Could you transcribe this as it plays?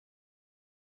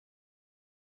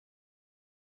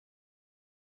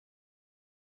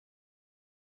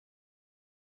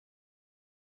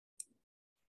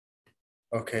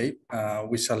Okay,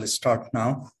 we shall start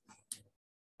now.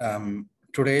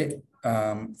 Today,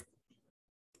 sorry,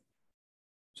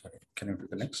 can you do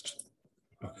the next?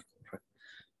 Okay, right.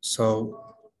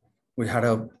 So we had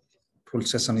a full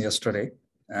session yesterday,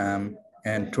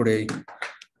 and today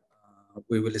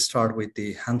we will start with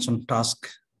the hands-on task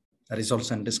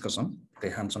results and discussion. The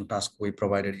hands-on task we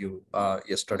provided you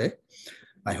yesterday.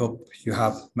 I hope you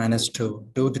have managed to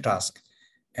do the task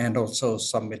and also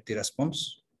submit the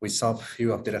response. We saw a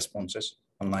few of the responses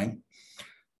online.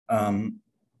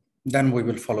 Then we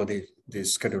will follow the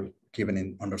schedule given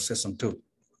in under session 2.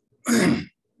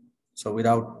 So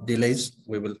without delays,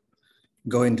 we will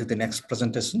go into the next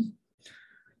presentation,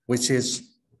 which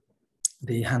is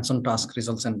the hands-on task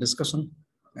results and discussion.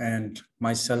 And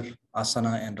myself,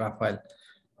 Asana, and Rafael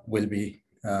will be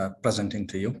presenting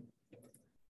to you.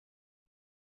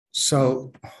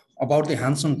 So about the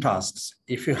hands-on tasks,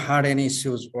 if you had any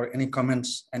issues or any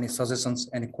comments, any suggestions,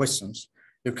 any questions,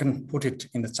 you can put it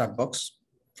in the chat box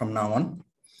from now on,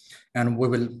 and we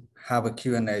will have a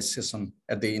Q&A session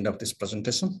at the end of this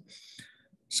presentation.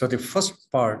 So the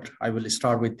first part, I will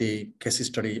start with the case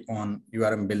study on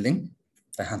URM building,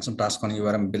 the hands-on task on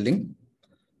URM building.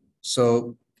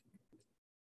 So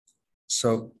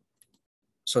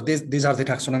these are the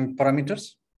taxonomy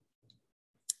parameters.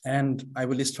 And I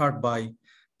will start by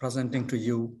presenting to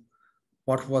you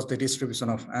what was the distribution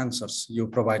of answers you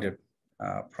provided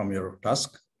from your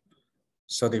task.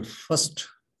 So the first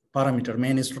parameter,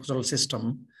 main structural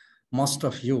system, most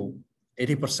of you,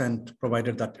 80%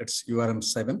 provided that it's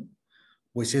URM7,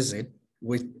 which is it,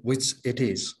 which it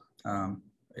is,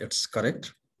 it's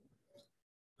correct.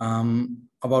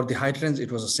 About the height range,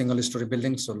 it was a single story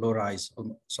building, so low rise,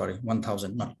 sorry,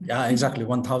 1000, no, yeah, exactly,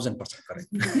 1000% correct.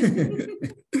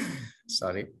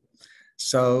 Sorry.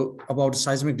 So about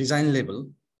seismic design level,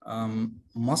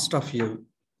 most of you,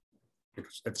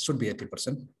 it should be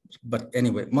 80%, but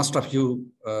anyway, most of you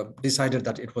decided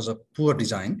that it was a poor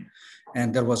design,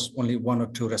 and there was only 1 or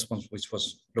 2 response, which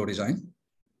was low design.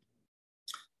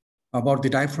 About the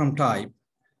diaphragm type,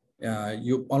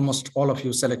 almost all of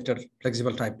you selected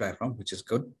flexible type diaphragm, which is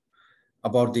good.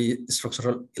 About the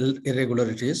structural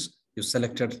irregularities, you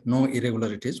selected no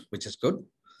irregularities, which is good.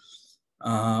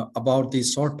 About the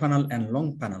short panel and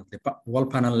long panel, the wall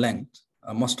panel length,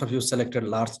 most of you selected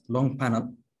long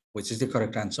panel, which is the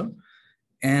correct answer.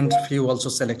 And few also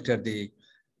selected the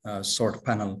short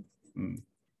panel.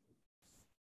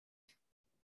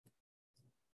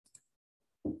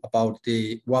 About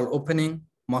the wall opening,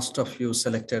 most of you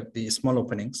selected the small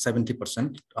opening,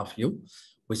 70% of you,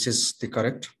 which is the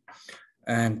correct.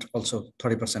 And also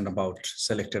 30% about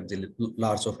selected the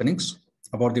large openings.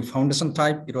 About the foundation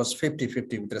type, it was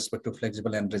 50-50 with respect to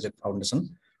flexible and rigid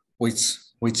foundation,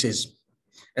 which is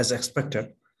as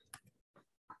expected.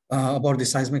 About the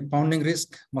seismic pounding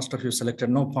risk, most of you selected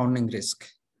no pounding risk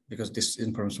because this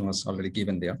information was already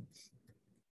given there.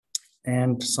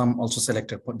 And some also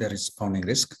selected there is pounding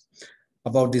risk.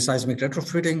 About the seismic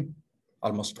retrofitting,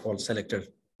 almost all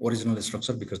selected original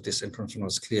structure because this information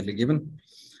was clearly given.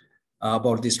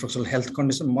 About the structural health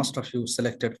condition, most of you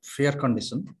selected fair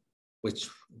condition, which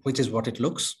is what it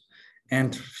looks,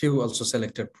 and few also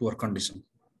selected poor condition,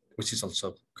 which is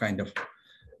also kind of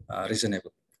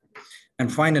reasonable.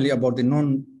 And finally, about the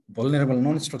non-vulnerable,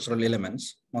 non-structural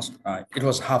elements, it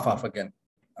was half again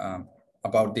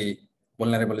about the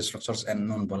vulnerable structures and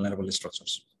non-vulnerable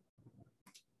structures.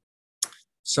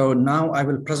 So now I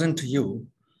will present to you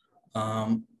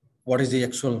what is the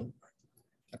actual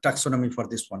taxonomy for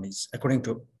this one is according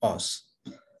to us.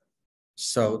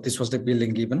 So this was the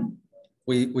building given.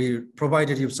 We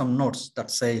provided you some notes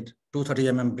that said 230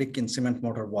 mm brick in cement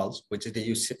mortar walls, which is the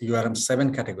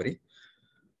URM7 category.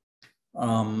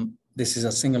 This is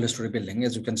a single story building,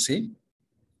 as you can see.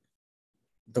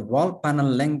 The wall panel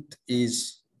length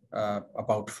is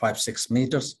about 5-6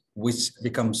 meters, which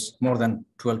becomes more than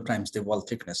 12 times the wall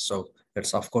thickness. So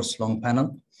it's of course long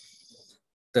panel.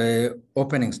 The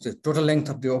openings, the total length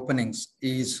of the openings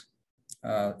is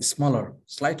smaller,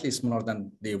 slightly smaller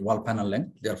than the wall panel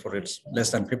length. Therefore, it's less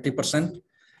than 50%.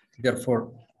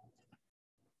 Therefore,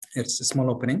 it's a small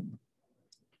opening.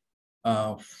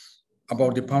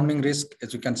 About the pounding risk,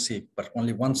 as you can see, but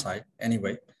only one side.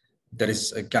 Anyway, there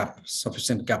is a gap,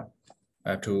 sufficient gap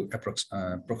to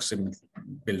approximate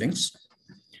buildings.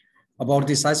 About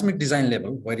the seismic design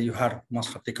level, where you had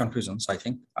most of the confusions, I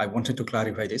think I wanted to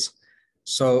clarify this.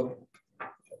 So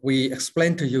we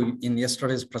explained to you in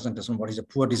yesterday's presentation what is a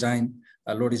poor design,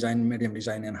 a low design, medium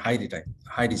design, and high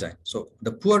design. So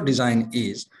the poor design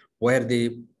is where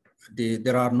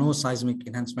there are no seismic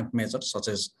enhancement measures such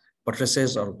as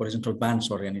buttresses or horizontal bands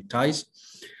or any ties.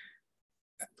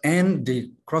 and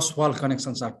the cross-wall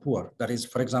connections are poor. That is,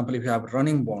 for example, if you have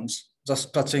running bonds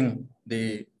just touching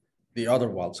the other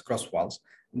walls, cross walls,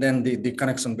 then the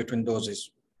connection between those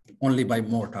is only by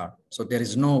mortar. So there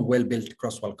is no well-built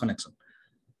cross-wall connection.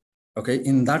 Okay,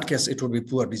 in that case, it would be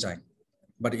poor design.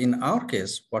 But in our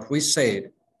case, what we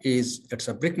said is it's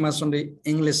a brick masonry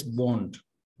English bond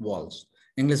walls.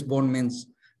 English bond means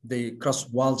the cross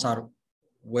walls are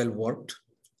well worked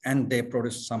and they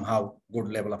produce somehow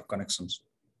good level of connections.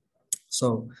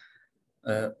 So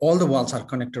all the walls are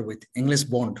connected with English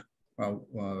bond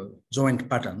joint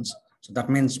patterns. So that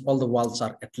means all the walls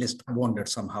are at least bonded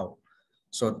somehow.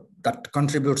 So that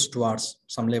contributes towards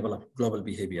some level of global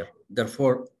behavior.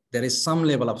 Therefore, there is some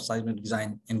level of seismic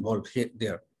design involved here,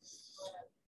 there.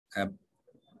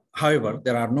 However,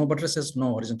 there are no buttresses,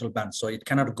 no horizontal bands, so it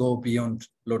cannot go beyond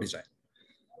low design.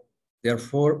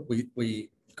 Therefore, we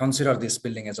consider this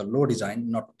building as a low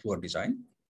design, not poor design.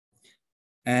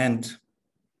 And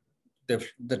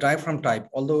the diaphragm type,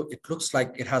 although it looks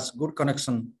like it has good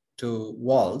connection to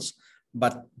walls,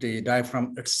 but the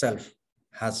diaphragm itself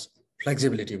has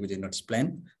flexibility within its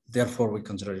plane. Therefore, we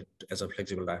consider it as a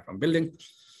flexible diaphragm building.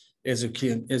 As you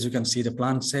can see the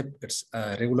plan shape, it's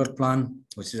a regular plan,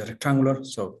 which is rectangular,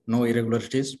 so no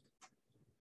irregularities.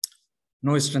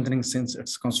 No strengthening since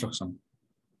its construction,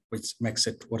 which makes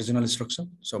it original structure.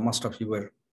 So most of you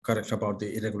were correct about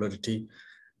the irregularity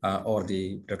or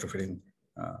the retrofitting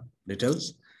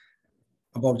details.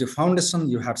 About the foundation,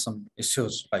 you had some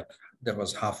issues, like there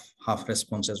was half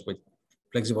responses with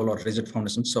flexible or rigid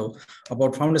foundation. So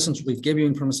about foundations, we gave you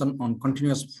information on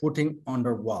continuous footing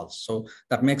under walls. So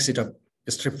that makes it a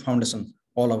strip foundation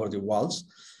all over the walls,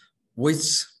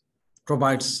 which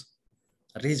provides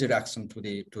rigid action to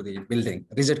the building,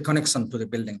 rigid connection to the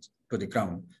building, to the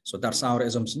ground. So that's our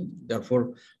assumption.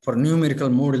 Therefore, for numerical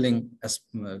modeling as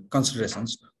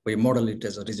considerations, we model it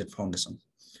as a rigid foundation.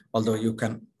 Although you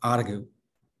can argue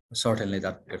certainly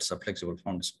that it's a flexible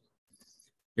foundation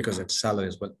because it's shallow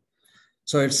as well.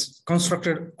 So it's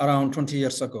constructed around 20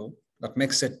 years ago. That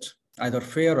makes it either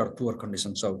fair or poor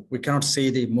condition. So we cannot see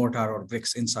the mortar or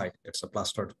bricks inside. It's a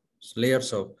plastered layer.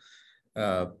 So,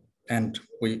 and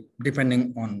we,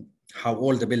 depending on how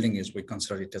old the building is, we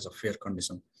consider it as a fair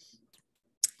condition,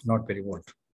 not very old.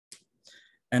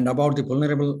 And about the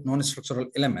vulnerable non-structural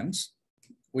elements,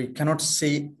 we cannot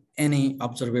see any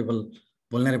observable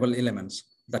vulnerable elements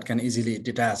that can easily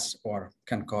detach or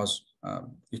can cause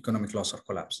economic loss or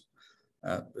collapse.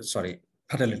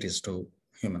 Fatalities to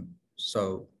human.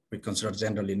 So we consider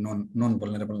generally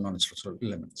non-vulnerable, non-structural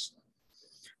elements.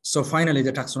 So finally,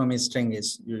 the taxonomy string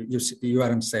is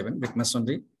URM7 with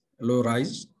masonry, low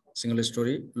rise, single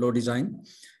story, low design,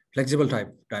 flexible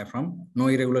type diaphragm, no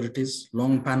irregularities,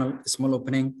 long panel, small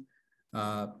opening,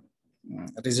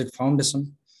 rigid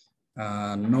foundation,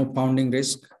 no pounding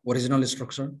risk, original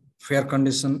structure, fair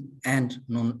condition, and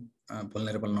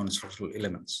non-vulnerable non-structural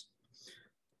elements.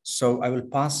 So I will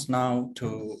pass now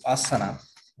to Asana,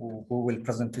 who will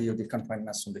present to you the confined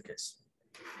masonry case.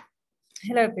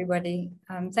 Hello, everybody.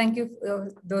 Thank you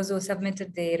for those who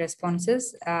submitted the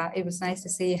responses. It was nice to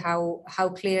see how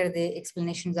clear the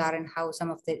explanations are and how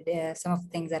some of the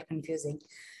things are confusing.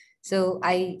 So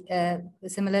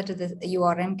similar to the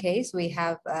URM case, we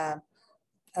have a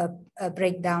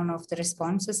breakdown of the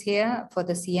responses here for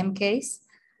the CM case.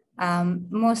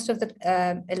 Most of the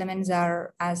elements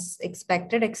are as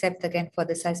expected, except again for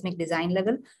the seismic design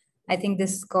level. I think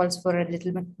this calls for a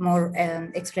little bit more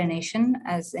explanation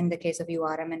as in the case of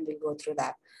URM, and we'll go through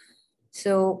that.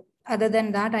 So other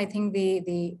than that, I think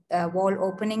the wall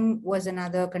opening was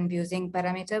another confusing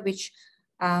parameter, which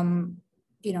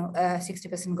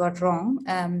 60% got wrong.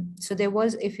 So there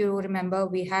was, if you remember,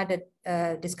 we had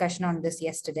a discussion on this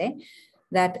yesterday,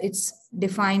 that it's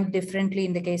defined differently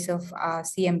in the case of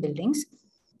CM buildings.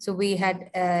 So we had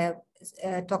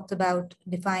talked about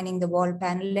defining the wall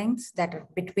panel lengths that are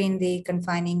between the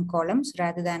confining columns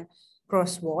rather than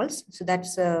cross walls. So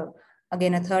that's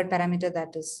again a third parameter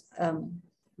that is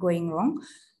going wrong.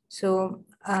 So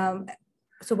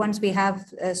so once we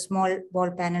have small wall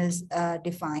panels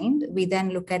defined, we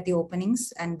then look at the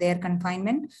openings and their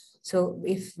confinement. So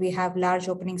if we have large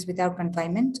openings without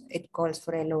confinement, it calls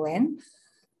for LON.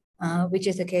 Which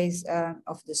is the case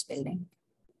of this building.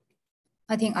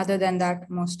 I think other than that,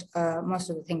 most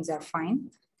of the things are fine.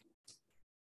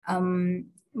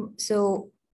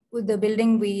 So the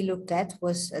building we looked at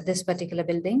was this particular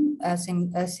building,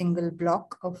 a single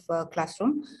block of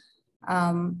classroom.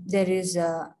 There is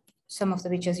some of the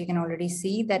pictures you can already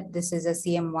see that this is a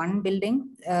CM1 building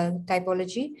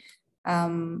typology.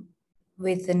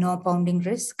 with no pounding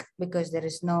risk because there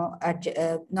is no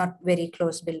not very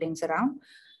close buildings around.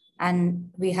 And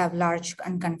we have large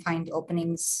unconfined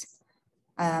openings,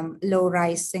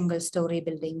 low-rise single-story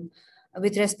building.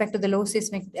 With respect to the low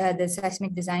seismic, the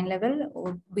seismic design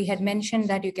level, we had mentioned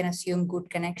that you can assume good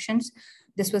connections.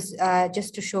 This was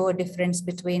just to show a difference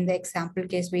between the example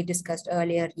case we discussed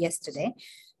earlier yesterday.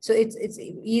 So it's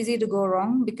easy to go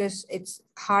wrong because it's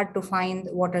hard to find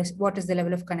what is the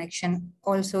level of connection.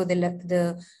 Also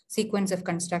the sequence of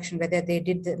construction, whether they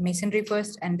did the masonry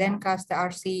first and then cast the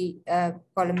RC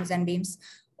columns and beams,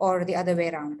 or the other way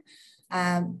around.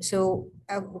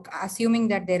 Assuming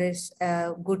that there is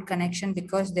a good connection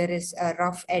because there is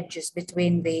rough edges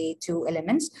between the two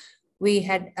elements, we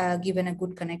had given a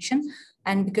good connection.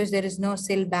 And because there is no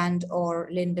sill band or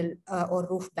lindel or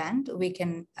roof band, we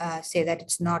can say that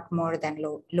it's not more than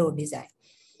low design.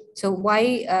 So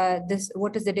why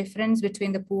what is the difference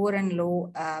between the poor and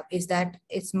low is that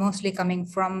it's mostly coming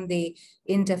from the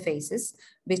interfaces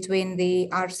between the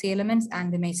RC elements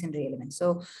and the masonry elements.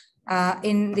 So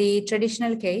in the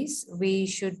traditional case, we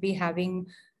should be having,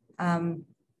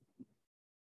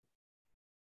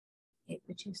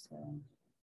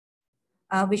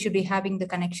 we should be having the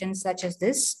connections such as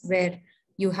this, where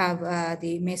you have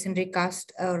the masonry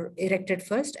cast or erected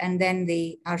first and then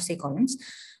the RC columns.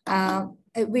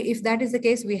 If that is the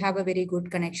case, we have a very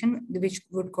good connection, which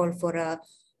would call for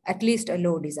at least a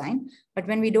low design. But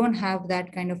when we don't have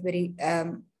that kind of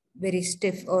very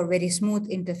stiff or very smooth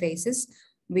interfaces,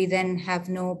 we then have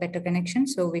no better connection.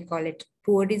 So we call it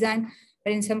poor design.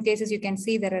 But in some cases, you can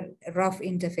see there are rough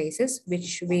interfaces,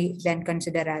 which we then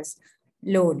consider as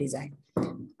low design.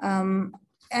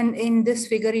 And in this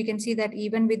figure, you can see that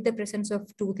even with the presence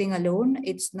of toothing alone,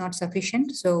 it's not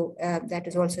sufficient. So that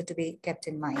is also to be kept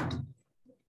in mind.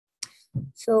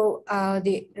 So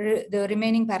the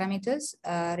remaining parameters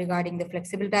regarding the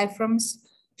flexible diaphragms,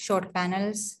 short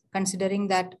panels, considering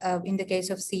that in the case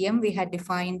of CM, we had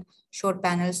defined short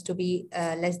panels to be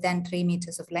less than 3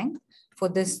 meters of length for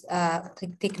this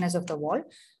thickness of the wall,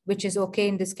 which is okay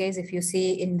in this case if you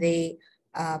see in the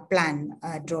plan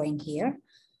drawing here.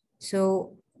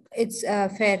 So it's a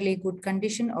fairly good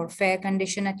condition, or fair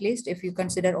condition at least, if you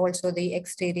consider also the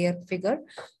exterior figure.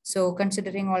 So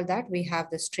considering all that, we have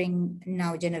the string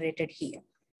now generated here.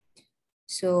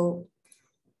 So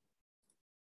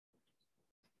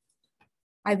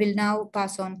I will now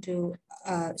pass on to,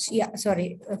 a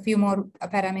few more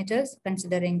parameters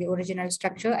considering the original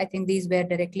structure. I think these were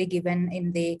directly given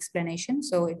in the explanation,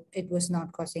 so it was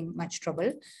not causing much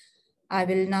trouble. I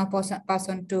will now pass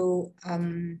on to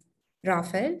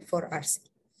Rafael for RC.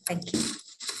 Thank you.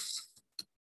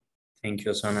 Thank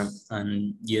you, Asana.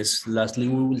 And yes, lastly,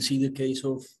 we will see the case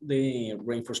of the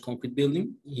reinforced concrete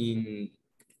building. In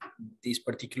this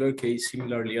particular case,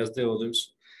 similarly as the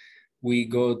others, we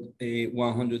got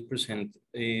 100%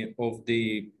 of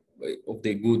the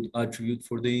good attribute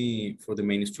for the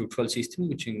main structural system,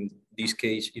 which in this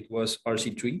case it was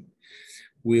RC3.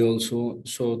 We also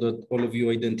saw that all of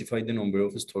you identified the number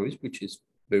of stories, which is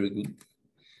very good.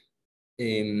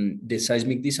 The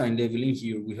seismic design level in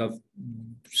here, we have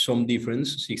some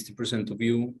difference. 60% of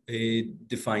you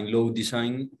define low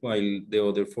design, while the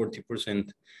other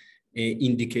 40%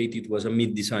 indicate it was a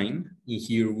mid design. In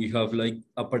here, we have like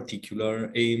a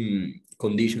particular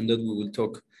condition that we will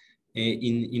talk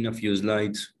in a few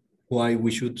slides, why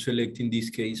we should select in this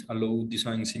case a low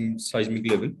design seismic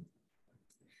level.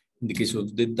 In the case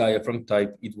of the diaphragm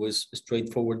type, it was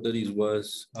straightforward that it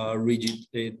was a rigid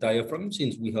diaphragm,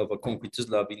 since we have a concrete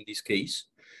slab in this case.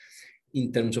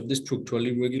 In terms of the structural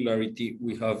irregularity,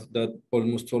 we have that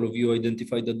almost all of you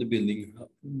identified that the building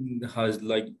has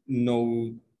like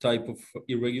no type of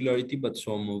irregularity, but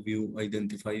some of you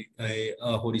identify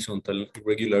a horizontal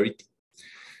irregularity.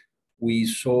 We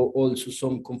saw also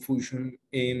some confusion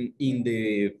in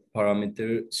the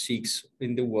parameter 6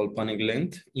 in the wall panel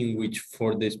length, in which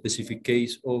for the specific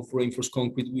case of reinforced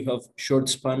concrete, we have short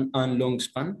span and long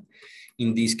span.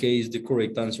 In this case, the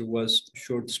correct answer was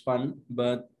short span,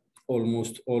 but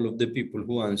almost all of the people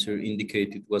who answered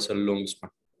indicated was a long span.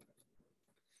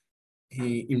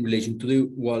 In relation to the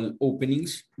wall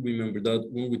openings, remember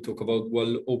that when we talk about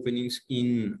wall openings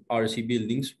in RC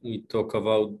buildings, we talk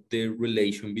about the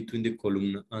relation between the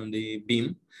column and the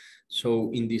beam.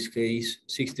 So in this case,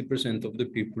 60% of the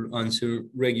people answer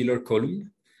regular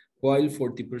column, while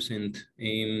 40%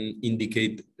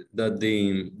 indicate that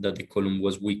the column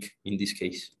was weak in this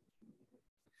case.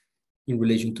 In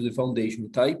relation to the foundation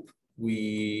type,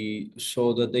 we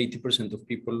saw that 80% of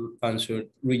people answered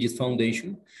rigid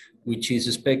foundation, which is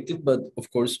expected, but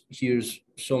of course, here's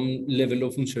some level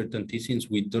of uncertainty since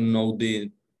we don't know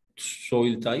the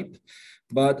soil type,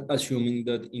 but assuming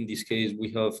that in this case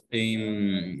we have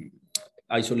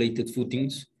isolated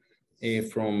footings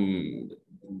from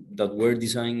that were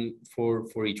designed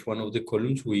for each one of the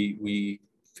columns, we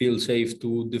feel safe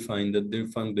to define that the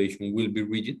foundation will be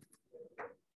rigid.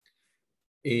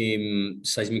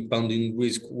 Seismic pounding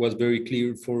risk was very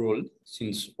clear for all,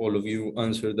 since all of you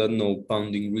answered that no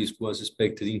pounding risk was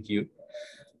expected in here.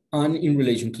 And in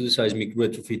relation to the seismic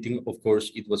retrofitting, of course,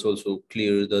 it was also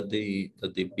clear that the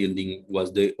building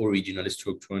was the original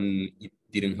structure and it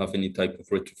didn't have any type of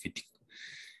retrofitting.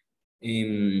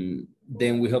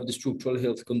 Then we have the structural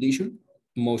health condition.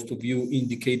 Most of you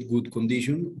indicate good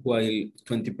condition, while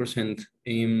 20%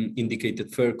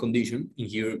 indicated fair condition. In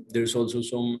here, there's also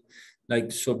some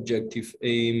like subjective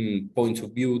points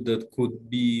of view that could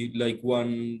be like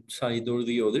one side or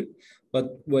the other.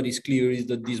 But what is clear is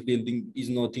that this building is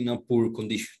not in a poor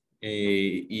condition.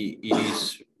 It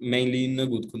is mainly in a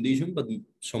good condition, but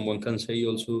someone can say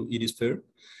also it is fair.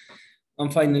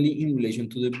 And finally, in relation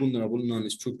to the vulnerable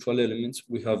non-structural elements,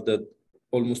 we have that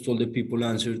almost all the people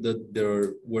answered that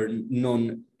there were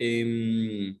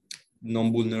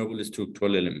non-vulnerable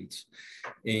structural elements.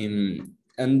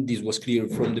 And this was clear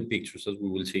from the pictures, as we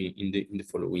will see in the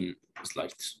following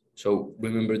slides. So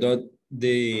remember that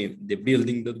the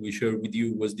building that we shared with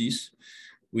you was this.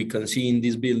 We can see in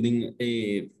this building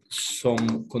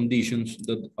some conditions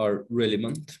that are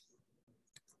relevant.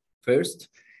 First,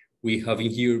 we have in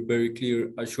here very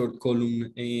clear a short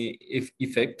column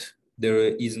effect.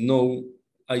 There is no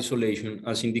isolation,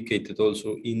 as indicated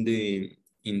also in the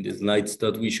slides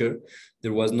that we share.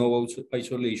 There was no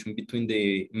isolation between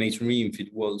the masonry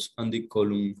infill walls and the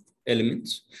column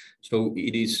elements. So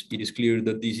it is clear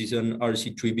that this is an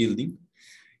RC3 building.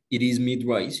 It is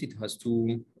mid-rise, it has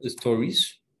 2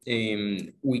 stories.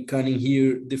 We can in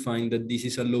here define that this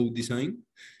is a low design,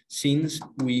 since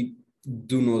we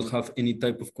do not have any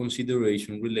type of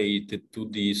consideration related to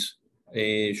this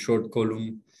short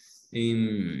column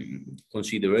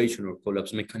consideration or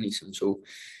collapse mechanism. So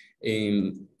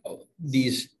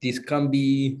this can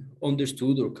be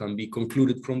understood or can be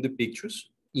concluded from the pictures.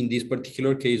 In this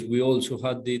particular case, we also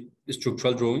had the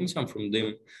structural drawings, and from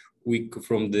them,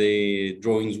 from the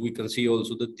drawings, we can see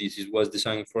also that this was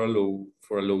designed for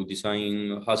a low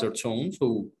design hazard zone.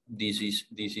 So this is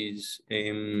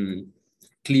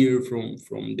clear from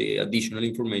the additional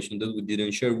information that we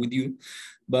didn't share with you,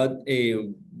 but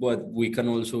what we can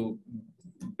also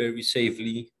very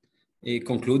safely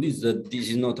conclude is that this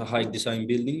is not a high design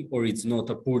building, or it's not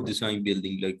a poor design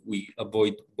building. Like, we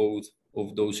avoid both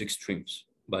of those extremes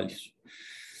values.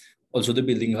 Also, the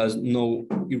building has no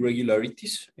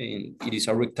irregularities, and it is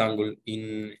a rectangle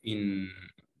in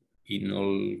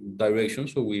all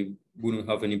directions, so we wouldn't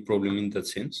have any problem in that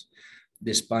sense.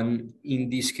 The span, in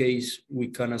this case, we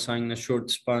can assign a short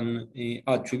span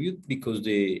attribute because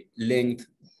the length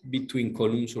between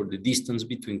columns, or the distance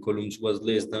between columns, was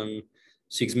less than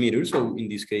 6 meters. So in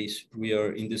this case, we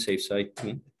are in the safe side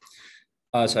too.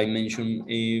 As I mentioned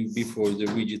before, the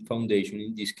rigid foundation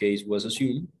in this case was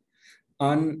assumed.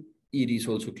 And it is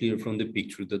also clear from the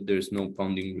picture that there's no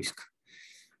pounding risk.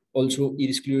 Also, it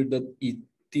is clear that it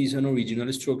is an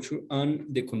original structure and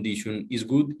the condition is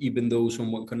good, even though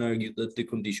someone can argue that the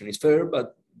condition is fair,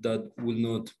 but that will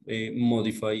not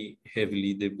modify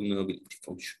heavily the vulnerability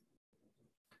function.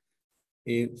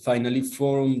 Finally,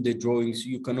 from the drawings,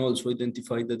 you can also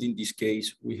identify that in this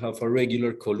case, we have a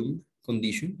regular column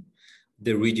condition.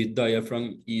 The rigid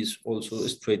diaphragm is also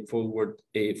straightforward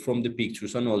from the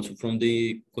pictures and also from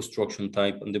the construction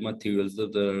type and the materials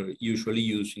that are usually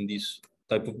used in this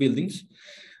type of buildings.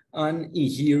 And in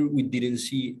here, we didn't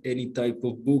see any type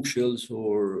of bookshelves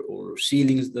or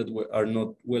ceilings that are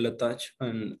not well attached.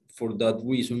 And for that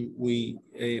reason, we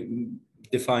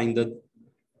define that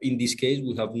in this case,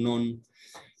 we have no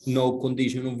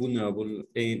condition of vulnerable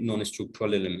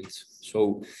non-structural elements.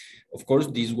 So, of course,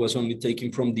 this was only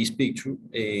taken from this picture.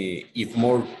 If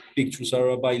more pictures are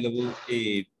available,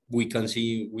 we can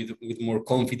see with more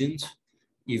confidence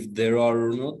if there are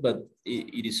or not, but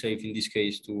it is safe in this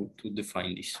case to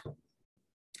define this.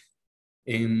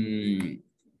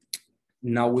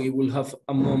 Now we will have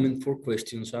a moment for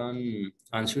questions and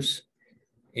answers.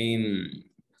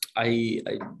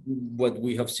 What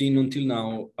we have seen until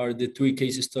now are the 3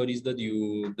 case studies that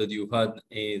you had.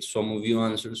 Some of you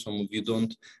answered, some of you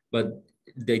don't, but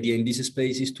the idea in this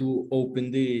space is to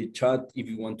open the chat. If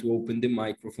you want to open the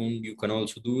microphone, you can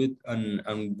also do it,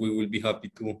 and we will be happy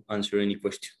to answer any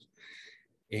questions.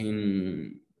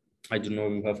 I don't know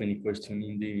if you have any question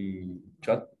in the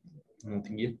chat.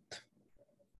 Nothing yet.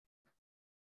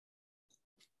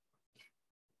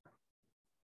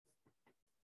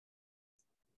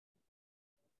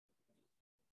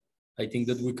 I think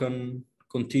that we can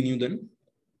continue then.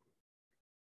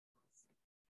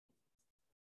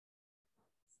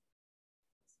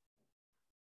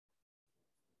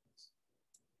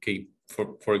 Okay,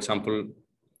 for example,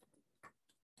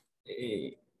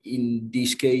 in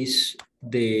this case,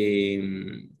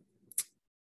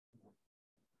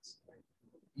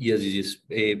 yes,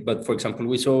 but for example,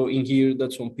 we saw in here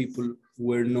that some people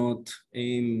were not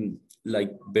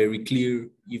like very clear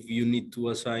if you need to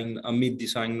assign a mid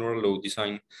design or a low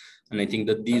design. And I think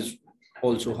that this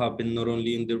also happened not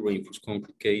only in the reinforced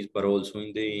concrete case, but also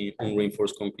in the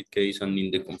unreinforced concrete case and in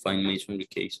the confined masonry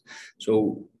case.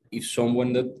 So if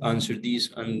someone that answered this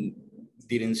and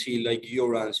didn't see like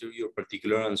your answer, your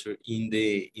particular answer in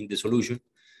the solution,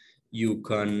 you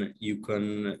can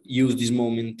use this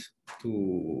moment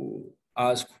to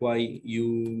ask why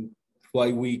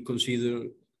we consider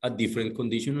a different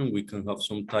condition, and we can have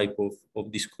some type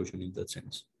of discussion in that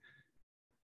sense.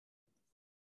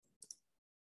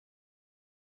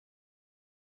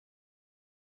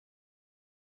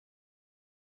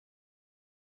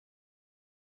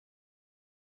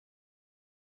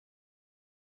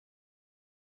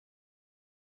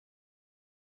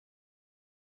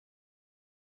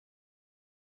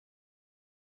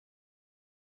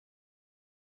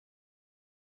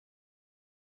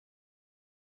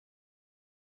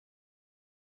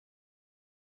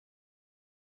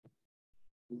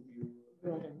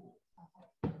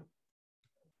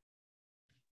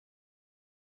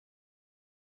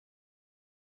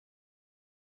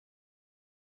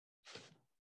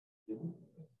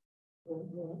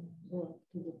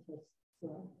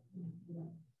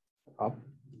 Up.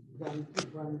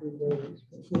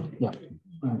 Yeah,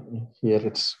 here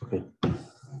it's okay.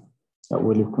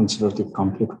 Will you consider the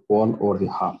complete wall or the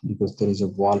half? Because there is a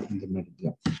wall in the middle.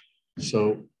 Yeah.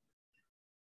 So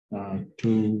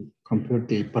to compute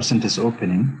the percentage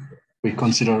opening, we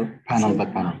consider panel by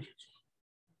panel.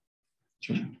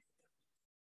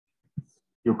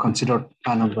 You consider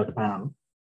panel by panel,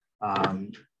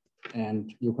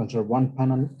 and you consider one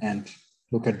panel and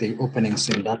look at the openings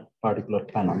in that particular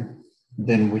panel.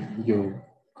 Then you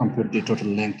compute the total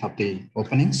length of the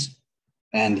openings,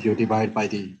 and you divide by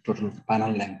the total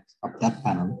panel length of that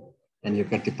panel, and you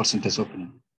get the percentage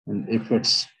opening. And if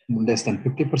it's less than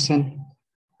 50%,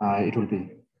 it will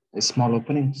be a small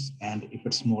openings, and if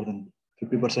it's more than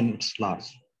 50%, it's large.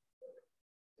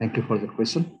 Thank you for the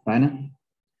question, Raina.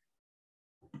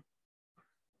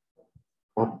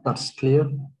 Hope that's clear.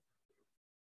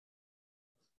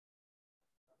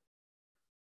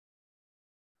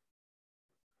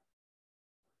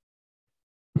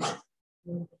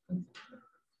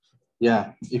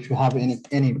 Yeah, if you have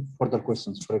any further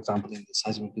questions, for example, in the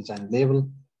seismic design level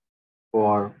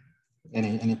or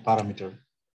any parameter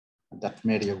that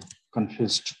made you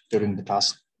confused during the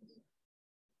task,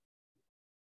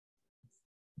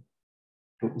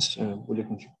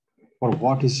 for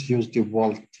what is used the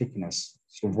wall thickness?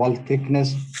 So wall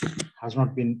thickness has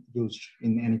not been used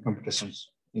in any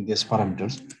computations in these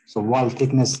parameters. So wall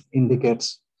thickness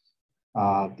indicates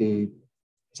the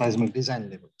seismic design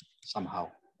level somehow,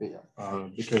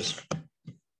 because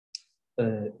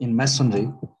in masonry,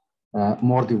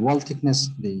 more the wall thickness,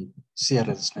 the shear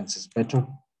resistance is better.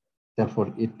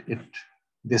 Therefore,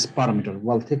 this parameter,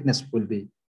 wall thickness, will be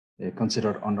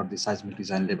considered under the seismic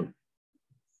design level.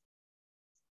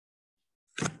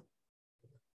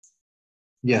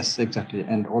 Yes, exactly.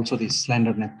 And also the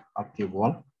slenderness of the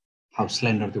wall, how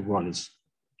slender the wall is,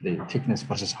 the thickness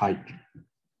versus height.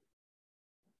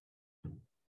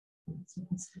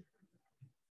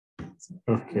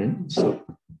 Okay, so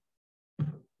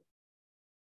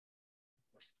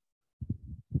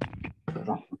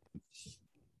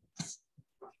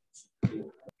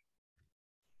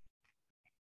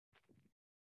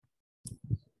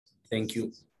Thank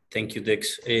you,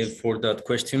 Dex, for that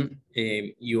question.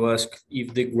 You ask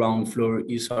if the ground floor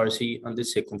is RC and the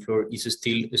second floor is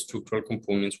still structural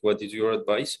components. What is your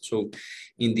advice? So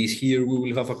in this here, we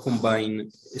will have a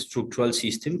combined structural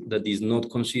system that is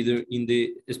not considered in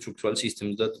the structural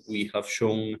systems that we have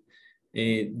shown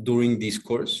during this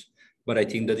course. But I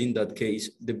think that in that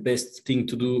case, the best thing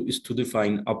to do is to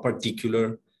define a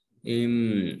particular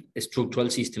structural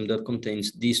system that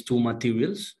contains these two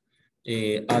materials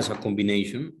as a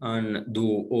combination, and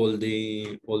do all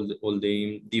the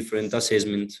different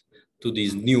assessments to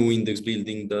this new index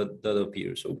building that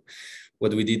appears. So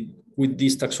what we did with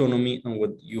this taxonomy and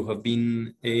what you have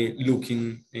been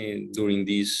looking during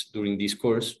this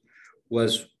course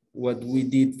was what we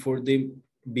did for the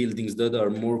buildings that are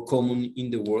more common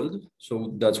in the world.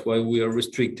 So that's why we are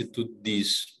restricted to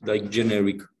these like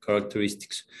generic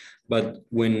characteristics. But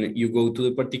when you go to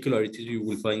the particularities, you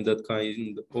will find that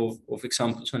kind of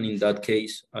examples. And in that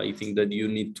case, I think that you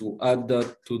need to add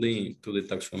that to the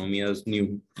taxonomy as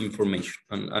new information.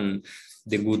 And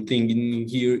the good thing in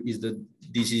here is that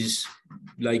this is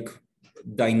like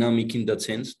dynamic in that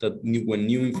sense, that when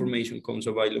new information comes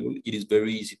available, it is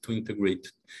very easy to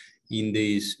integrate in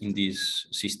this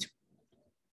system.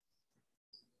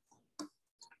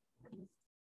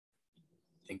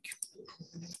 Thank you.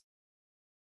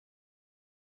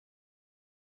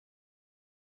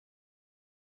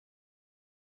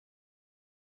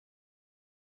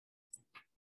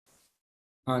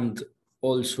 And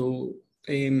also,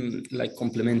 like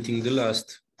complementing the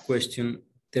last question,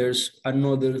 there's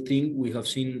another thing we have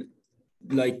seen,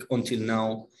 like until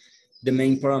now, the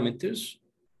main parameters,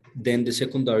 then the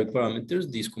secondary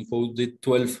parameters. These compose the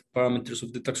 12 parameters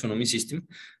of the taxonomy system,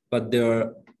 but there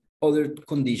are other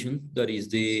conditions, that is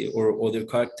or other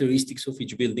characteristics of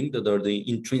each building that are the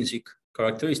intrinsic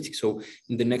characteristics. So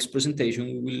in the next presentation,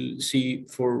 we will see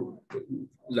for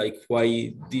like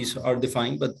why these are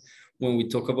defined, but when we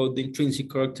talk about the intrinsic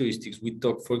characteristics, we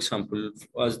talk, for example,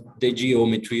 as the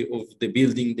geometry of the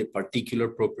building, the particular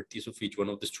properties of each one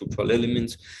of the structural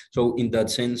elements. So in that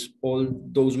sense, all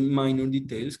those minor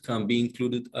details can be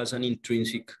included as an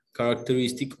intrinsic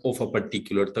characteristic of a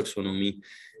particular taxonomy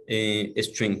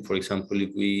strength. For example,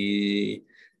 if we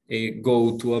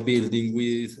go to a building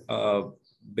with a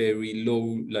very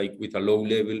low, like with a low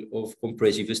level of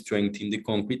compressive strength in the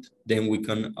concrete, then we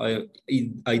can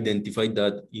identify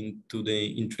that into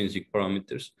the intrinsic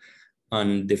parameters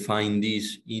and define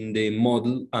this in the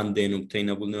model and then obtain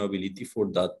a vulnerability for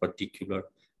that particular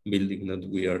building that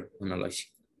we are analyzing.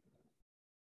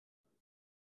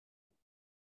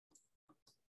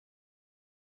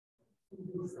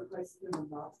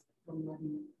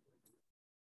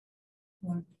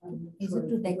 Is it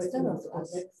to Dexter or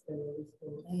us?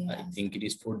 I think it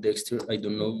is for Dexter. I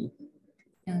don't know.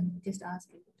 Just ask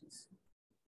it.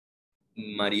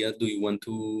 Maria, do you want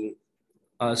to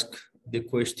ask the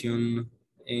question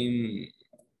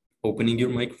opening your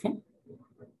microphone?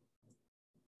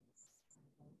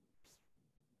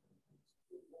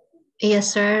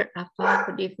 Yes, sir.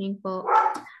 Good evening po.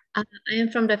 I am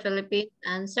from the Philippines,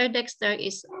 and Sir Dexter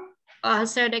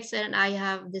and I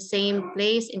have the same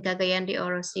place in Cagayan de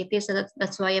Oro City, so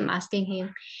that's why I'm asking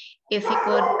him if he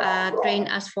could train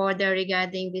us further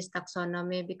regarding this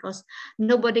taxonomy, because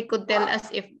nobody could tell us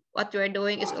if what we're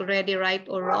doing is already right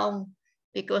or wrong,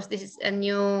 because this is a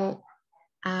new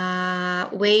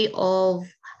way of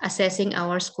assessing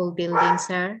our school buildings,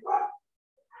 sir.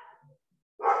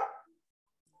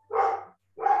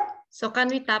 So can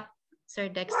we tap Sir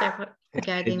Dexter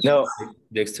regarding no.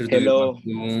 Dexter, hello.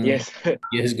 Yes.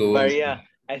 Yes, go on. Maria,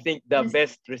 I think the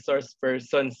best resource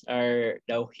persons are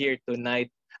now here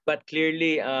tonight. But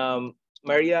clearly,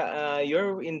 Maria,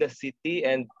 you're in the city,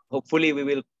 and hopefully we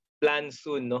will plan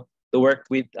soon, no, to work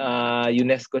with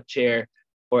UNESCO Chair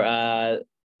for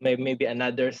maybe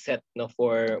another set, no,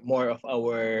 for more of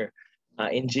our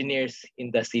engineers in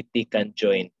the city can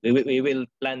join. We will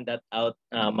plan that out,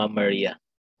 Ma'am Maria.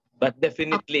 But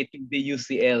definitely to the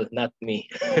UCL, not me.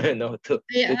 No,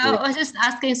 I was just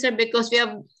asking, sir, because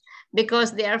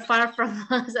they are far from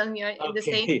us and you're in the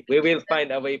same. We will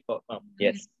find a way po.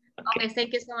 Yes. Okay,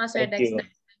 thank you so much, Sir Dexter.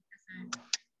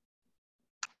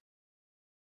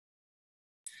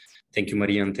 Thank you,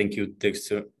 Maria, and thank you,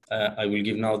 Dexter. I will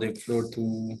give now the floor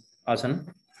to Asana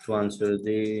to answer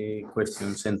the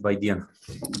question sent by Diana.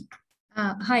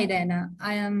 Hi, Diana.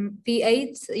 I am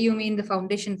P8. You mean the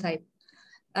foundation type?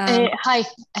 Hi.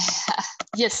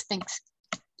 Yes, thanks.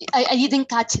 I didn't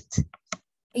catch it.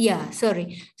 Yeah,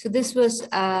 sorry. So this was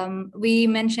we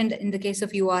mentioned in the case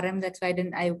of URM. That's why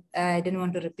I didn't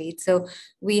want to repeat. So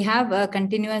we have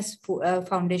continuous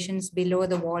foundations below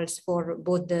the walls for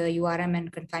both the URM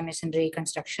and confined masonry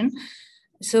construction.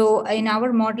 So in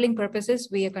our modeling purposes,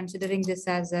 we are considering this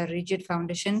as a rigid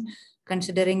foundation,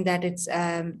 considering that it's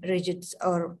rigid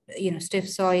or stiff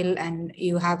soil, and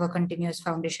you have a continuous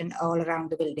foundation all around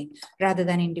the building rather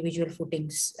than individual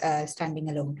footings standing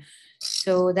alone.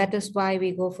 So that is why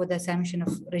we go for the assumption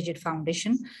of rigid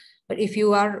foundation. But if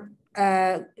you are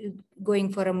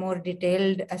going for a more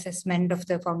detailed assessment of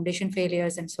the foundation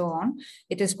failures and so on,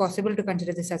 it is possible to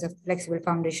consider this as a flexible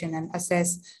foundation and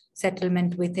assess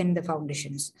settlement within the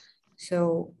foundations.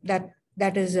 So that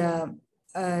is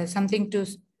something to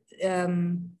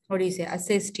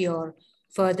assist your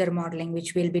further modeling,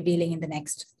 which we'll be dealing in the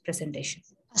next presentation.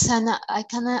 Asana,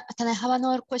 can I have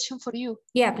another question for you?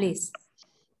 Yeah, please.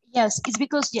 Yes, it's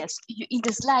because, yes, in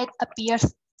the slide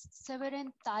appears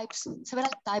several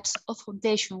types of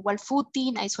foundation: wall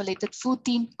footing, isolated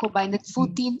footing, combined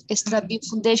footing, strap beam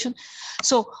foundation.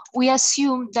 So we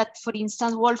assume that, for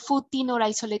instance, wall footing or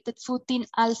isolated footing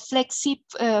are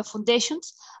flexible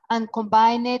foundations, and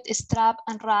combined strap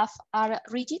and raft are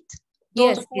rigid.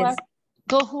 Those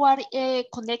who are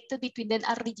connected between them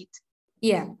are rigid.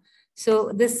 Yeah.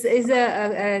 So this is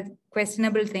a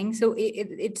questionable thing. So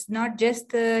it's not just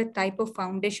the type of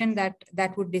foundation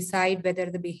that would decide whether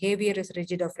the behavior is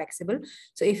rigid or flexible.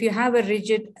 So if you have a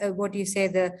rigid, what you say,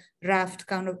 the raft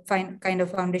kind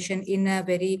of foundation in a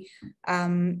very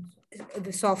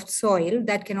the soft soil,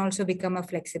 that can also become a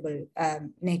flexible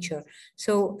nature.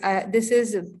 So this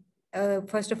is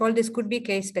first of all, this could be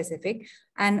case specific,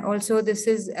 and also this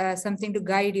is something to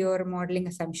guide your modeling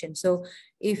assumption. So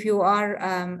if you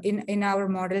are in our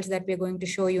models that we're going to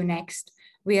show you next,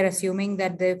 we are assuming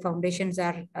that the foundations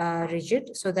are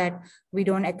rigid, so that we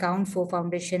don't account for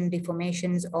foundation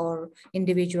deformations or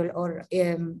individual or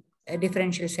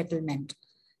differential settlement.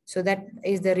 So that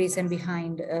is the reason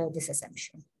behind this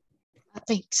assumption.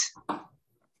 Thanks.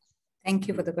 Thank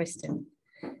you for the question.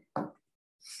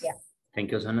 Yeah.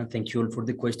 Thank you, Sana. Thank you all for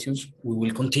the questions. We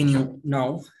will continue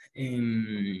now.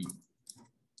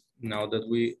 Now that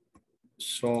we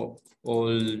saw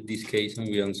all these cases and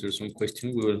we answered some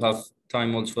questions, we will have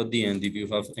time also at the end if you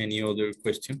have any other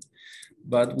question.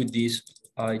 But with this,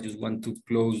 I just want to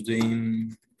close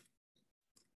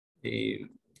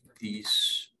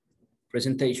this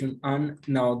presentation. And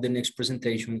now the next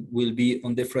presentation will be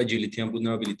on the fragility and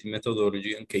vulnerability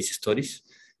methodology and case studies.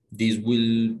 This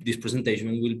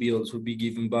presentation will be also be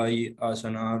given by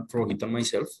Asana, Rohit, and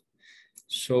myself.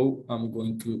 So I'm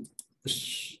going to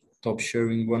stop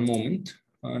sharing one moment,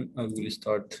 and I will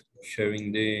start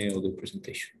sharing the other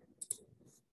presentation.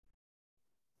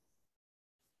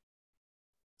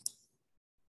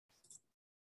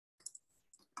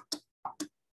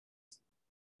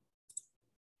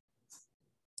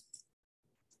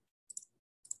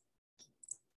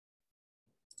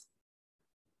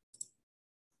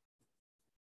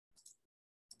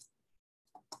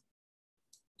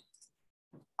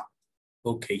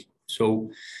 Okay,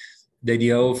 so the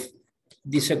idea of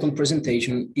the second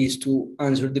presentation is to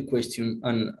answer the question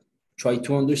and try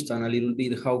to understand a little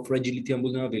bit how fragility and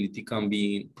vulnerability can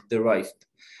be derived.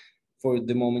 For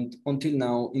the moment, until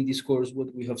now in this course,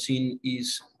 what we have seen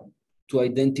is to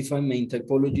identify main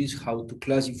typologies, how to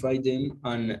classify them,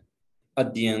 and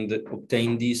at the end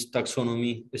obtain this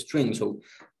taxonomy string. So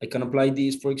I can apply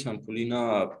this, for example, in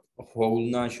a whole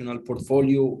national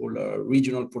portfolio or a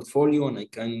regional portfolio, and I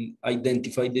can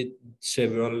identify the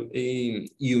several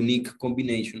unique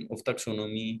combination of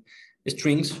taxonomy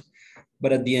strings.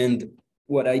 But at the end,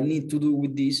 what I need to do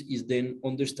with this is then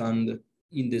understand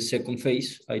in the second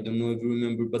phase. I don't know if you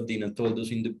remember, but Dina told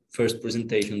us in the first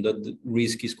presentation that the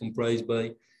risk is comprised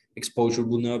by exposure,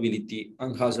 vulnerability,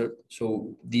 and hazard.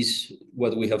 So this,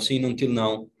 what we have seen until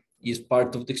now, is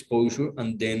part of the exposure,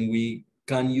 and then we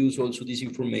can use also this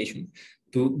information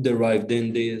to derive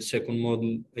then the second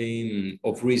model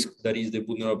of risk, that is the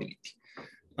vulnerability.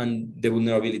 And the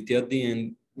vulnerability at the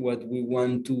end, what we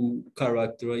want to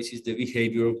characterize is the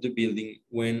behavior of the building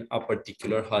when a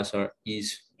particular hazard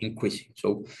is increasing.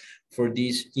 So for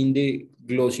this, in the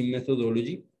GLOSI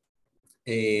methodology,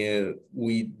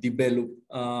 we develop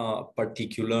a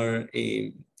particular,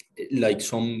 like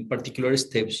some particular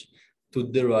steps to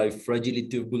derive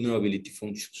fragility or vulnerability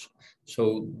functions.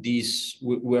 So this,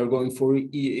 we are going for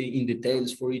in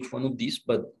details for each one of these,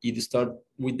 but it starts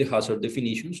with the hazard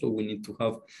definition. So we need to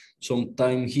have some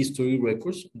time history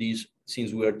records. This,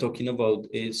 since we are talking about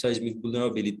a seismic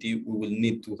vulnerability, we will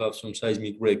need to have some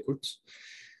seismic records.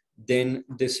 Then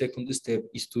the second step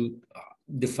is to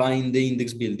define the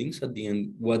index buildings. At the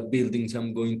end, what buildings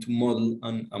I'm going to model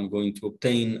and I'm going to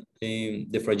obtain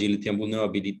the fragility and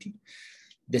vulnerability.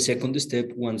 The second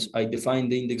step, once I define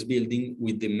the index building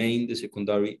with the main, the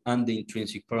secondary, and the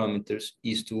intrinsic parameters,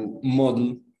 is to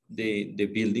model the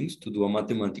buildings, to do a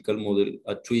mathematical model,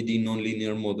 a 3D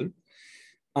nonlinear model.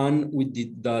 And with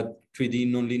that 3D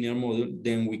nonlinear model,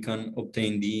 then we can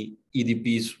obtain the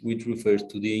EDPs, which refers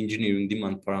to the engineering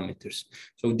demand parameters.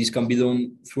 So this can be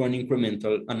done through an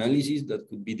incremental analysis that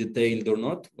could be detailed or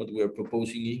not. What we are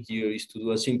proposing here is to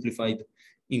do a simplified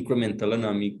incremental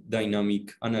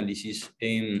dynamic analysis,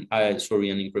 an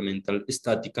incremental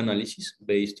static analysis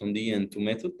based on the N2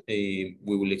 method. We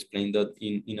will explain that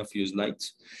in a few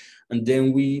slides. And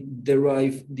then we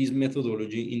derive this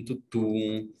methodology into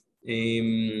two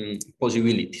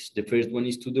possibilities. The first one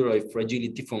is to derive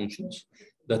fragility functions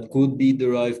that could be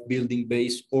derived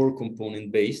building-based or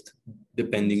component-based,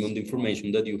 depending on the information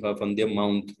that you have and the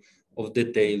amount of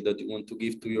detail that you want to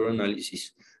give to your analysis.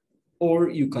 Or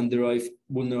you can derive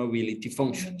vulnerability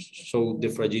functions. So the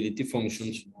fragility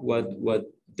functions, what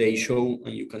they show,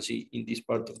 and you can see in this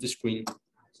part of the screen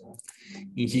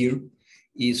in here,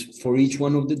 is for each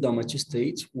one of the damage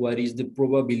states, what is the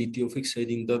probability of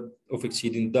exceeding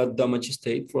that damage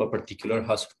state for a particular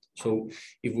hazard. So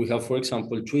if we have, for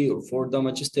example, 3 or 4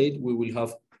 damage states, we will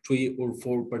have 3 or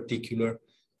 4 particular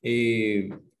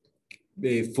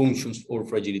functions or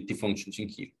fragility functions in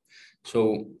here.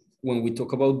 So when we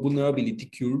talk about vulnerability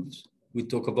curves, we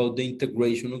talk about the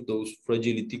integration of those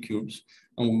fragility curves,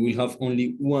 and we will have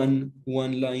only one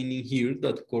line in here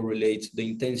that correlates the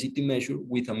intensity measure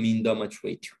with a mean damage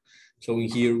ratio. So in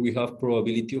here we have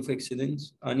probability of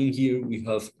exceedance, and in here we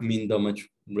have mean damage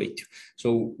ratio. So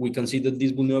we can see that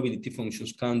these vulnerability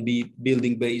functions can be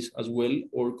building-based as well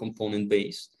or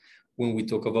component-based. When we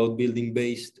talk about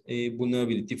building-based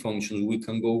vulnerability functions, we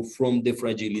can go from the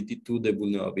fragility to the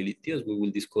vulnerability, as we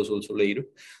will discuss also later.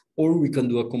 Or we can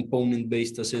do a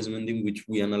component-based assessment in which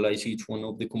we analyze each one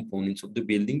of the components of the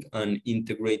building and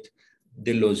integrate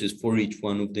the losses for each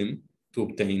one of them to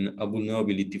obtain a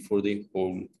vulnerability for the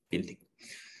whole building.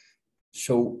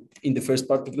 So in the first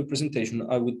part of the presentation,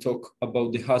 I would talk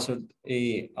about the hazard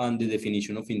and the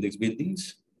definition of index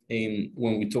buildings.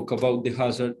 When we talk about the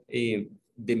hazard,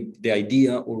 the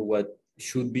idea or what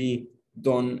should be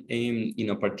done in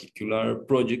a particular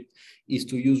project is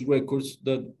to use records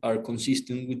that are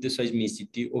consistent with the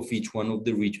seismicity of each one of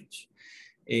the regions.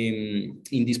 In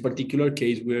this particular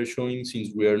case, we are showing, since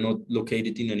we are not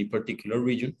located in any particular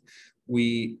region,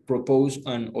 we propose,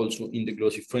 and also in the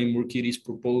GLOSI framework, it is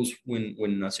proposed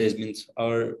when assessments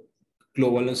are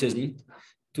global assessment,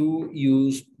 to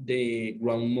use the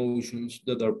ground motions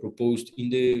that are proposed in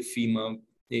the FEMA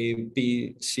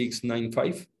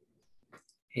P695,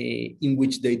 in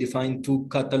which they define 2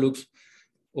 catalogs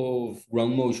of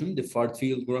ground motion, the far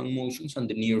field ground motions and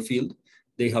the near field.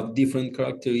 They have different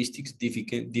characteristics,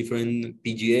 different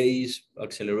PGAs,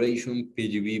 acceleration,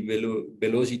 PGV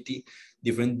velocity,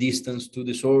 different distance to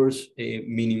the source,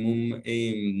 minimum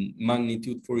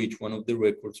magnitude for each one of the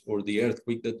records or the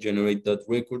earthquake that generate that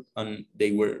record, and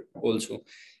they were also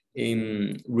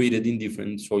rated in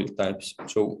different soil types.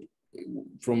 So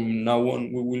from now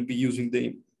on, we will be using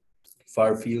the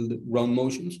far field ground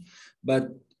motions, but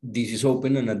this is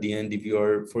open, and at the end, if you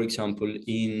are, for example,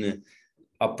 in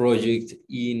a project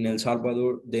in El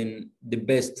Salvador, then the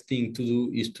best thing to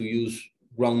do is to use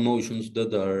ground motions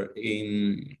that are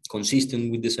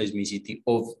consistent with the seismicity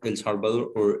of El Salvador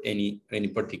or any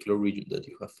particular region that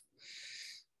you have.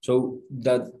 So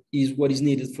that is what is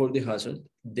needed for the hazard.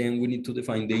 Then we need to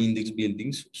define the index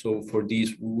buildings. So for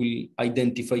this, we will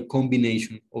identify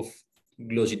combination of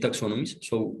GLOSI taxonomies.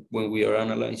 So when we are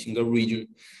analyzing a region,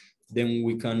 then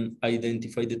we can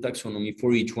identify the taxonomy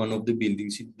for each one of the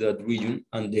buildings in that region,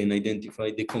 and then identify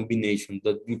the combination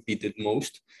that repeated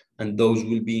most, and those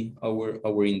will be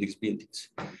our index buildings.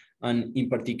 And in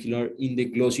particular, in the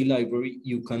GLOSI library,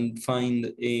 you can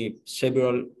find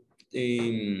several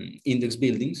index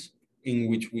buildings in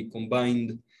which we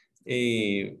combined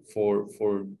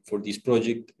for this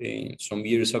project some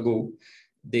years ago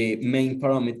the main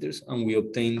parameters, and we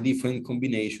obtained different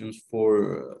combinations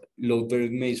for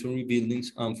load-bearing masonry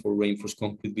buildings and for reinforced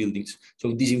concrete buildings.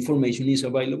 So this information is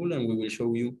available, and we will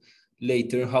show you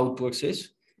later how to access.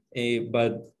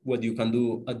 But what you can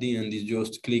do at the end is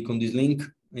just click on this link.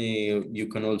 You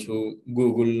can also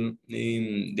Google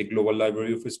the Global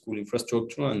Library of School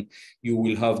Infrastructure, and you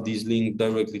will have this link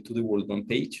directly to the World Bank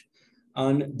page.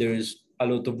 And there's a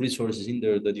lot of resources in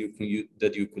there that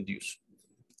you could use.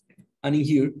 And in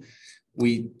here,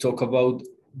 we talk about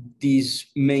these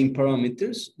main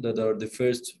parameters that are the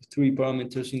first 3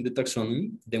 parameters in the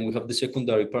taxonomy. Then we have the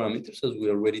secondary parameters, as we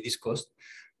already discussed.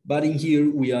 But in here,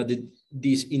 we added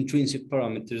these intrinsic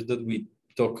parameters that we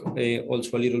talked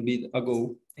also a little bit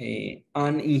ago.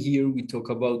 And in here, we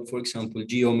talk about, for example,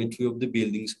 geometry of the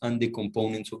buildings and the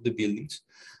components of the buildings.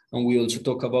 And we also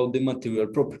talk about the material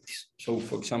properties. So,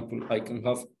 for example, I can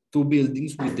have 2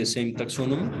 buildings with the same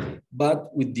taxonomy,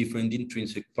 but with different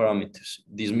intrinsic parameters.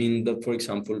 This means that, for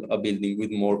example, a building with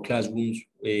more classrooms,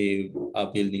 a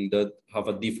building that have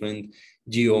a different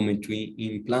geometry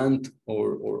in plant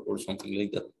or something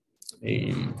like that.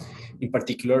 In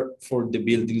particular, for the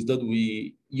buildings that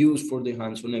we use for the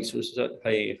hands-on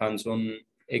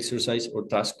exercise or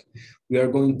task, we are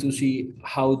going to see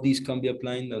how this can be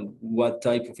applied and what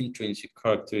type of intrinsic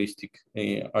characteristics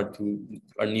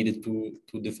are needed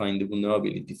to define the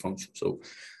vulnerability function. So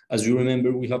As you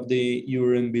remember, we have the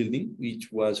URM building, which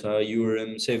was a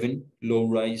URM 7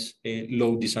 low-rise,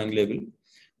 low design level.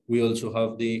 We also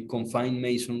have the confined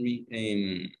masonry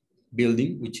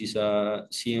building, which is a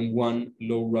CM1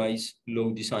 low-rise,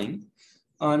 low design.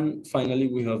 And finally,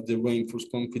 we have the reinforced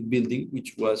concrete building,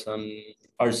 which was an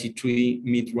RC3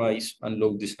 mid-rise and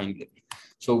low design level.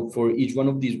 So for each one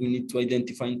of these, we need to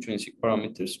identify intrinsic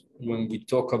parameters. When we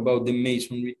talk about the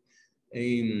masonry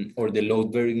or the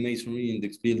load-bearing masonry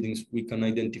index buildings, we can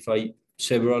identify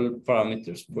several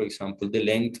parameters. For example, the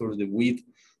length or the width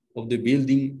of the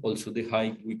building, also the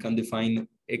height. We can define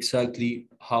exactly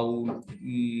how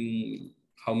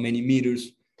many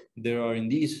meters there are in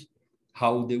this,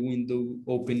 how the window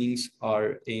openings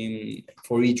are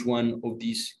for each one of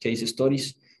these case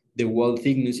studies. The wall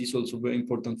thickness is also very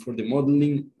important for the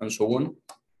modeling and so on,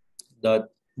 that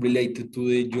related to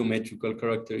the geometrical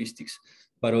characteristics.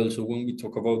 But also when we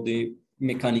talk about the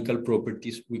mechanical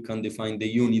properties, we can define the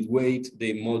unit weight,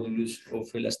 the modulus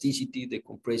of elasticity, the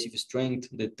compressive strength,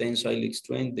 the tensile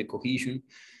strength, the cohesion,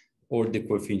 or the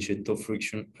coefficient of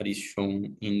friction that is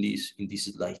shown in this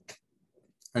slide.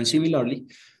 And similarly,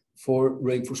 for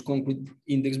reinforced concrete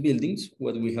index buildings,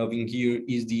 what we have in here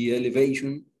is the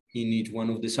elevation in each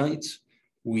one of the sites.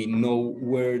 We know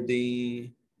where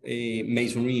the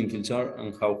masonry infills are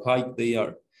and how high they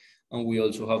are. And we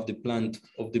also have the plant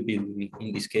of the building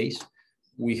in this case.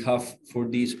 We have for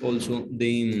this also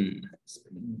the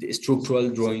structural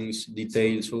drawings,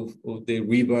 details of the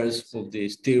rebars, of the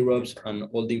stirrups, and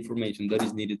all the information that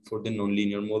is needed for the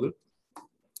nonlinear model.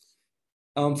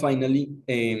 And finally,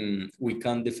 we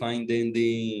can define then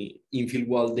the infill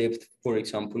wall depth, for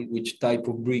example, which type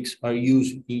of bricks are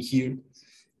used in here,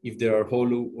 if they are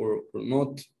hollow or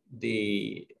not,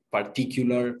 the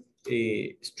particular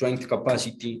strength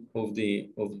capacity of the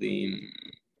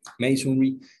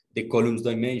masonry, the columns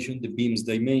dimension, the beams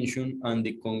dimension, and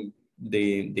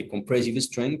the compressive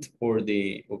strength or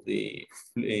the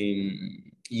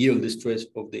yield stress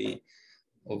of the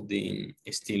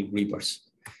steel rebars.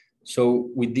 So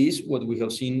with this, what we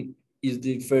have seen is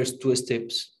the first two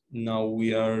steps. Now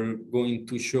we are going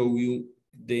to show you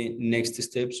the next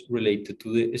steps related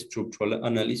to the structural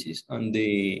analysis and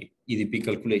the EDP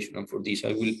calculation. And for this,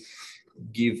 I will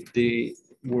give the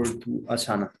word to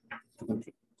Asana.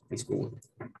 Let's go on.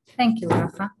 Thank you,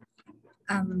 Rafa.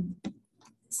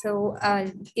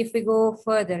 If we go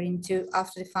further into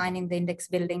after defining the index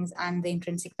buildings and the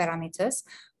intrinsic parameters,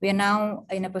 we are now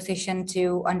in a position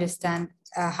to understand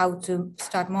how to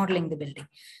start modeling the building.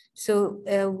 So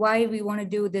why we want to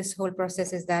do this whole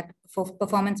process is that for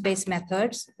performance-based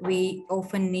methods, we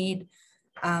often need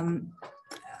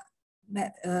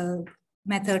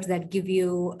methods that give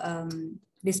you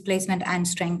displacement and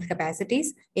strength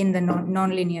capacities in the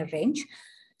nonlinear range.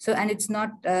 So, and it's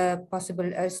not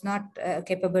possible, it's not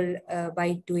capable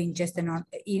by doing just an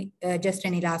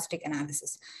elastic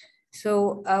analysis.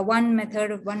 So one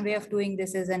way of doing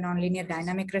this is a nonlinear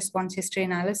dynamic response history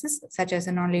analysis, such as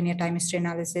a nonlinear time history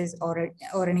analysis or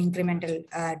an incremental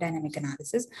dynamic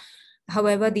analysis.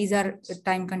 However, these are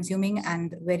time consuming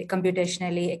and very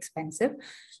computationally expensive.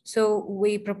 So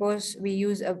we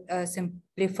use a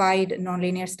simplified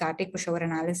nonlinear static pushover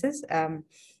analysis,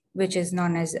 which is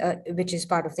known as, which is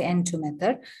part of the N2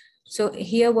 method. So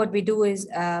here what we do is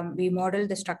we model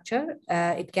the structure.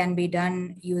 It can be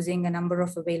done using a number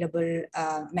of available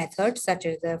methods, such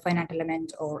as the finite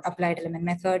element or applied element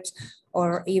methods,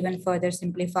 or even further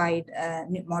simplified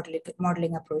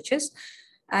modeling approaches.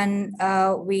 And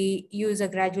we use a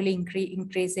gradually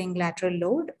increasing lateral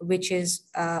load, which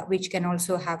can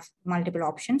also have multiple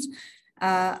options.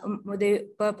 The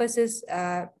purpose is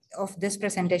of this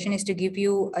presentation is to give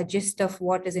you a gist of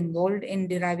what is involved in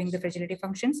deriving the fragility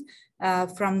functions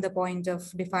from the point of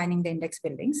defining the index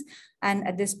buildings. And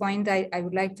at this point, I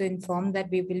would like to inform that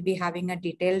we will be having a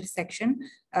detailed section,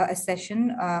 a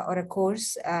session or a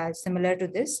course similar to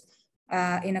this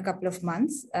in a couple of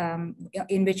months,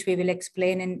 in which we will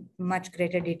explain in much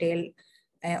greater detail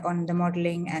on the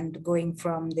modeling and going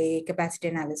from the capacity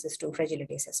analysis to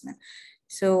fragility assessment.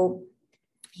 So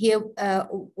here,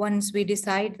 once we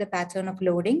decide the pattern of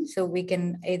loading, so we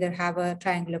can either have a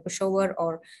triangular pushover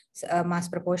or a mass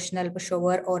proportional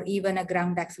pushover, or even a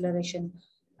ground acceleration,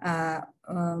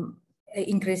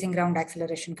 increasing ground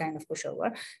acceleration kind of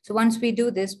pushover. So once we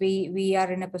do this, we are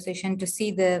in a position to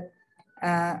see the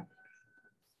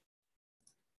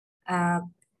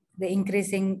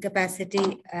increasing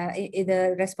capacity,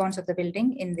 the response of the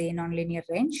building in the nonlinear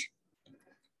range.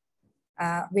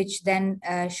 Which then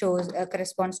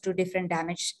corresponds to different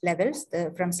damage levels,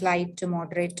 from slight to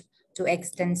moderate to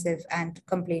extensive and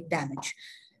complete damage.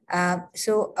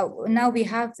 Now we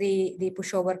have the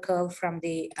pushover curve from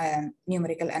the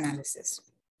numerical analysis.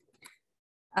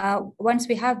 Once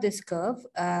we have this curve,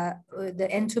 the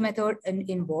N2 method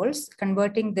involves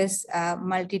converting this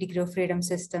multi-degree of freedom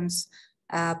systems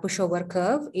pushover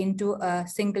curve into a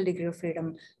single degree of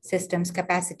freedom systems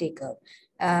capacity curve.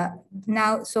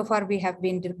 Now, so far we have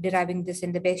been deriving this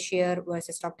in the base shear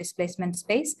versus top displacement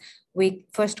space. We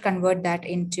first convert that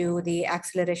into the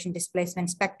acceleration displacement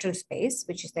spectral space,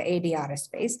 which is the ADRS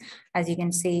space, as you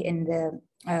can see in the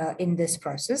in this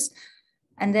process.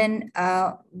 And then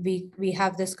we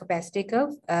have this capacity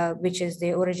curve, which is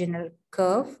the original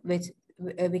curve, which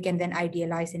we can then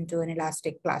idealize into an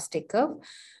elastic plastic curve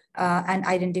and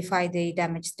identify the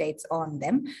damage states on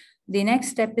them. The next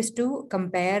step is to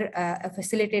compare,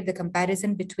 facilitate the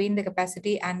comparison between the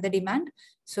capacity and the demand,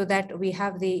 so that we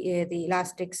have the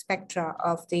elastic spectra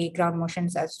of the ground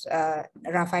motions, as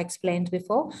Rafa explained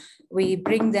before. We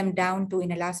bring them down to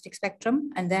an elastic spectrum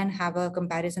and then have a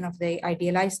comparison of the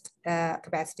idealized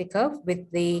capacity curve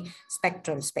with the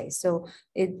spectral space. So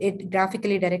it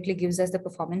graphically directly gives us the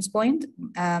performance point,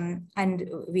 and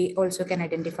we also can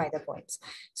identify the points.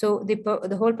 So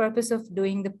the whole purpose of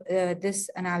doing this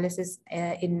analysis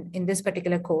in this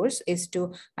particular course is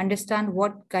to understand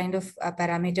what kind of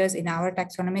parameters in our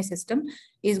taxonomy system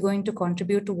is going to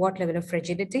contribute to what level of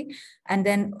fragility, and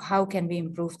then how can we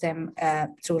improve them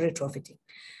through retrofitting.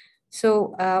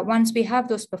 So once we have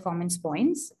those performance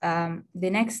points, the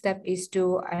next step is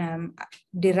to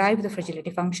derive the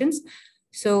fragility functions.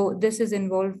 So this is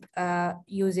involved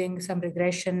using some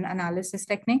regression analysis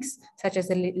techniques, such as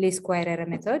the least square error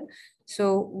method.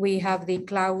 So we have the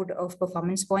cloud of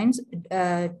performance points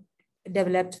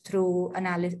developed through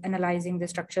analyzing the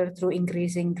structure through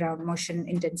increasing ground motion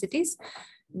intensities.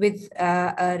 With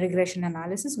a regression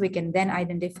analysis, we can then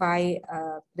identify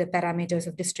the parameters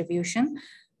of distribution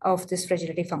of this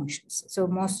fragility functions. So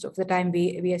most of the time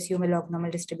we assume a log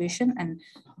normal distribution, and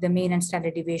the mean and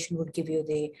standard deviation would give you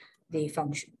the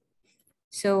function.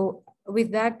 So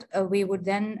with that, we would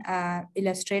then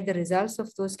illustrate the results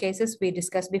of those cases we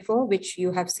discussed before, which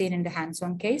you have seen in the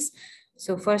hands-on case.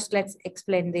 So first, let's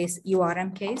explain this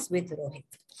URM case with Rohit.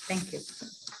 Thank you.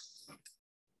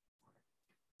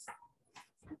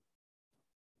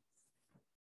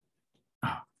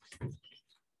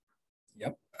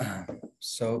 Yep.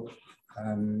 So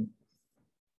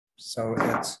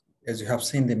as you have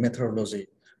seen the methodology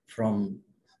from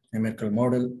numerical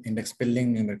model, index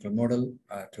building, numerical model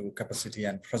to capacity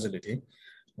and fragility,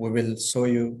 we will show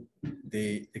you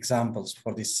the examples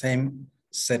for the same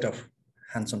set of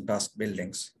hands-on task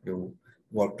buildings you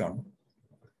worked on.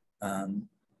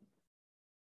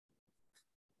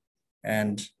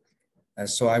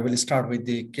 So I will start with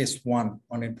the case 1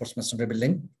 on reinforced masonry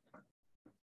building.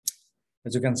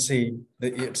 As you can see,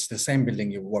 it's the same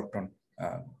building you worked on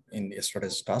in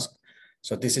yesterday's task.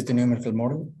 So this is the numerical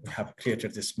model. We have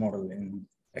created this model in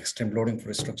extreme loading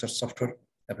for structure software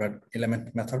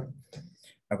element method.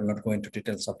 I will not go into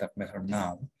details of that method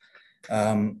now.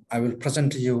 I will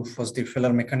present to you first the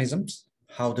failure mechanisms,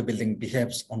 how the building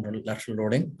behaves under lateral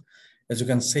loading. As you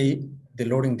can see, the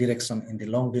loading direction in the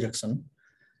long direction,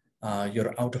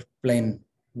 your out of plane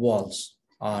walls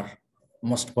are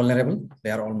most vulnerable.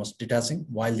 They are almost detaching,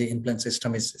 while the in-plane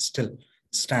system is still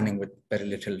standing with very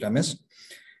little damage.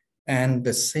 And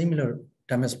the similar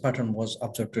damage pattern was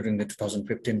observed during the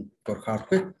 2015 Gorkha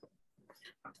earthquake,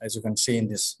 as you can see in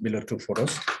this below 2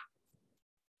 photos.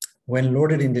 When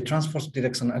loaded in the transverse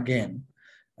direction again,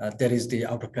 there is the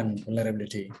out of plane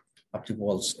vulnerability of the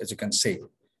walls, as you can see.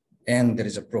 And there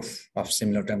is a proof of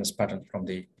similar damage pattern from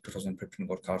the 2015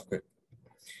 Gorkha earthquake.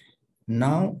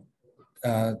 Now,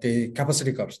 the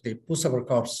capacity curves, the pushover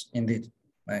curves in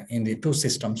the two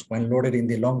systems when loaded in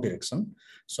the long direction.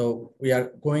 So we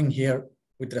are going here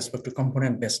with respect to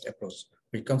component-based approach.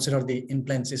 We consider the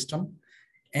in-plane system,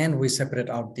 and we separate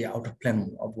out the outer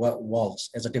plane of walls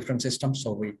as a different system.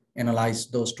 So we analyze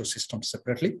those two systems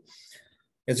separately.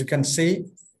 As you can see,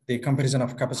 the comparison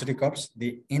of capacity curves,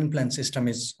 the in-plane system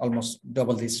is almost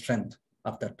double the strength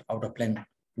of that outer plane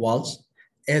walls,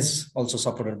 as also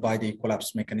supported by the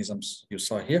collapse mechanisms you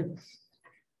saw here.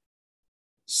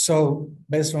 So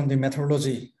based on the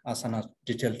methodology Asana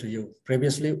detailed to you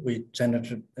previously, we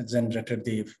generated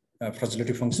the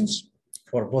fragility functions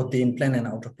for both the in-plane and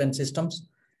outer-plane systems,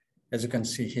 as you can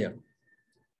see here.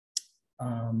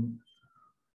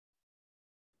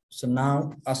 So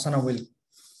now Asana will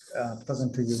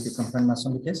present to you the confined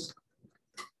masonry case.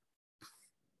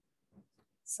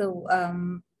 So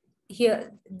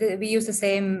here we use the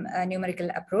same numerical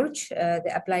approach,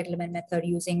 the applied element method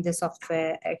using the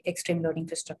software extreme loading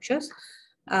for structures.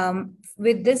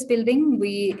 With this building,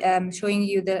 we showing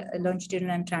you the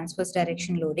longitudinal and transverse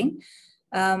direction loading.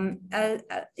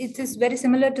 It is very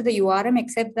similar to the URM,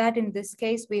 except that in this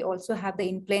case, we also have the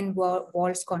in-plane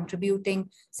walls contributing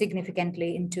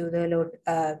significantly into the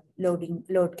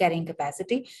load carrying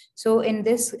capacity. So in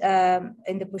this,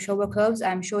 in the pushover curves,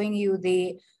 I'm showing you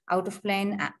the out of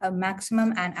plane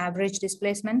maximum and average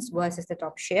displacements versus the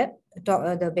top shear,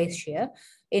 the base shear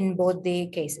in both the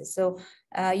cases. So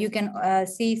you can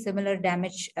see similar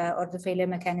damage or the failure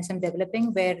mechanism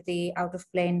developing where the out of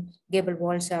plane gable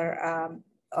walls are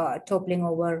toppling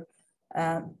over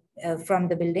from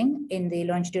the building in the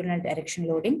longitudinal direction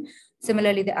loading.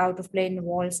 Similarly, the out of plane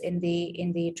walls in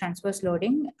the transverse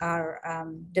loading are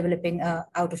developing a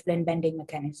out of plane bending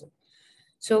mechanism.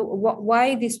 So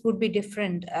why this would be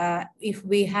different if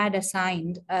we had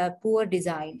assigned a poor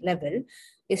design level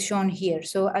is shown here.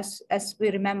 So as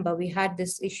we remember, we had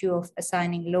this issue of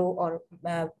assigning low or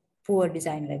poor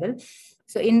design level.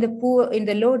 So in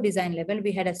the low design level,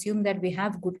 we had assumed that we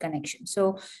have good connection.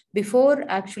 So before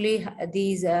actually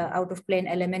these out of plane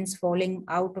elements falling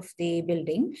out of the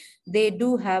building, they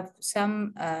do have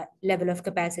some level of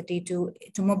capacity to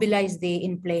mobilize the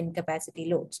in-plane capacity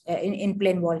loads,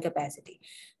 in-plane wall capacity.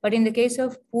 But in the case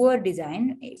of poor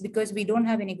design, because we don't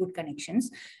have any good connections,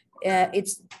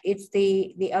 it's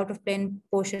the out of plane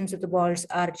portions of the walls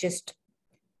are just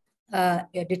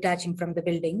detaching from the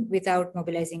building without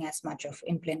mobilizing as much of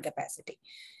in-plane capacity.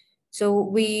 So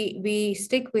we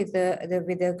stick with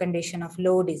the condition of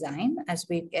low design as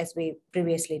we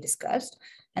previously discussed,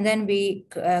 and then we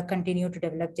continue to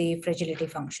develop the fragility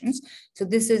functions. So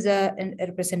this is a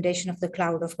representation of the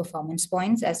cloud of performance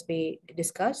points as we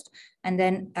discussed, and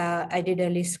then I did a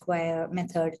least square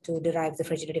method to derive the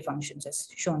fragility functions as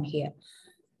shown here.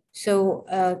 So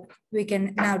we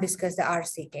can now discuss the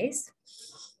RC case.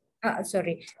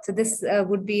 Sorry, so this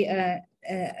would be a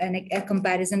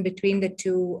comparison between the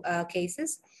two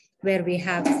cases where we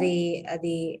have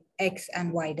the X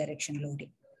and Y direction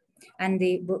loading. And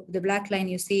the black line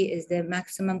you see is the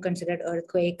maximum considered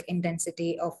earthquake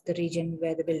intensity of the region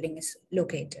where the building is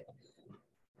located.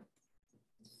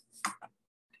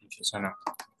 Thank you, Sana.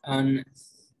 And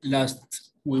last,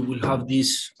 we will have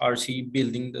this RC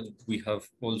building that we have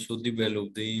also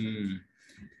developed the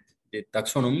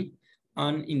taxonomy.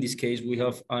 And in this case, we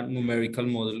have a numerical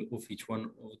model of each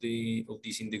one of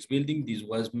this index building. This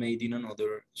was made in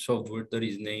another software that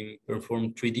is named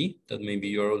Perform 3D, that maybe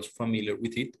you are also familiar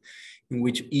with it, in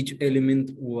which each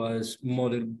element was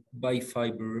modeled by a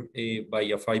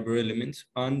fiber elements,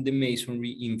 and the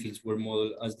masonry infills were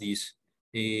modeled as these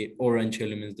orange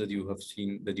elements that you have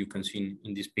seen, that you can see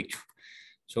in this picture.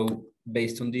 So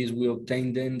based on this, we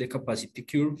obtained then the capacity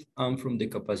curve, and from the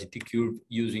capacity curve,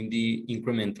 using the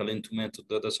incremental N2 method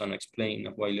that Asana explained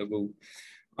a while ago,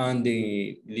 and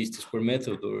the least square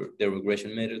method or the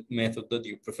regression method that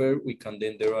you prefer, we can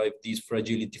then derive these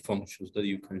fragility functions that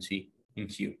you can see in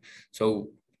here. So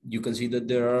you can see that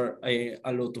there are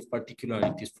a lot of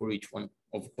particularities for each one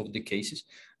of the cases.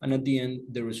 And at the end,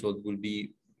 the result will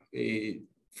be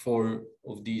 4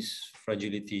 of these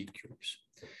fragility curves.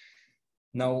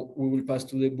 Now we will pass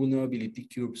to the vulnerability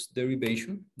curves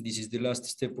derivation. This is the last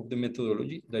step of the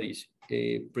methodology that is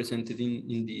presented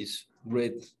in this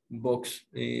red box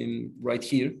right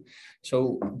here.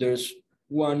 So there's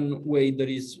one way that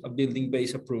is a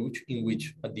building-based approach in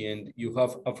which at the end you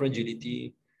have a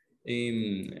fragility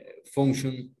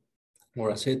function or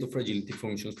a set of fragility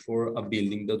functions for a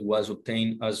building that was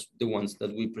obtained as the ones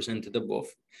that we presented above.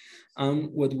 And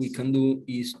what we can do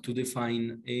is to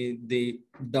define the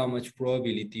damage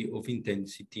probability of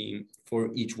intensity for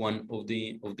each one of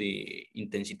the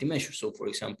intensity measures. So for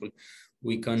example,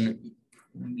 we can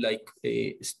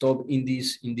stop in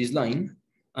this line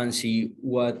and see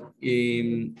what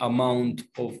amount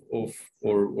of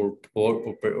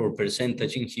or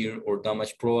percentage in here or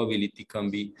damage probability can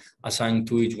be assigned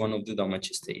to each one of the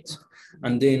damage states.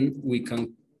 And then we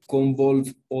can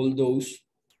convolve all those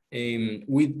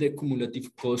with the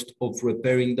cumulative cost of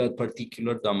repairing that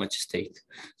particular damage state.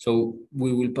 So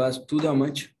we will pass to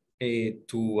damage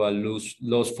to a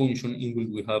loss function in which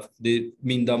we have the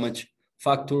mean damage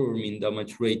factor or mean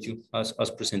damage ratio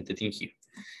as presented in here.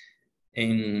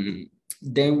 And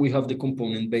then we have the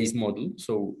component-based model.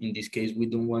 So in this case, we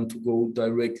don't want to go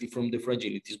directly from the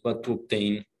fragilities, but to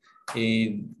obtain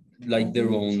their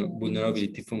own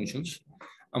vulnerability functions.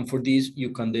 And for this,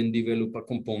 you can then develop a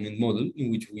component model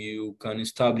in which you can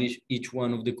establish each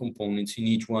one of the components in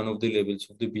each one of the levels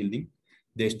of the building,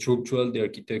 the structural, the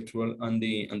architectural, and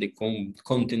the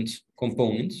contents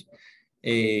components.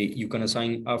 You can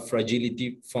assign a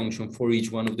fragility function for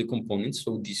each one of the components.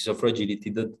 So this is a fragility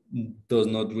that does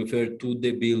not refer to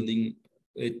the building,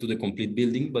 to the complete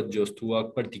building, but just to a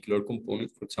particular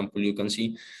component. For example, you can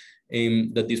see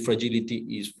that this fragility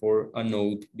is for a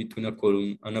node between a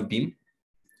column and a beam.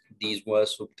 This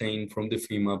was obtained from the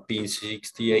FEMA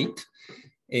P68.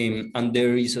 And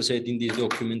there is a set in this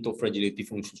document of fragility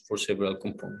functions for several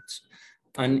components.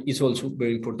 And it's also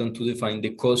very important to define the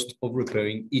cost of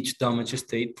repairing each damaged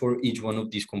state for each one of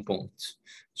these components.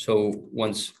 So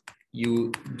once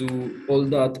you do all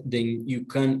that, then you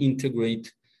can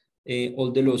integrate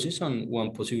all the losses, and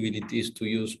one possibility is to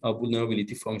use a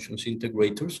vulnerability functions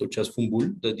integrator such as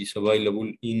Fumbul that is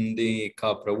available in the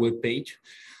CAPRA webpage.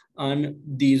 And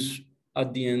this,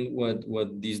 at the end,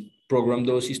 what this program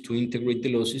does is to integrate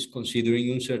the losses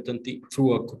considering uncertainty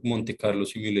through a Monte Carlo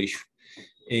simulation.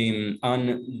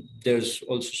 And there's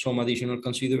also some additional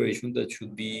consideration that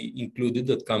should be included,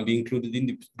 that can be included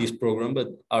in this program, but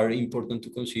are important to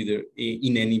consider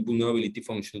in any vulnerability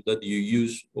function that you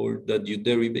use or that you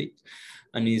derive.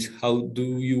 And is how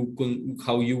you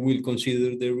will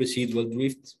consider the residual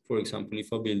drift. For example, if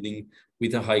a building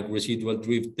with a high residual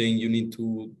drift, then you need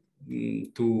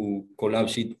to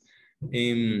collapse it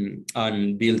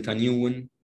and build a new one.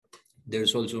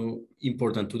 There's also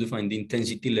important to define the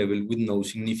intensity level with no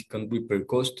significant repair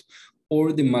cost,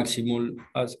 or the maximal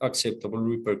acceptable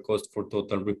repair cost for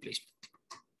total replacement.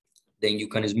 Then you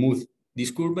can smooth this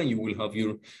curve and you will have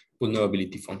your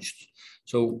vulnerability functions.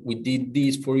 So we did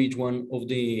this for each one of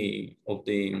the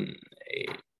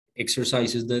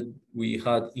exercises that we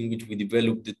had in which we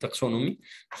developed the taxonomy.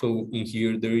 So in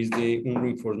here, there is the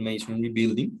unreinforced masonry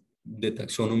building, the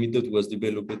taxonomy that was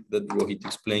developed that Rohit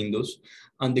explained us,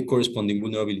 and the corresponding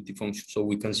vulnerability function. So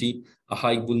we can see a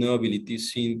high vulnerability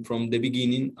seen from the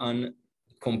beginning and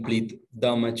complete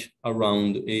damage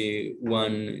around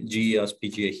 1 G as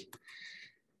PGA.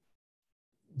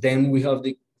 Then we have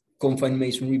the confined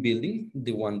masonry building,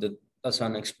 the one that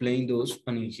Asana explained us,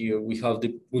 and in here we have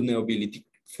the vulnerability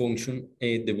function,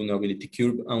 the vulnerability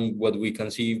curve, and what we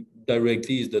can see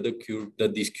directly is that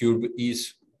this curve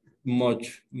is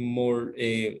much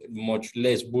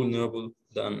less vulnerable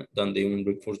than the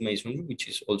unreinforced masonry, which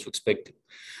is also expected.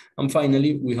 And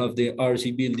finally, we have the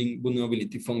RC building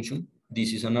vulnerability function.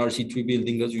 This is an RC3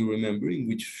 building, as you remember, in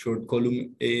which short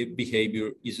column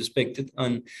behavior is expected,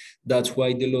 and that's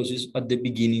why the losses at the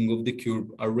beginning of the curve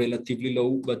are relatively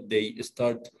low, but they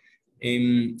start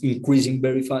increasing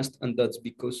very fast, and that's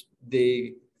because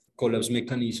the collapse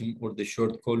mechanism, or the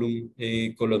short column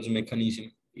collapse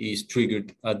mechanism, is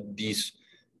triggered at this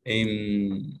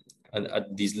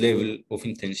level of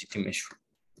intensity measure.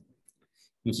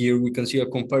 And here we can see a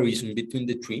comparison between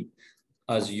the three.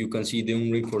 As you can see, the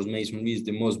unreinforced masonry is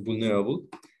the most vulnerable.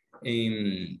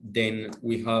 Then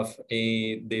we have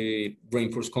the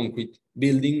reinforced concrete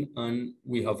building, and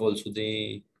we have also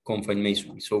the confined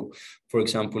masonry. So, for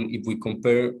example, if we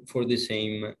compare for the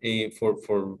same,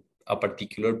 for a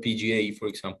particular PGA, for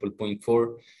example,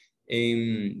 0.4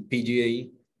 PGA,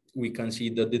 we can see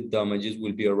that the damages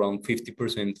will be around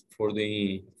 50% for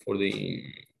the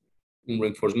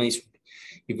reinforced masonry.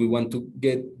 If we want to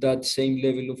get that same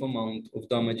level of amount of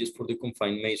damages for the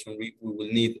confined masonry, we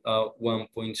will need a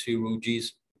 1.0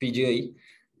 Gs PGA,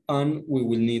 and we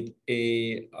will need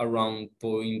around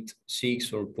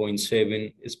 0.6 or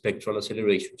 0.7 spectral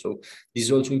acceleration. So this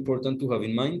is also important to have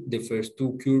in mind. The first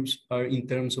two curves are in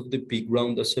terms of the peak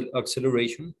ground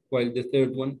acceleration, while the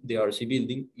third one, the RC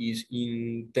building, is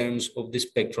in terms of the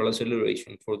spectral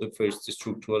acceleration for the first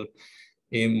structural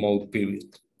mode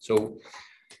period. So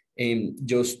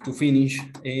just to finish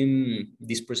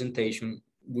this presentation,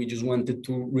 we just wanted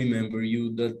to remember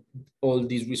you that all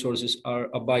these resources are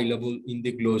available in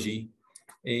the GLOSI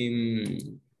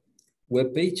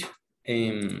webpage.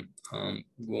 I'm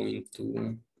going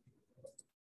to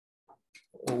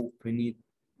open it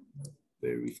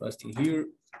very fast in here.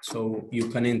 So you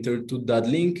can enter to that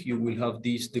link. You will have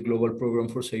the Global Program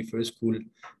for Safer School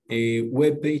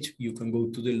webpage. You can go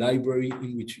to the library,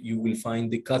 in which you will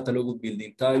find the catalog of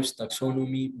building types,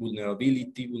 taxonomy,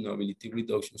 vulnerability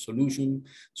reduction solution,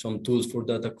 some tools for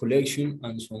data collection,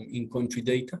 and some in-country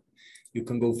data. You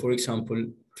can go, for example,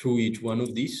 through each one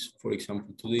of these, for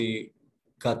example, to the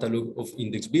catalog of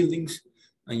index buildings,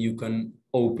 and you can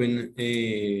open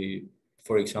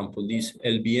for example, this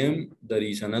LBM, that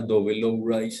is an Adobe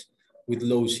low-rise with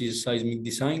low seismic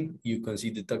design. You can see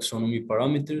the taxonomy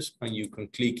parameters, and you can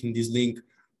click in this link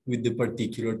with the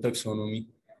particular taxonomy,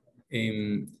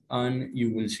 and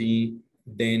you will see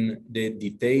then the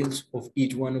details of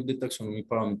each one of the taxonomy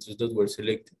parameters that were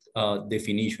selected.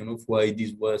 definition of why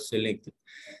this was selected,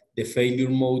 the failure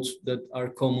modes that are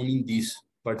common in this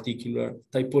particular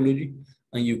typology,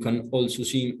 and you can also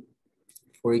see,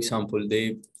 for example,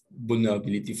 the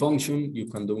vulnerability function, you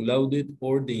can download it,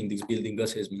 or the index building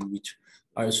assessment, which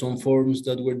are some forms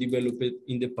that were developed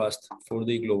in the past for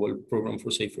the Global Program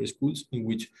for Safer Schools, in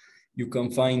which you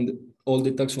can find all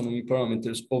the taxonomy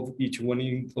parameters of each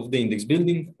one of the index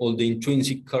building, all the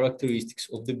intrinsic characteristics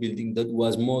of the building that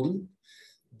was modeled,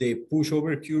 the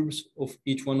pushover curves of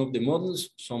each one of the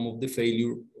models, some of the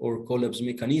failure or collapse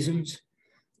mechanisms,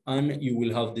 and you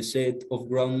will have the set of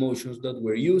ground motions that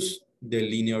were used, the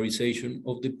linearization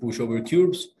of the pushover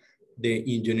curves, the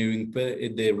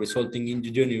resulting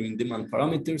engineering demand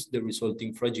parameters, the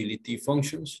resulting fragility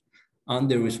functions, and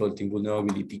the resulting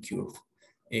vulnerability curve.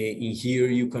 In here,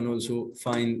 you can also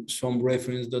find some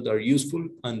references that are useful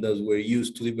and that were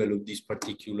used to develop this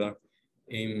particular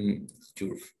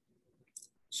curve.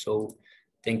 So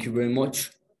thank you very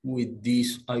much. With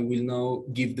this, I will now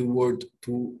give the word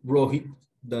to Rohit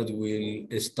that will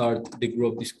start the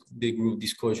group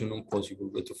discussion on possible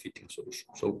retrofitting solutions.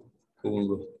 So go on,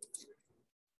 Rohit.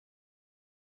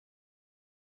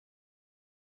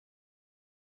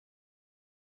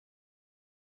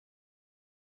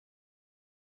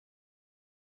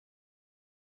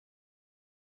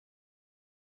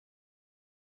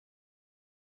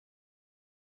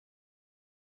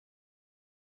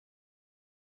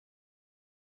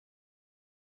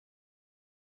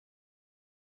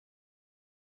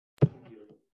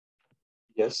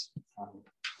 Yes.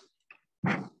 I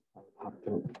have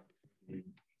to.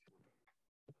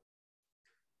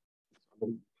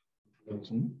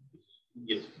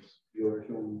 Yes. You are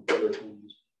showing.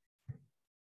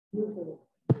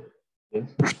 Yes.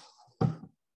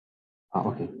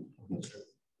 Okay.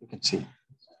 You can see.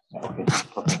 Okay.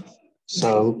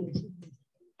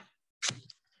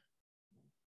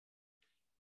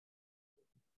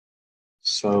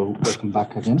 So welcome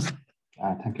back again.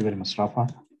 Thank you very much, Rafa.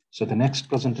 So the next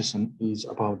presentation is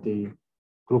about the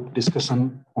group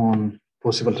discussion on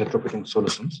possible retrofitting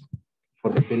solutions for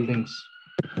the buildings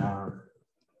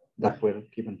that were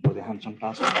given for the hands-on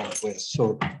task or were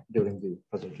showed during the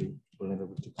fragility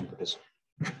vulnerability competition.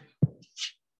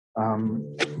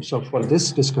 So for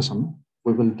this discussion,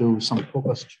 we will do some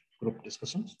focused group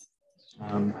discussions,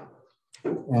 and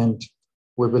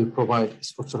we will provide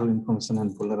structural information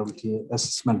and vulnerability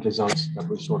assessment results that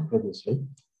we showed previously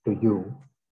to you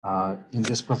in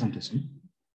this presentation.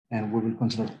 And we will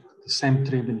consider the same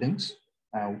 3 buildings,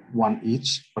 one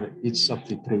each for each of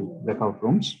the 3 breakout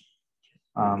rooms.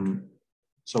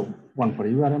 So one for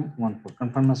URM, one for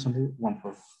confined masonry, one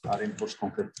for reinforced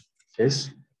concrete case.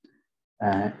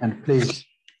 And please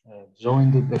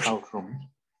join the breakout room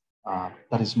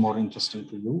that is more interesting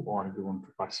to you, or you want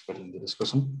to participate in the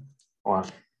discussion, or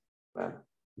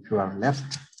if you are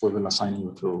left, we will assign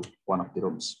you to one of the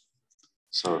rooms.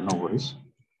 So no worries.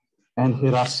 And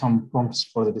here are some prompts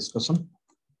for the discussion.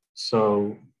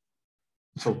 So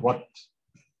what?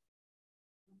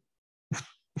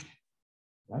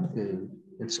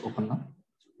 It's open now.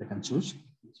 You can choose.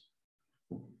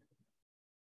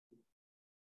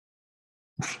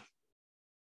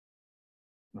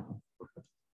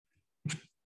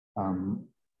 I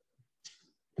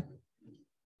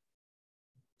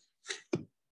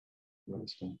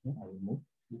will move.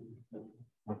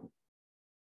 Okay.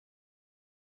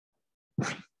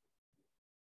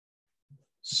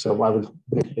 So I will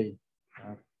briefly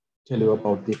tell you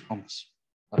about the prompts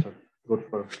that are good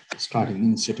for starting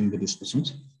initiating the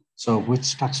discussions. So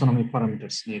which taxonomy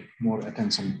parameters need more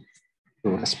attention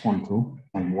to respond to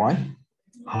and why?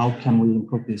 How can we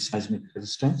improve the seismic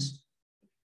resistance?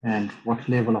 And what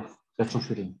level of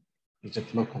retrofitting? Is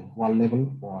it local wall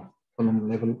level or column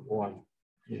level, or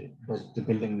does the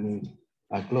building need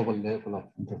a global level of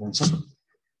intervention?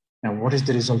 And what is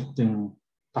the resulting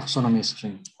taxonomy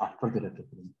string after the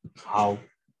retrofitting? How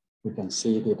we can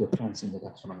see the difference in the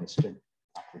taxonomy string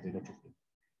after the retrofitting?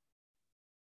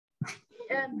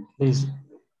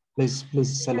 Please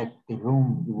select the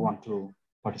room you want to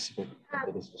participate in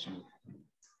the discussion.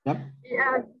 Yep.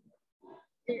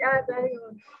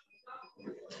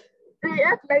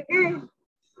 Lagi.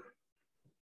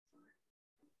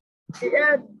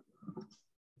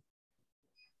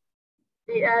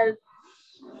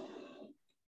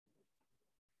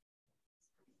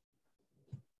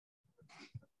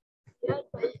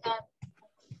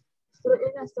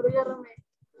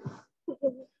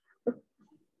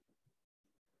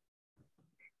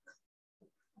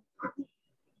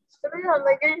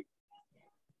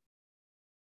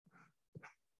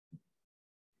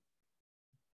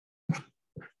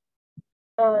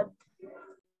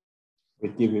 We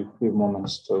give you a few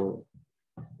moments to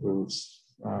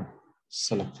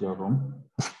select your room.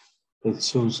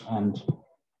 Please choose and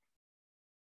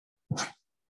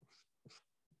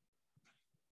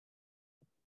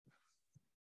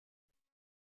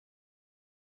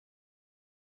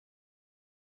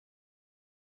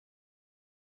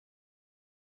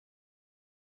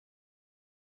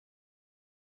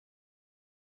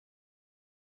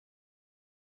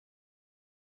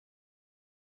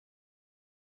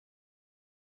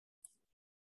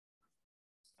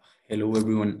Hello,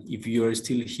 everyone. If you are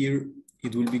still here,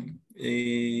 it will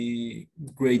be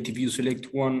great if you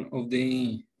select one of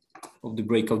the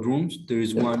breakout rooms. There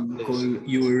is one called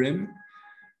URM,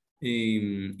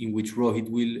 in which Rohit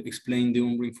will explain the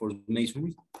unreinforced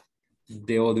masonry.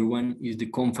 The other one is the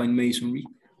confined masonry,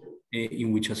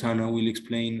 in which Asana will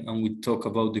explain and we talk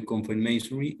about the confined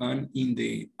masonry. And in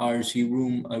the RC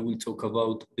room, I will talk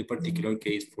about the particular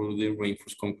case for the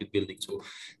reinforced concrete building. So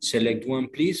select one,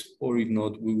 please, or if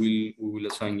not, we will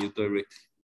assign you directly.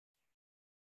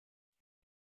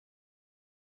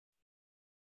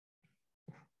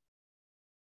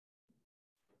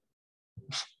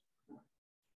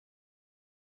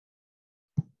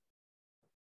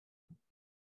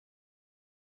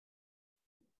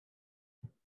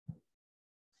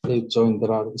 please join.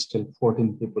 There are still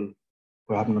 14 people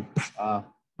who have not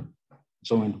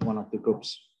joined one of the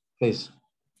groups. Please.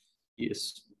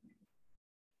 Yes.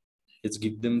 Let's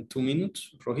give them 2 minutes,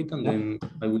 Rohit, and then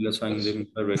I will assign them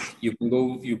direct. You can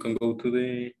go to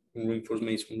the reinforced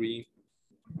masonry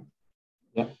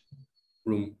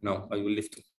room now. I will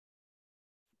leave too.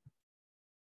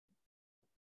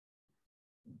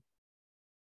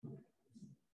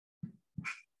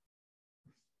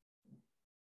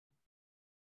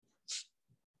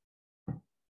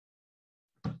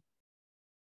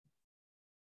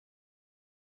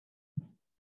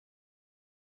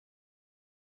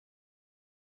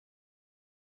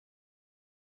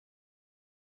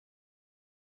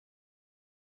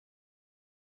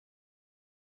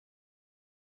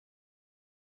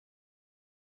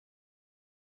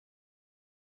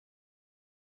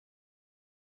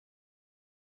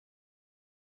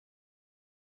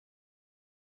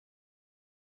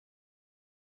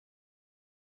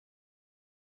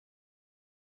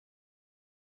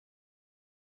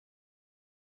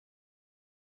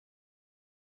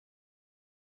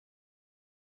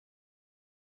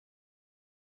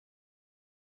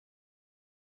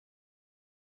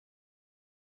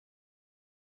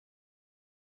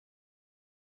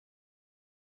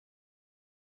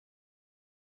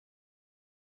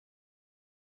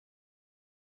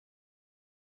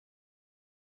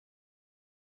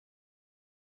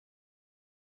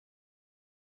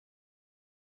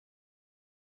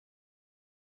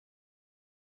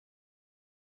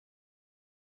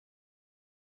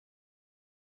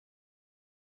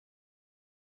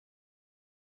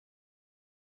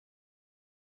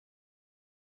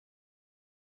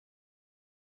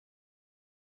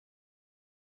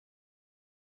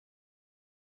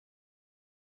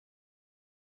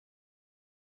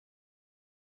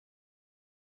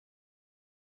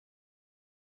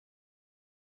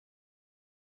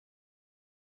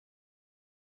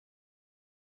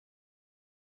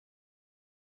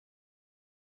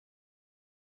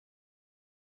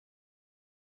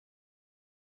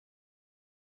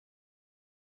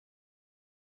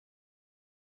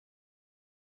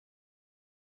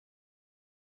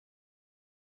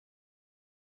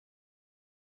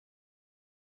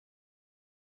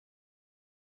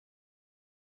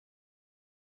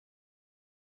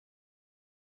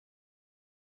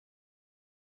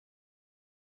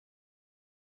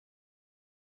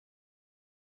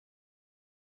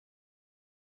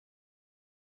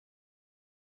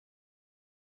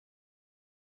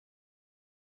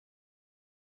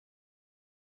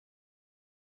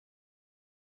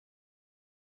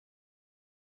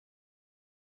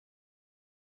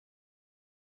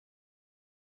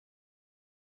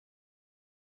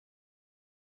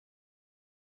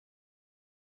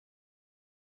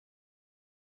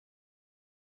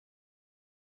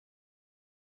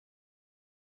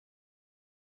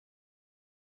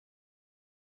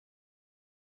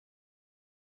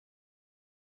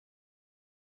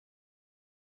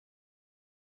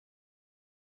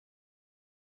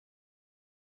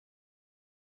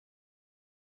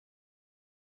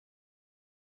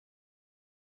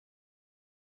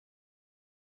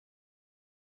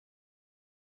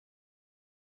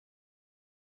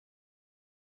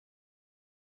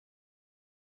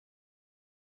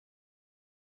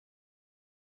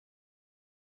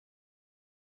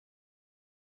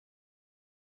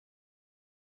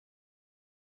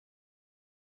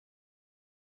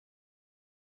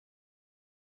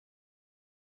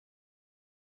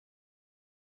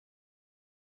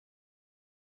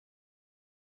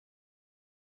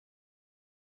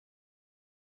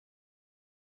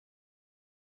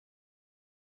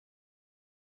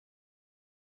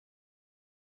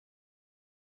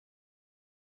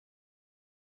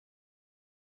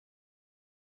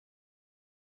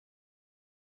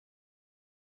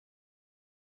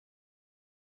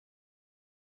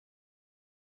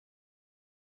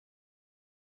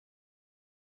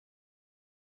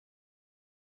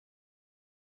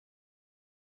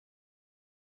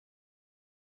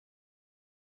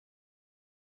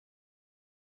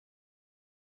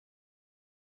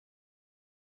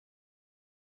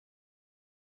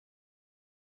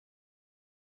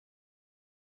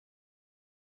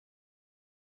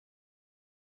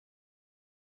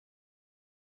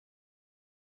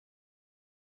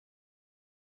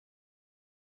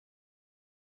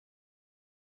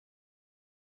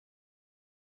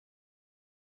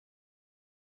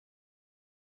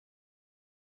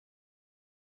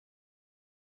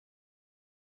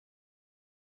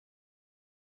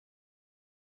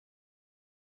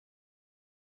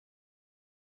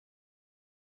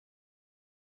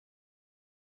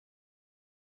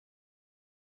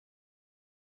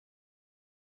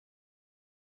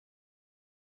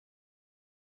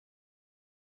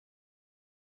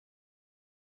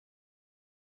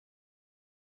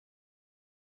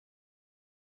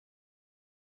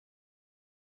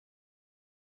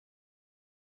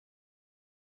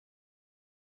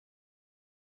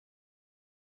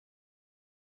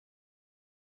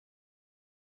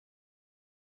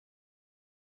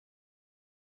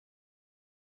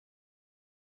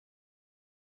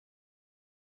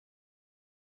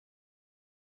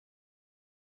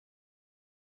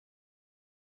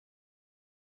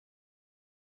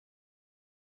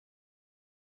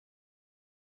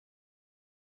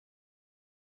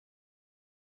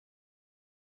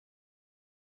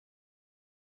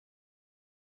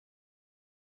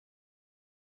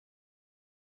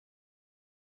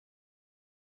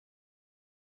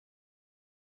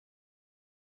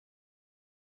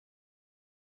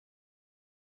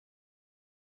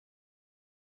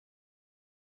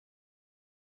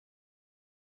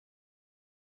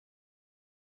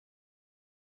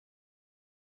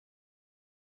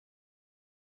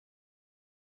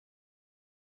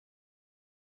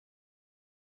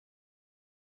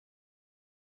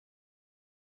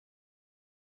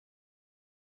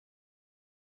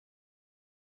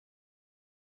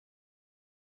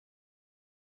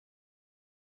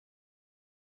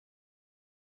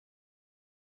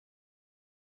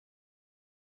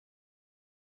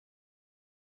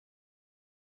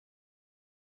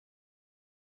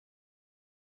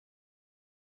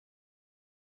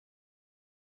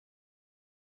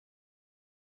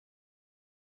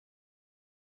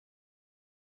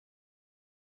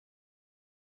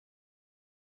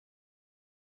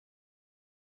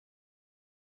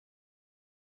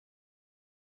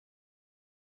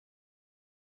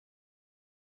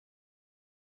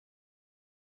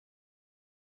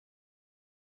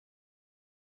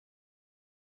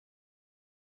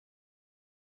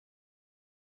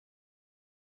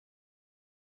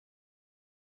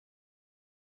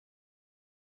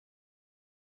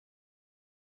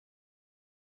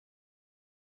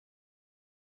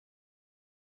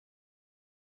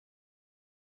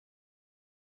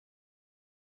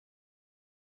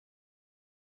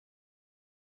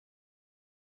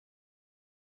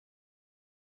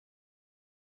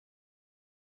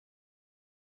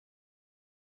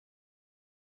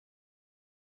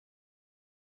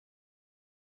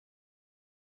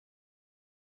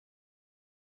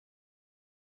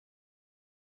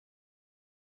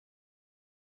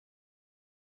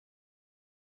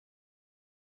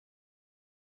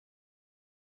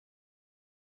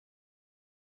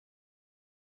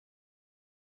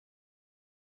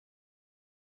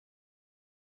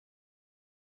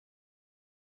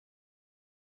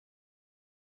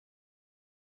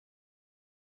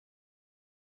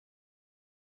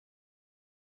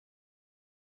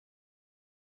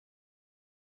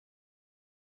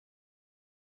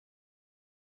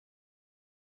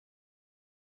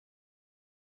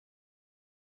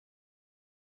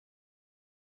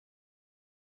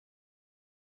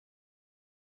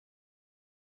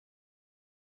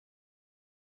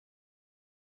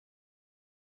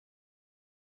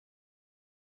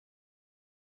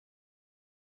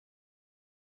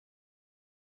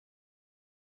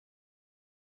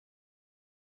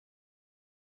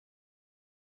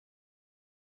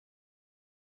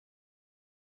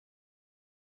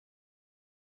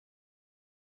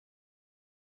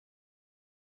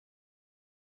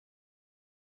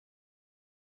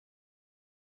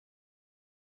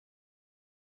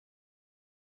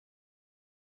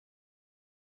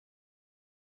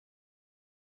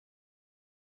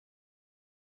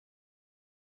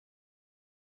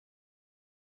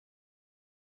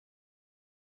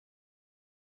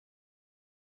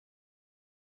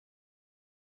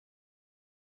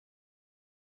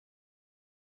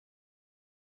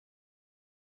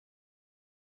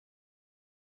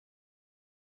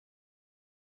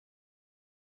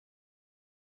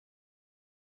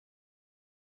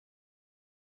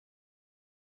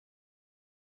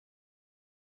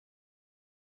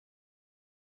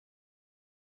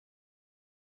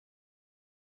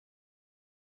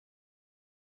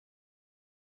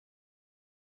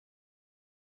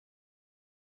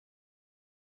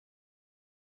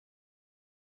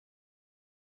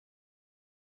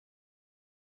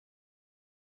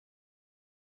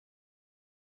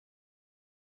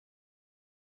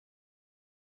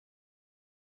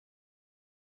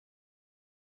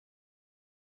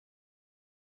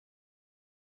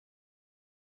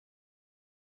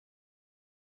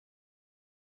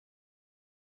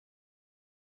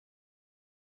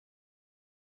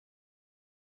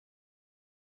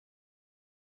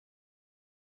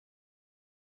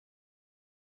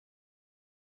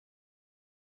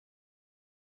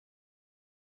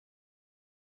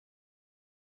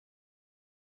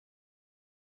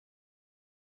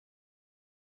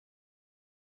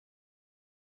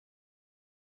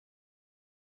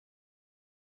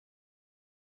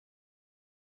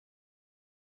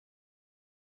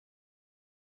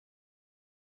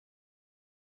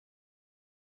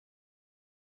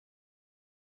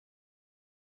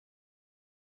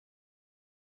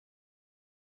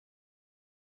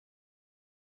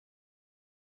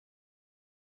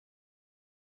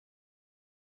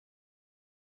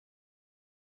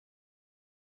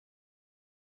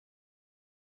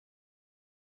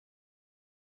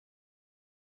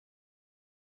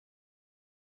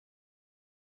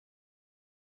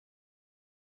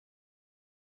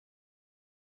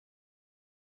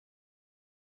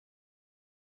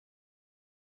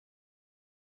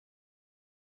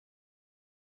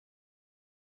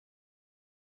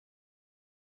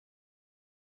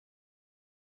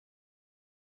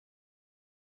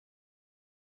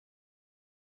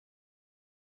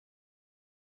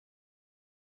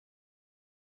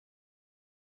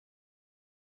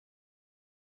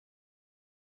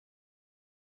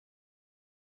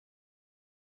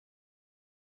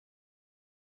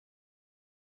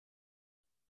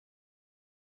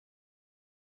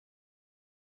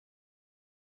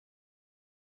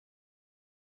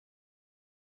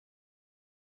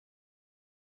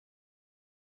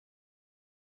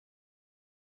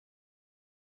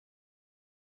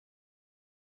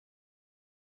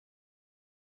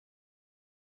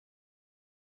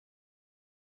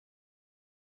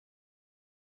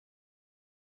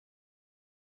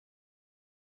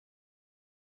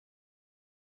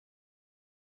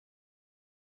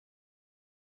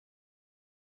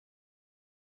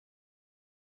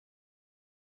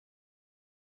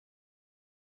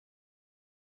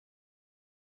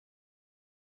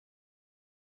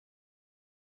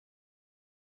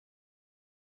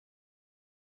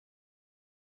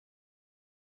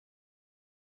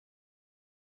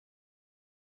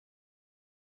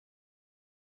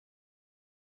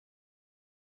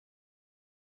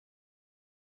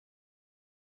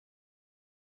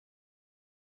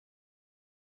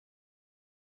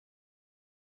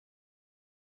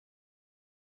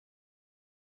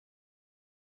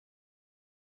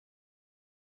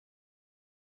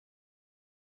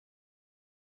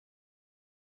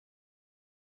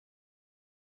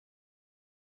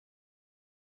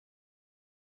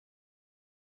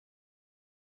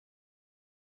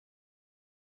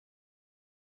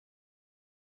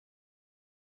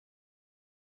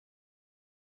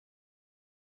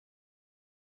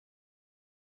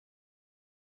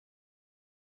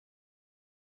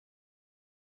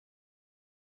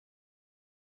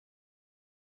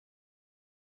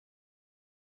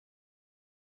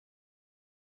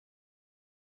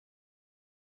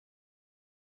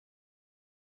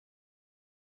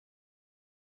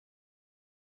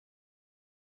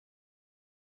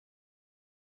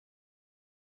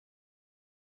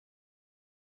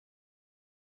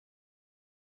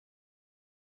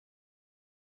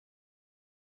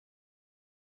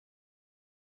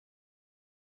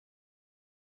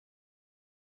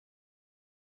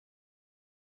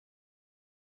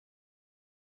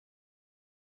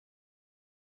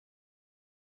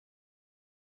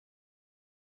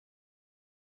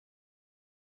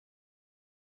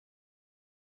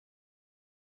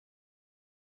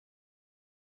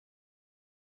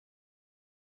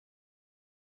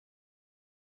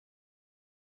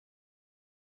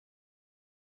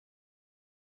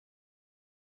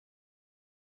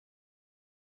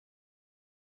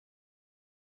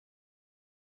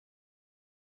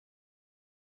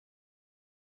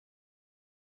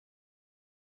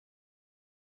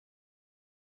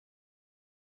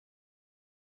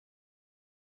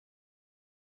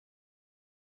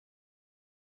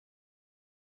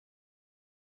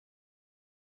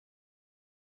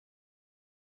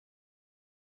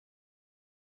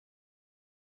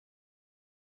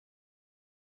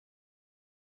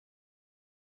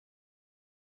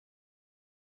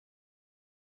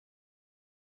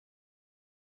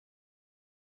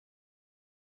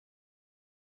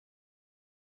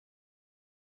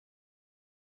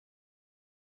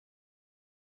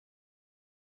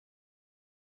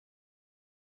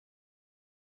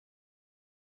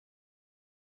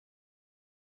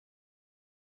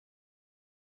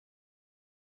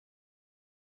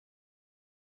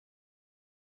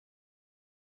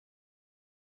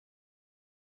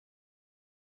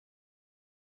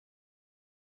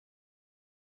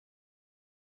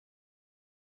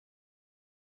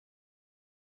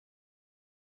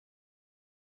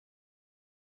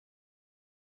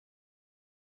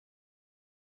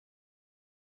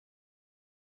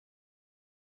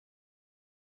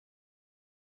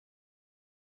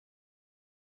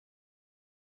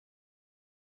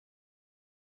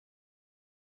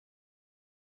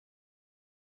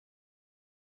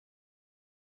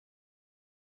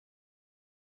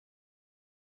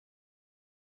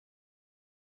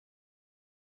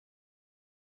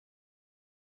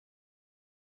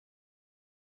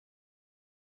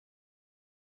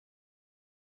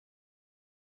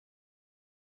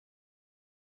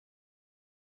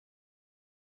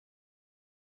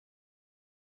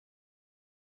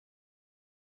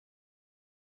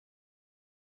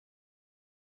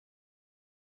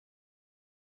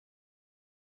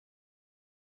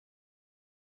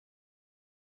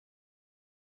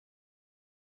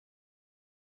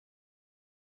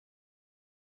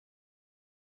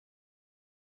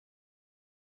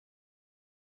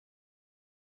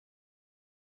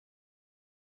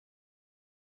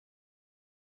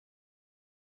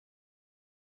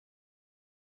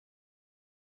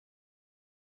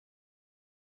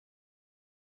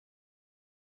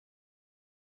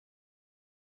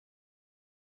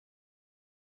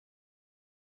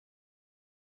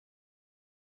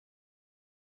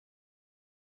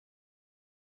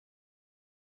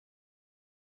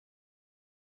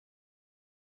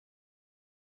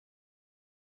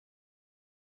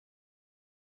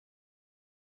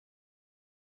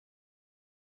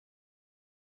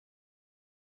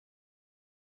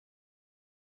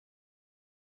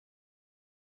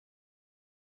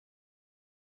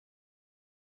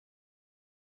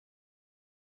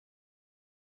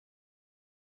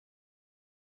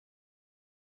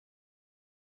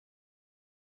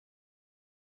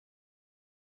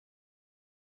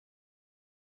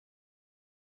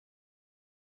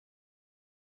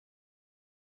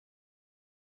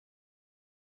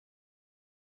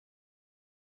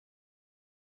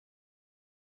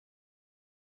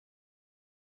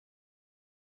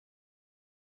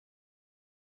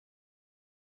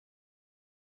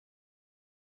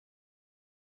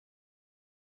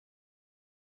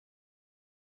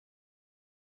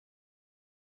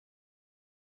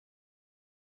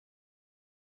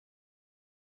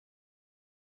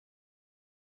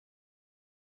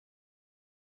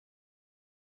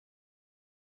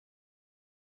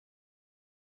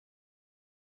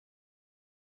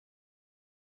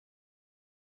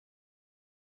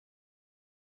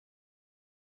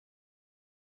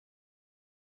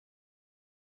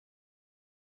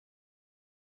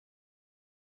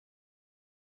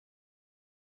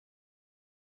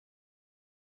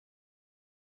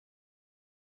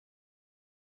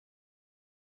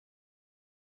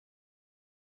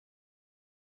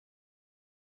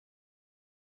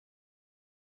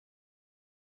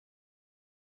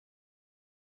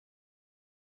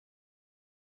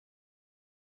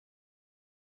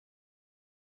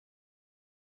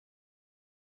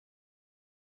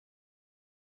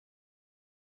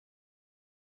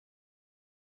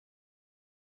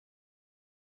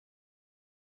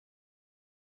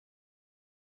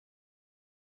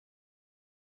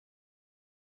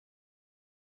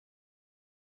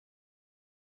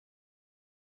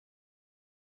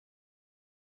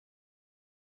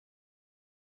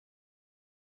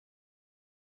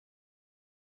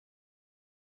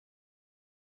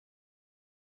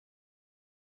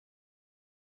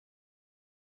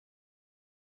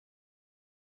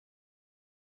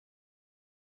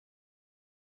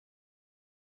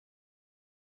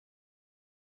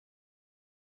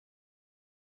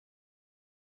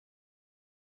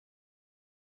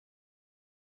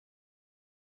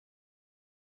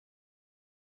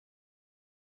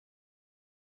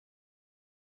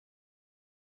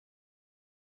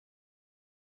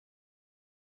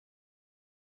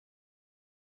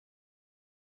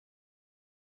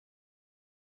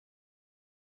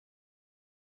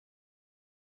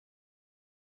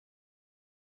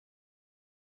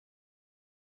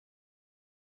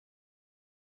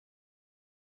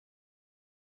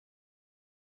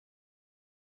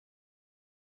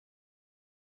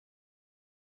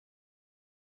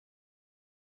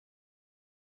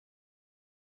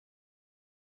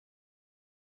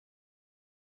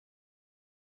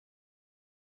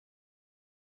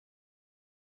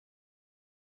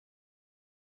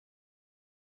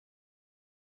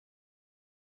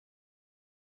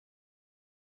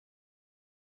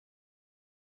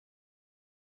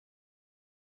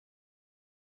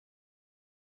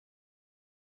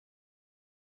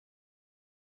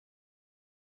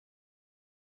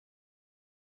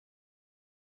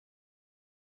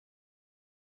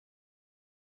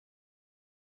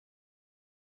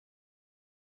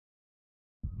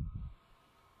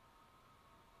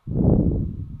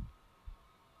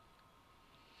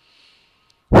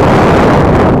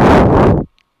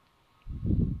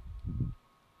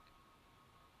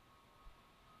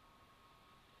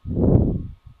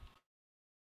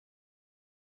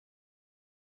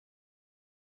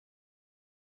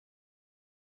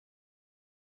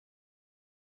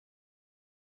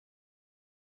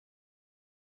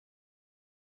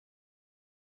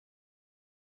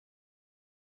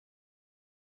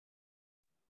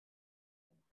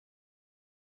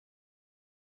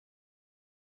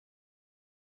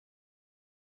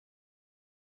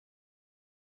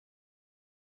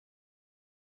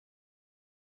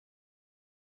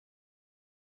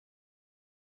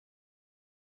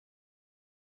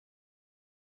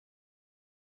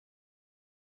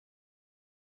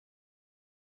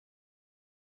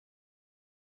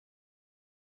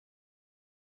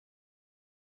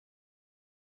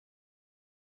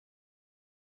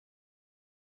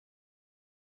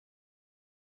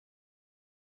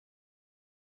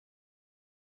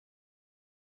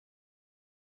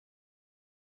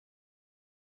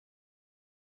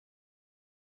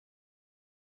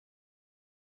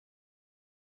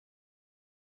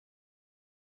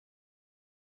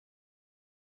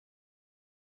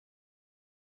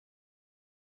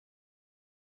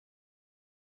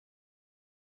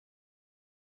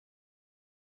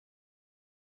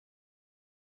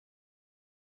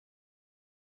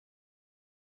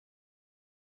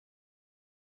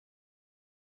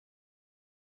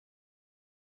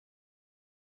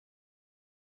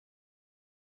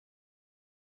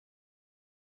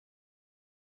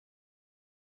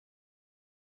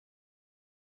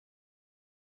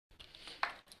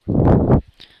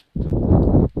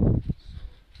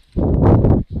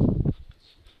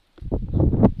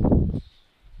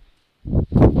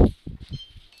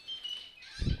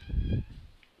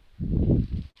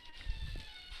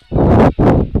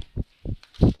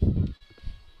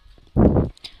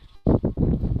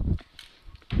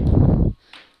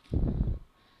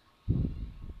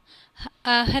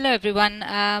 Hello, everyone.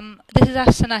 This is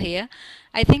Afsana here.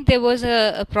 I think there was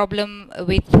a problem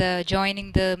with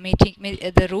joining the meeting,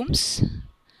 the rooms.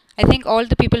 I think all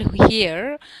the people who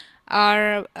here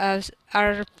are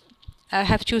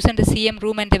have chosen the CM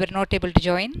room and they were not able to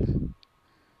join.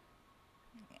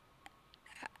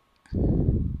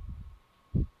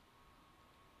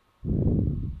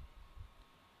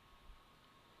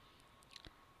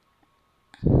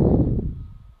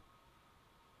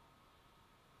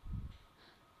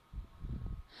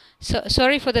 So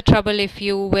sorry for the trouble if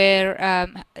you were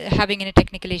having any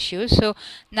technical issues. So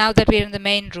now that we're in the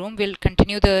main room, we'll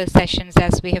continue the sessions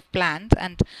as we have planned,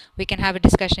 and we can have a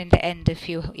discussion in the end if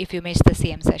you missed the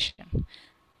CM session.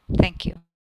 Thank you.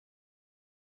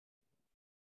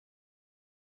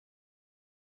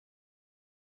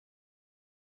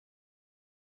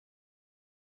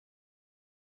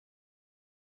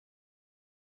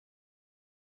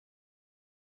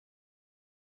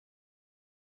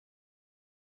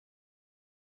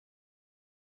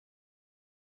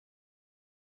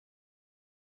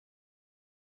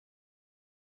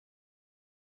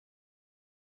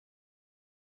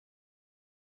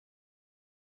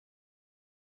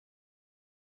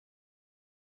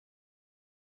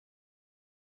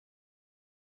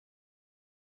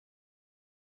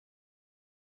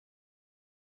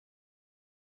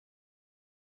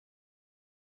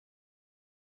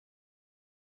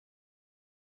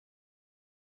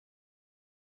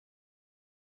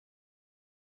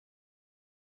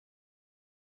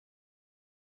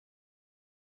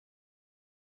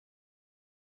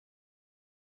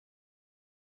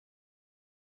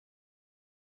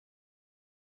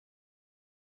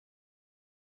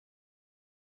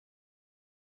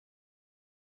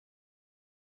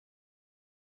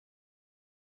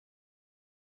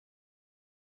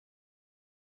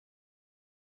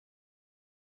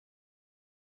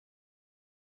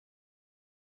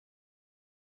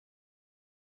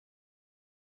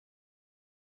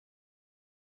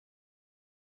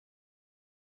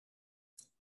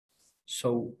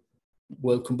 So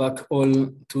welcome back all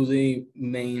to the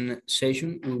main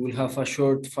session. We will have a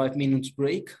short 5 minutes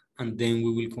break and then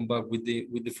we will come back with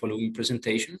the following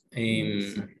presentation.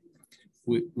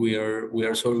 We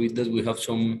are sorry that we have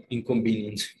some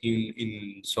inconvenience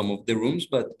in some of the rooms,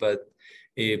 but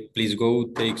please go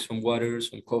take some water,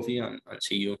 some coffee, and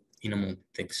see you in a moment.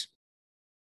 Thanks.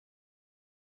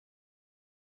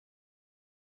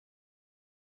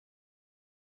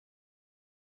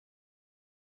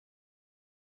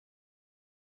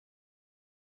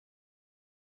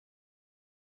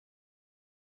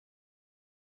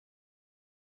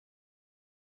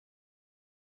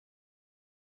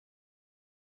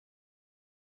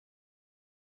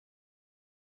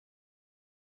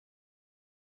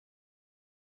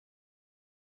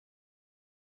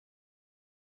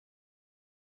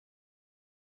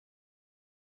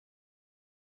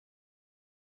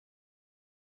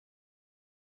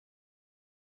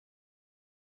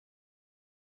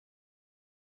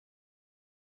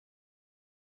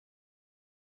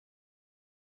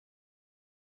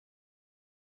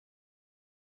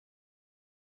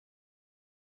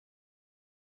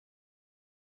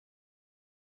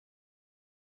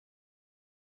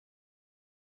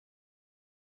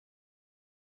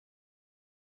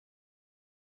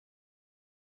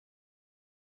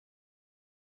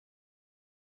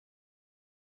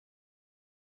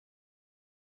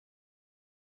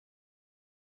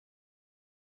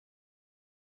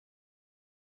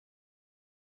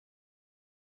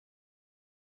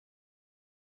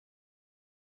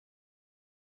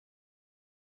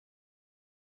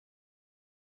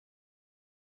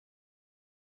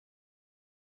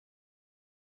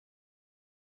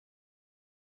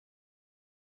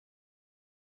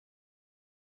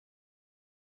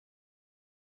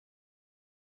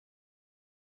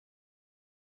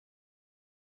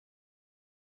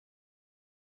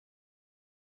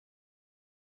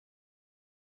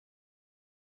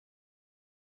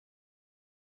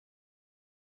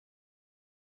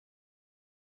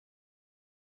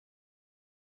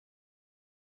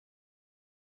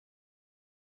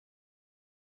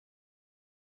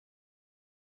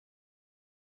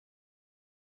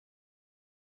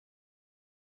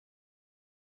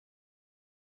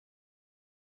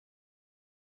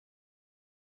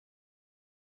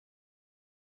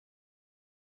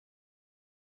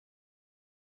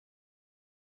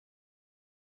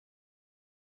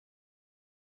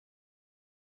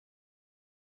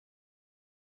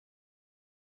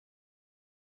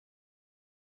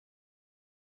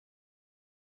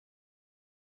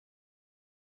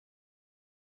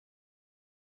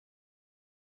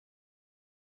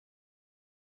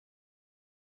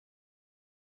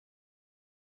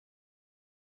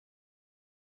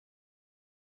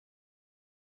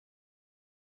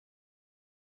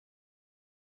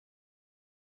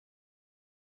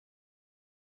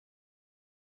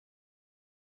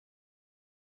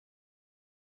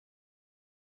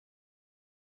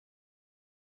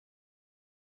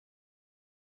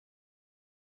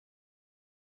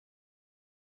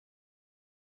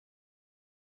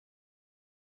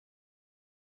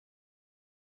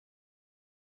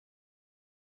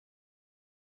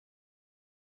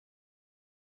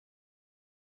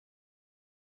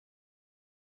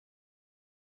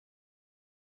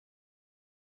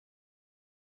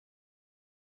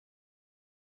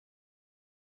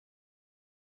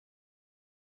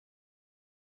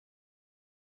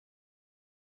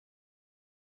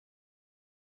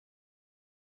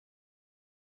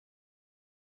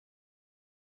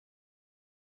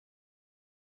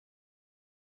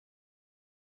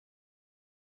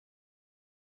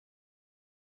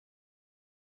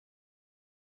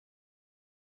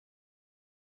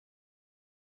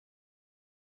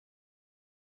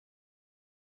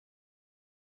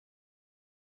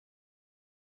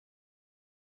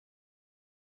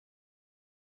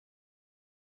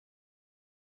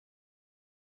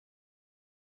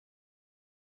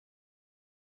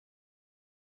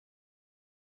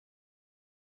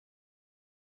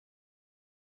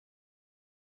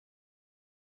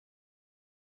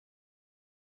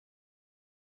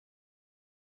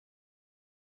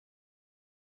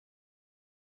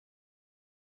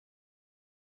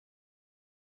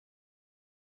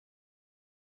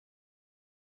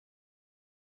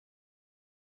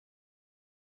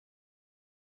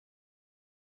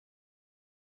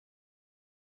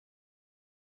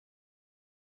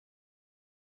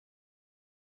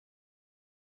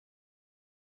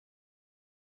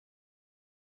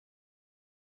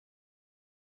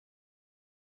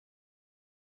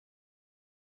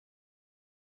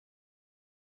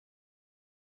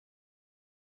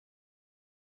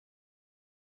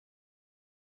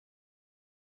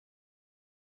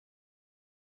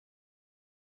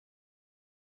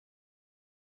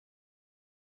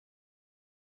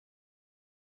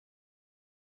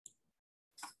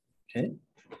 Okay.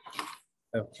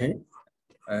 Okay.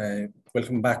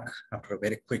 Welcome back after a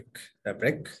very quick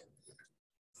break.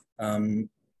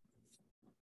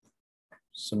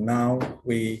 So now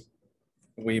we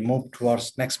move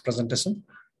towards next presentation,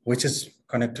 which is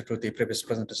connected to the previous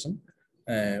presentation.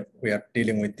 We are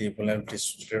dealing with the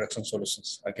vulnerability reduction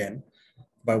solutions again,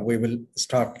 but we will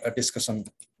start a discussion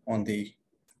on the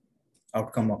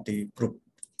outcome of the group,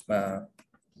 the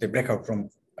breakout room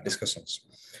discussions.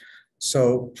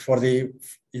 So for the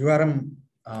URM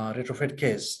retrofit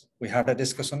case, we had a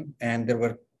discussion and there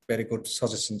were very good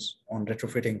suggestions on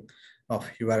retrofitting of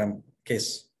URM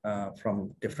case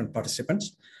from different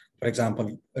participants. For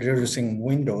example, reducing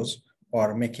windows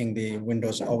or making the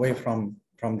windows away from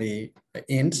the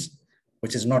ends,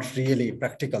 which is not really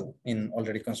practical in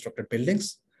already constructed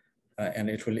buildings, and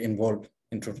it will involve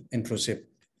intrusive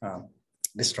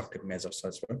destructive measures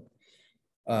as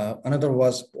well. Another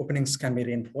was openings can be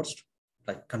reinforced,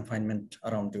 like confinement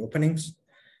around the openings.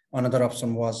 Another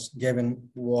option was given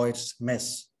voids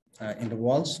mesh in the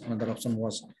walls. Another option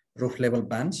was roof level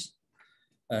bands.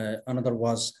 Another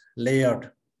was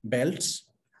layered belts.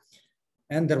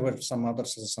 And there were some other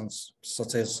suggestions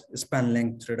such as span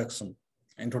length reduction,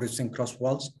 introducing cross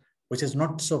walls, which is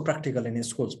not so practical in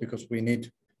schools because we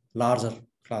need larger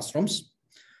classrooms.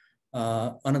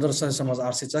 Another suggestion was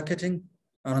RC jacketing.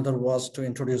 Another was to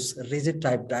introduce rigid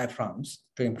type diaphragms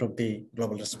to improve the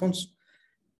global response.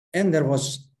 And there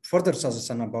was further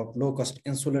suggestion about low cost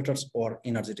insulators or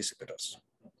energy dissipators.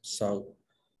 So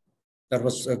that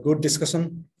was a good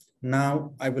discussion.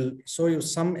 Now I will show you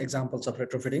some examples of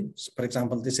retrofitting. So for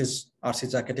example, this is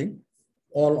RC jacketing,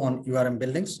 all on URM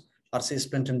buildings, RC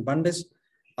splint and bandage,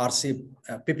 RC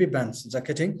PP bands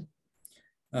jacketing,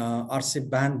 RC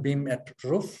band beam at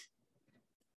roof,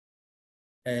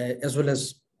 as well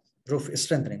as roof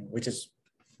strengthening, which is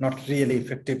not really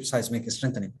effective seismic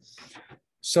strengthening.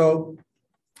 So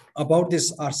about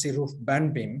this RC roof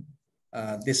band beam,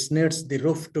 this needs the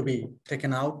roof to be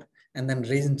taken out and then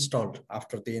reinstalled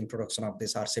after the introduction of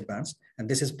these RC bands. And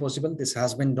this is possible. This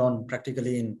has been done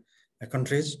practically in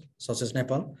countries such as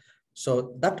Nepal.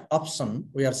 So that option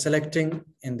we are selecting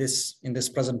in this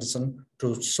presentation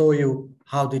to show you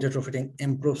how the retrofitting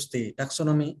improves the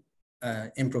taxonomy,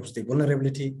 improves the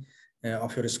vulnerability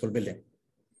of your school building.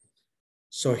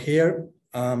 So here,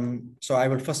 so I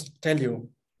will first tell you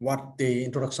what the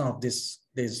introduction of this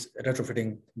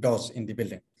retrofitting does in the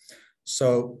building.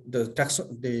 So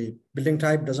the building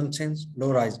type doesn't change,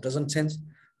 low rise doesn't change.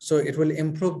 So it will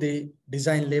improve the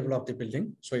design level of the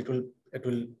building. So it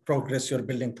will progress your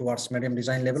building towards medium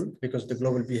design level because the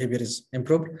global behavior is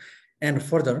improved. And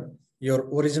further, your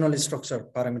original structure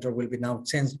parameter will be now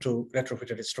changed to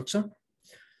retrofitted structure.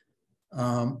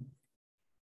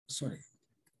 Sorry.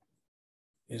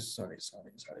 Yes, sorry,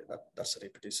 that's a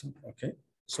repetition. Okay.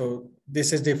 So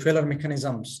this is the failure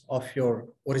mechanisms of your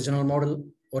original model,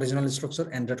 original structure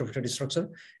and retrofitted structure.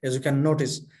 As you can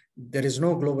notice, there is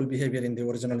no global behavior in the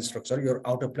original structure. Your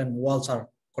outer plane walls are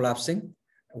collapsing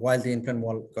while the in-plane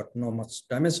wall got no much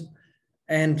damage.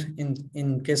 And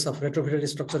in case of retrofitted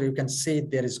structure, you can see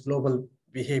there is global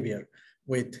behavior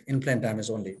with in-plane damage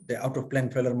only. The out-of-plane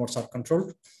failure modes are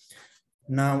controlled.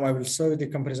 Now I will show you the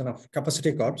comparison of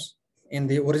capacity curves. In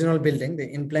the original building, the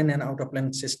in-plane and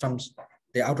out-of-plane systems,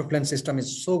 the out-of-plane system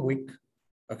is so weak,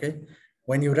 okay?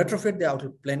 When you retrofit, the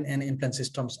out-of-plane and in-plane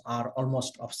systems are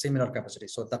almost of similar capacity.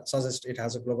 So that suggests it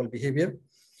has a global behavior.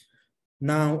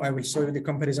 Now I will show you the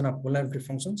comparison of vulnerability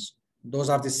functions. Those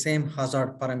are the same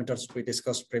hazard parameters we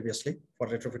discussed previously for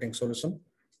retrofitting solution.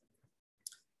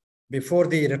 Before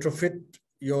the retrofit,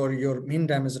 your mean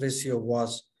damage ratio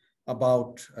was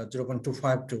about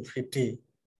 0.25 to 50,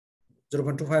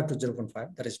 0.25 to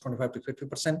 0.5, that is 25 to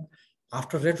 50%.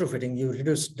 After retrofitting, you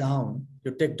reduce down,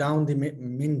 you take down the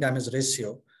mean damage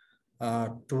ratio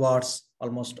towards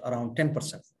almost around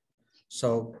 10%.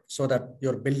 So that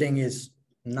your building is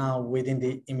now within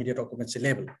the immediate occupancy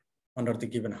level under the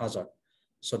given hazard.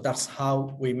 So that's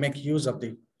how we make use of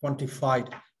the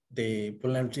quantified the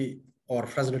vulnerability or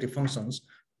fragility functions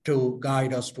to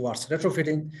guide us towards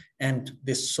retrofitting. And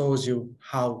this shows you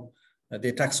how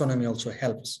the taxonomy also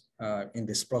helps in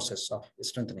this process of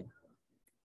strengthening.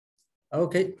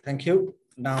 Okay, thank you.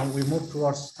 Now we move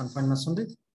towards confinement Sunday.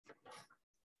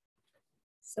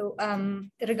 So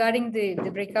regarding the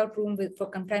breakout room for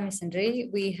confined masonry,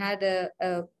 we had a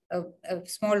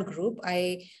small group.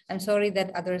 I'm sorry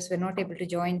that others were not able to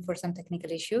join for some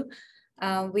technical issue.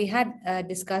 We had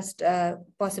discussed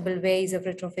possible ways of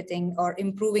retrofitting or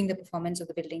improving the performance of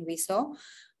the building we saw.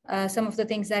 Some of the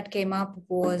things that came up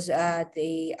was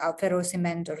the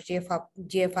ferrocement or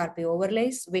GFRP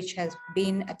overlays, which has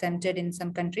been attempted in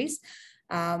some countries,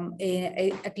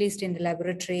 at least in the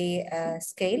laboratory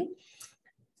scale.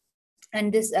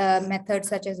 And this method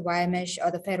such as wire mesh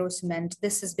or the ferrocement,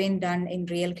 this has been done in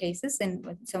real cases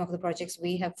in some of the projects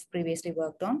we have previously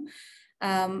worked on.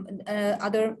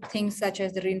 Other things such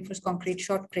as the reinforced concrete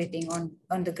shotcreting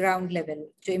on the ground level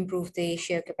to improve the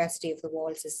shear capacity of the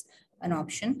walls is an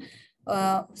option.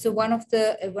 So one of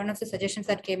the suggestions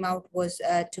that came out was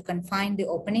to confine the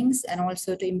openings and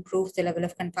also to improve the level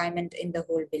of confinement in the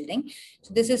whole building.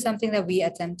 So this is something that we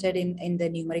attempted in the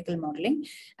numerical modeling.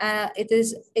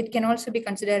 It can also be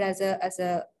considered as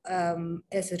a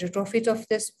retrofit of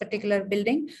this particular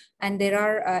building, and there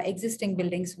are existing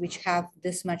buildings which have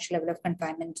this much level of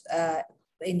confinement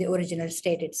in the original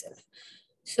state itself.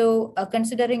 So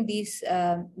considering these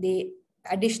the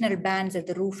additional bands at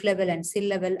the roof level and sill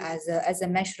level as a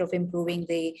measure of improving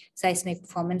the seismic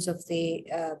performance of the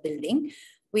building,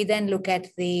 we then look at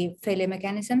the failure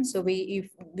mechanism. So we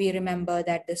remember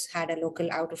that this had a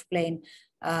local out of plane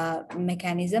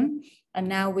mechanism. And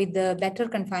now with the better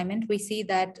confinement, we see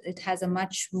that it has a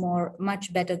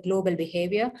much better global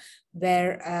behavior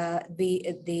where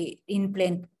the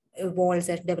in-plane walls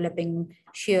are developing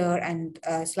shear and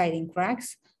sliding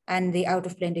cracks, and the out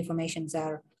of plane deformations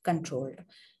are controlled.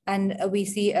 And we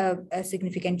see a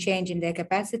significant change in their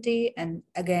capacity. And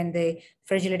again, the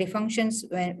fragility functions,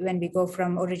 when we go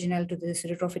from original to this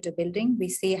retrofitted building, we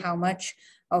see how much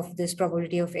of this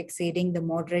probability of exceeding the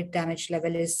moderate damage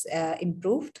level is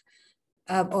improved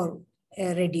or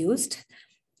reduced.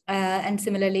 And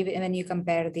similarly, when you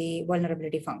compare the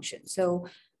vulnerability function. So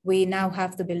we now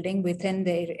have the building within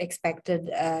the expected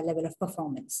level of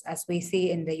performance, as we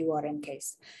see in the URN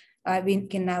case. We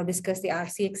can now discuss the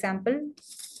RC example.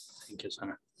 Thank you,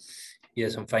 Sana.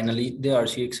 Yes, and finally, the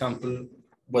RC example,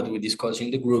 what we discussed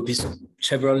in the group is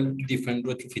several different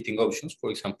retrofitting options. For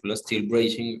example, a steel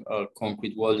bracing,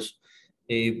 concrete walls,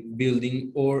 a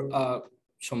building, or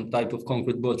some type of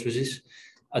concrete buttresses.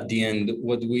 At the end,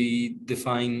 what we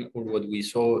define or what we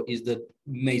saw is that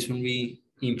masonry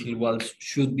infill walls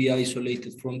should be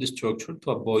isolated from the structure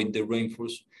to avoid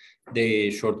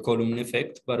the short column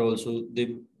effect, but also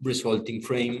the resulting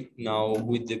frame. Now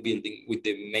with the building, with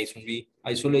the masonry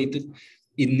isolated,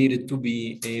 it needed to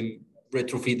be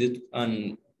retrofitted,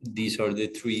 and these are the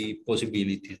three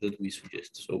possibilities that we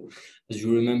suggest. So as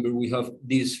you remember, we have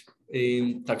this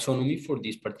taxonomy for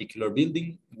this particular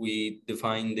building. We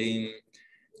define the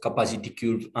capacity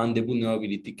curve and the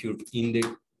vulnerability curve in the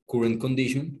current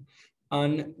condition.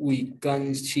 And we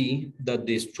can see that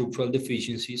the structural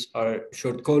deficiencies are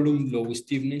short column, low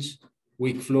stiffness,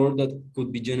 weak floor that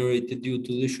could be generated due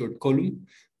to the short column,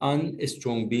 and a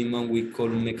strong beam and weak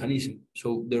column mechanism.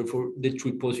 So therefore, the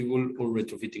three possible or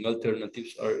retrofitting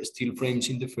alternatives are steel frames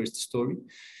in the first story.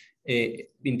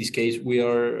 In this case, we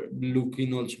are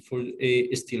looking also for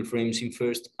steel frames in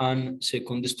first and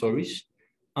second stories.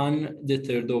 And the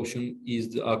third option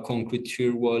is a concrete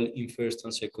shear wall in first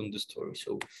and second story.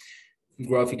 So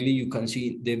graphically, you can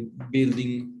see the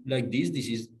building like this. This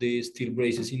is the steel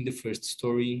braces in the first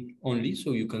story only.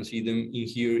 So you can see them in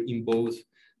here in both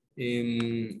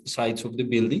sides of the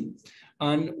building.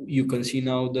 And you can see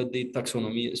now that the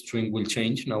taxonomy string will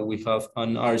change. Now we have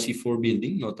an RC4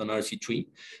 building, not an RC3.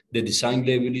 The design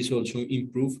level is also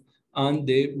improved, and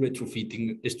the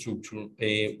retrofitting structure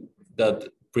that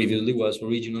previously was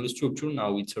original structure,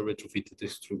 now it's a retrofitted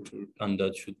structure, and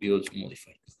that should be also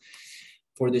modified.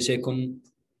 For the second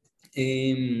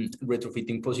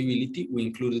retrofitting possibility, we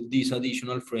included this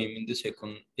additional frame in the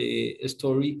second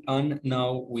story, and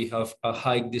now we have a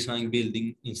high design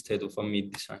building instead of a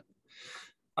mid design.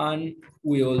 And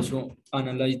we also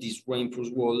analyze this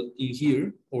reinforced wall in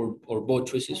here, or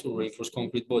buttresses, or reinforced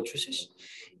concrete buttresses,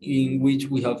 in which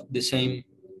we have the same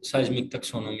seismic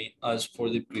taxonomy as for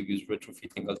the previous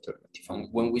retrofitting alternative. And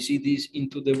when we see this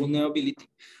into the vulnerability,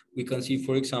 we can see,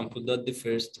 for example, that the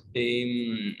first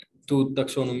two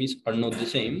taxonomies are not the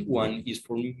same. One is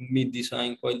for mid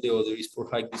design, while the other is for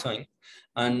high design.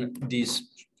 And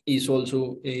this is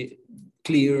also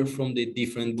clear from the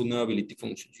different vulnerability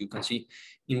functions. You can see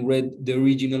in red the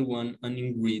original one, and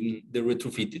in green the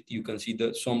retrofitted. You can see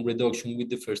that some reduction with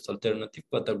the first alternative,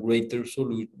 but a greater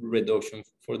reduction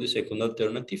for the second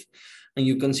alternative. And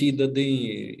you can see that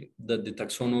the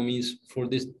taxonomies for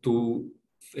these two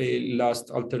last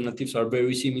alternatives are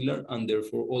very similar, and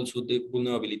therefore also the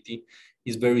vulnerability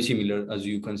is very similar, as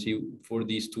you can see for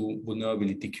these two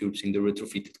vulnerability curves in the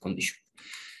retrofitted condition.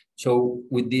 So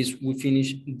with this, we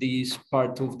finish this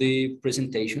part of the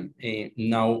presentation.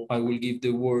 Now I will give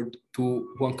the word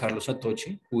to Juan Carlos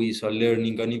Atoche, who is a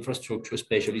learning and infrastructure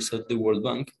specialist at the World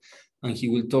Bank. And he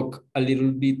will talk a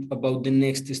little bit about the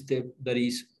next step, that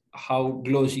is how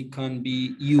GLOSI can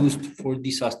be used for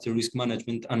disaster risk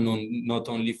management and not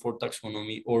only for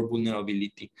taxonomy or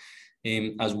vulnerability,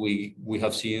 as we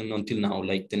have seen until now,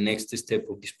 like the next step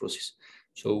of this process.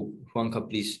 So Juanca,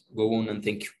 please go on, and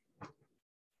thank you.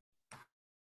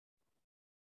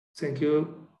 Thank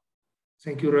you.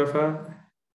 Thank you, Rafa.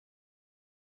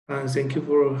 And thank you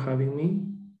for having me.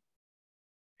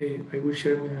 I will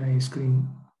share my screen.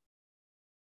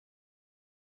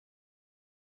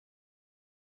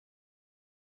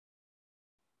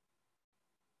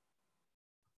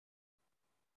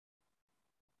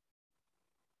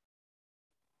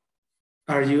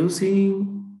 Are you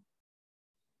seeing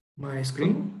my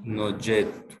screen? Not yet,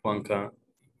 Juanca.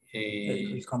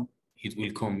 It will come. It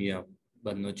will come, yeah,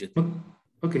 but not yet.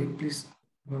 Okay, please,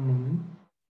 one moment.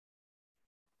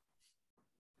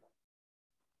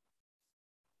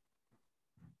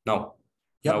 Now,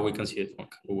 Yep. now we can see it,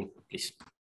 Juanca. Google, please.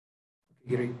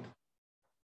 Great.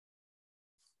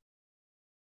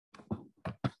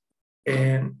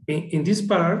 And in this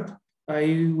part,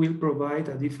 I will provide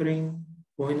a different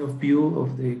point of view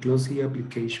of the GLOSI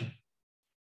application.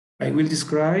 I will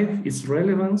describe its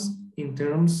relevance in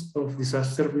terms of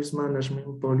disaster risk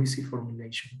management policy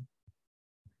formulation.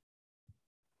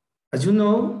 As you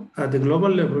know, at the global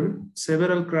level,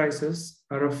 several crises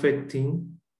are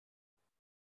affecting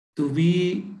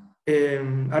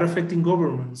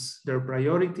governments, their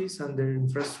priorities, and their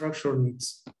infrastructure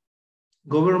needs.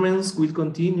 Governments will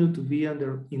continue to be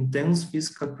under intense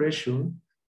fiscal pressure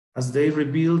as they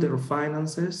rebuild their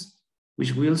finances,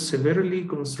 which will severely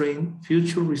constrain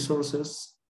future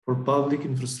resources for public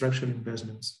infrastructure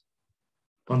investments.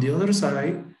 On the other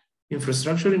side,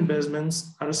 infrastructure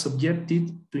investments are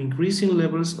subjected to increasing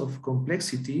levels of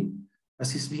complexity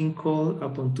as is being called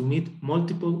upon to meet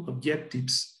multiple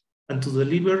objectives and to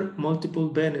deliver multiple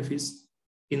benefits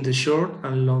in the short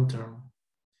and long term.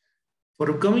 For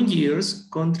upcoming years,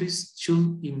 countries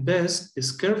should invest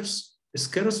scarce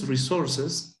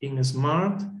resources in a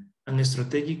smart and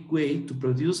strategic way to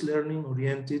produce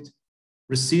learning-oriented,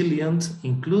 resilient,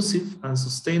 inclusive, and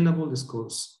sustainable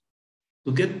schools.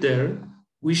 To get there,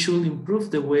 we should improve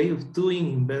the way of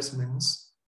doing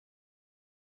investments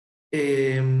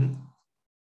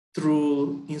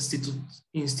through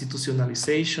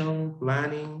institutionalization,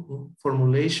 planning,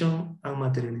 formulation, and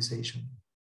materialization.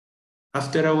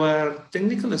 After our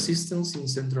technical assistance in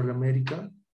Central America,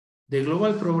 the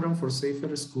Global Program for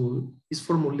Safer School is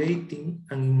formulating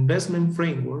an investment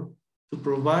framework to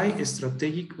provide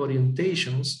strategic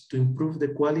orientations to improve the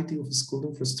quality of school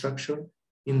infrastructure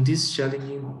in these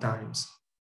challenging times.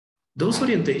 Those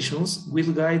orientations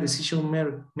will guide decision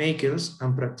makers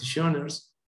and practitioners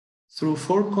through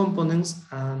 4 components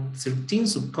and 13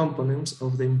 subcomponents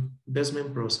of the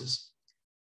investment process.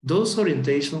 Those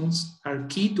orientations are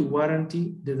key to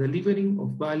guarantee the delivering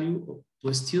of value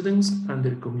to students and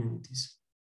their communities.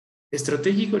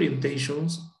 Strategic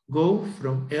orientations go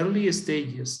from early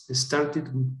stages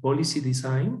started with policy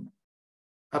design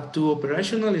up to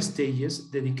operational stages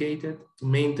dedicated to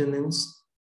maintenance,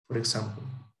 for example.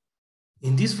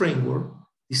 In this framework,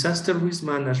 disaster risk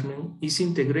management is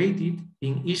integrated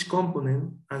in each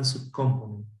component and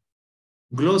subcomponent.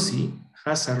 GLOSI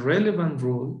has a relevant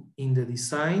role in the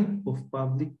design of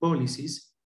public policies,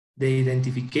 the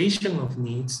identification of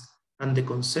needs, and the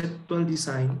conceptual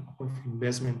design of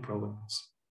investment programs.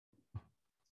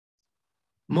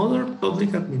 Modern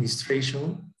public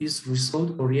administration is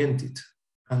result-oriented,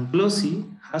 and GLOSI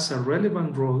has a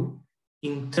relevant role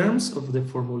in terms of the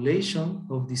formulation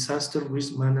of disaster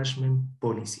risk management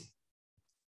policy.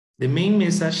 The main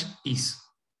message is,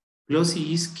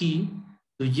 GLOSI is key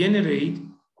to generate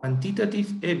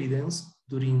quantitative evidence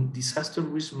during disaster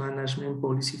risk management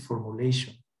policy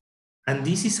formulation. And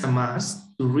this is a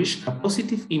must to reach a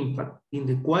positive impact in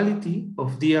the quality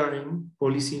of DRM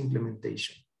policy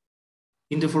implementation.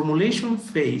 In the formulation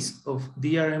phase of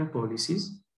DRM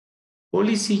policies,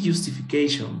 policy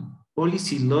justification,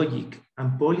 policy logic,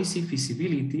 and policy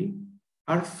feasibility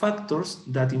are factors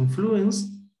that influence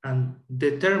and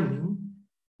determine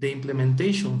the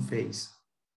implementation phase.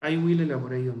 I will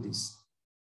elaborate on this.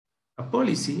 A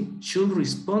policy should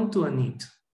respond to a need.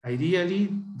 Ideally,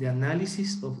 the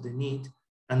analysis of the need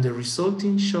and the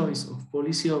resulting choice of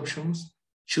policy options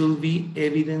should be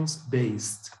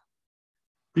evidence-based.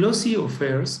 GLOSI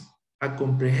offers a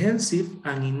comprehensive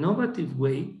and innovative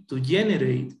way to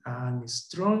generate a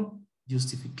strong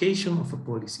justification of a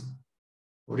policy.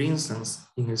 For instance,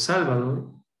 in El Salvador,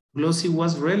 GLOSI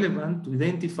was relevant to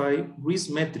identify risk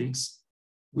metrics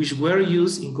which were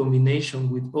used in combination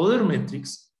with other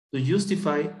metrics to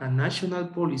justify a national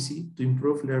policy to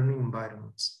improve learning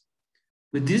environments.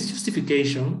 With this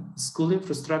justification, school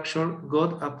infrastructure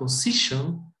got a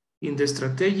position in the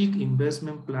strategic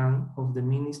investment plan of the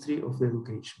Ministry of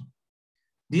Education.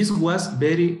 This was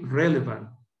very relevant.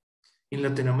 In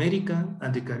Latin America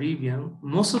and the Caribbean,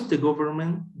 most of the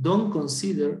government don't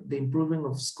consider the improvement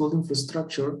of school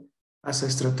infrastructure as a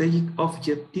strategic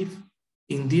objective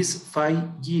in these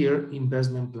 5-year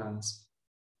investment plans.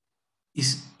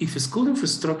 If school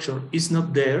infrastructure is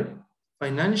not there,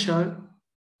 financial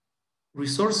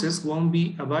resources won't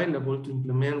be available to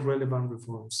implement relevant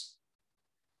reforms.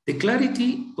 The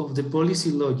clarity of the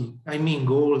policy logic, I mean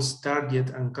goals,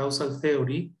 target, and causal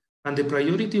theory, and the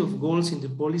priority of goals in the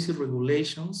policy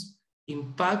regulations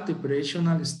impact the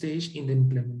operational stage in the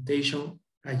implementation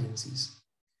agencies.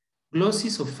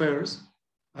 GLOSI offers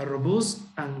a robust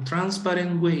and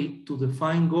transparent way to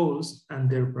define goals and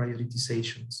their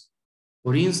prioritizations.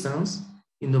 For instance,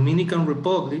 in Dominican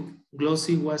Republic,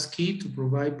 GLOSI was key to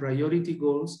provide priority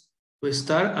goals to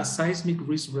start a seismic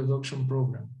risk reduction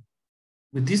program.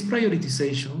 With this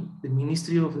prioritization, the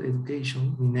Ministry of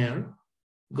Education, MINER,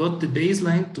 got the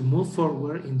baseline to move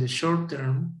forward in the short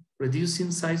term,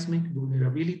 reducing seismic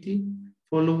vulnerability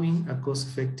following a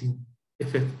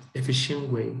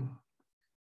cost-efficient way.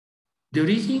 The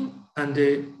origin and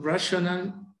the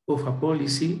rationale of a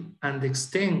policy and the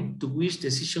extent to which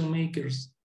decision makers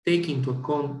take into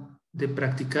account the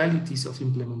practicalities of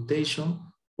implementation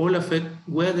all affect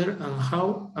whether and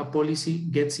how a policy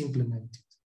gets implemented.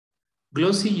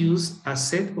 GLOSI uses a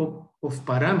set of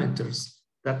parameters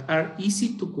that are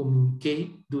easy to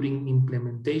communicate during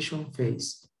implementation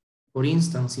phase. For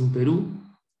instance, in Peru,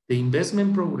 the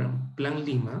investment program, Plan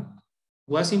Lima,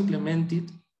 was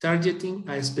implemented targeting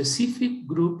a specific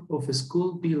group of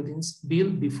school buildings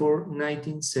built before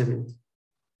 1970.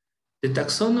 The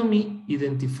taxonomy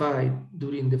identified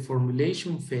during the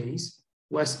formulation phase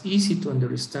was easy to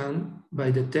understand by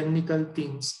the technical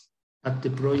teams at the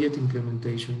project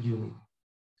implementation unit.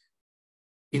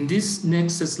 In this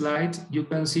next slide, you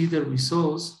can see the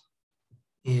results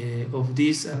of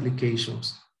these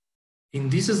applications. In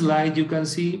this slide, you can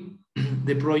see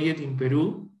the project in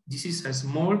Peru. This is a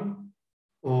small,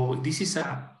 or this is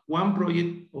one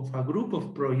project of a group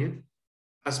of projects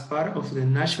as part of the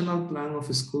National Plan of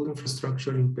School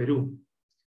Infrastructure in Peru.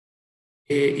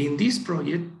 In this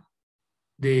project,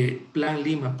 the Plan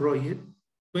Lima project,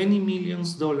 $20 million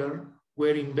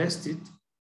were invested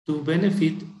to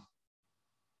benefit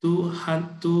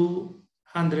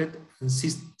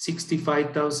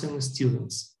 265,000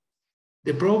 students.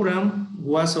 The program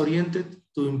was oriented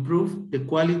to improve the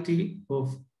quality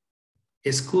of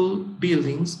school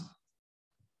buildings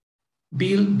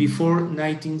built before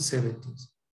 1970s.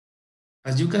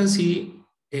 As you can see,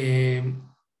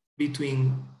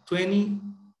 between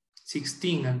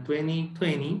 2016 and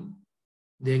 2020,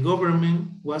 the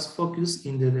government was focused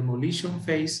in the demolition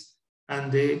phase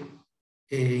and the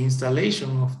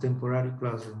installation of temporary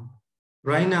classroom.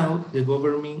 Right now, the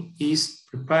government is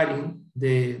preparing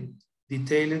the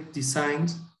detailed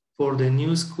designs for the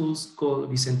new schools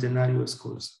called Bicentenario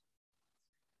schools.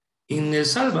 In El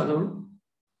Salvador,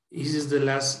 this is the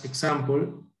last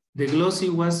example, the GLOSI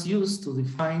was used to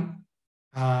define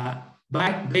a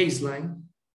baseline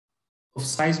of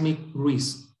seismic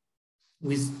risk.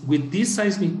 With these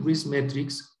seismic risk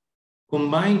metrics,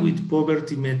 combined with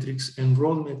poverty metrics,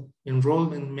 enrollment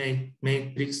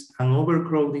matrix, and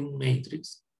overcrowding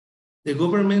matrix, the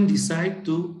government decided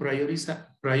to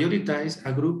prioritize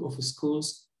a group of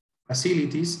schools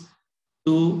facilities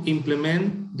to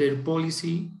implement their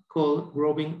policy called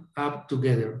Growing Up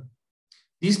Together.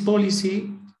 This policy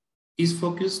is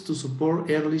focused to support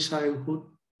early childhood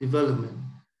development,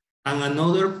 and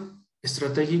another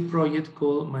strategic project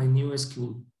called My New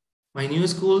School. My New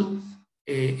School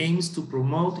aims to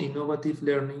promote innovative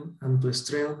learning and to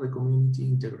strengthen the community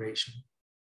integration.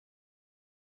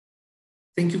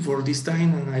 Thank you for this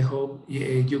time, and I hope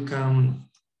you can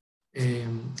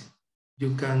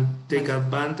take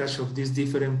advantage of this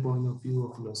different point of view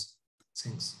of GLOSI.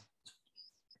 Thanks.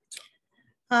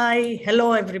 Hi,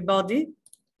 hello everybody.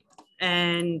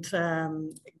 And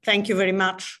thank you very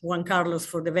much, Juan Carlos,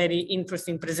 for the very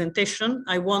interesting presentation.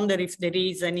 I wonder if there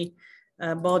is any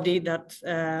body that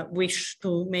wish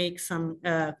to make some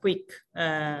quick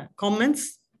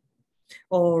comments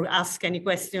or ask any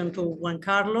question to Juan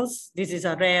Carlos. This is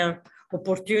a rare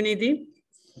opportunity.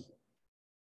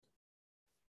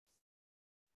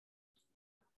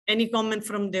 Any comment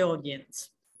from the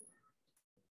audience?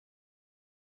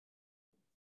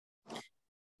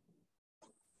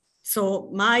 So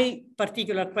my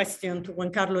particular question to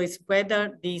Juan Carlos is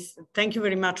whether this, thank you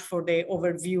very much for the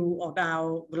overview of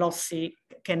how GLOSI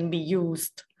can be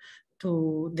used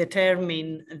to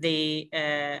determine the,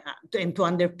 and to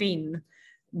underpin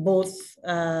both,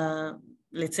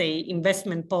 let's say,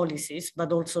 investment policies,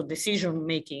 but also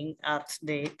decision-making at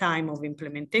the time of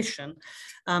implementation.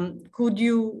 Could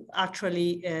you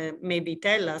actually maybe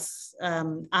tell us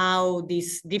how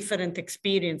these different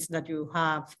experience that you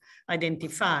have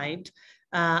identified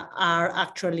are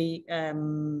actually,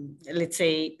 let's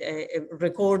say,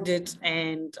 recorded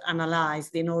and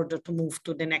analyzed in order to move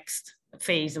to the next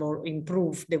phase or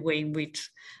improve the way in which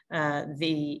how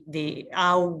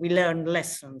we learn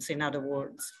lessons, in other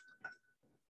words?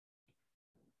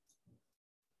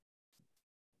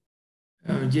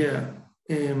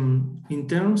 In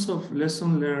terms of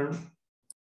lesson learned,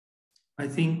 I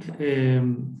think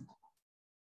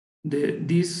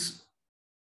these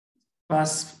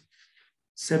past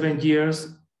 7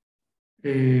 years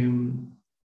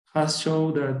has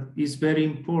shown that it's very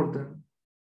important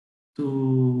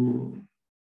to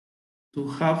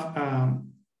have a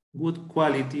good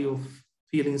quality of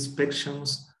field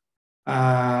inspections,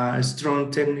 a strong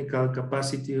technical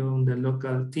capacity on the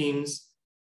local teams.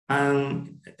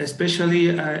 And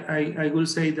especially, I will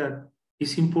say that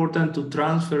it's important to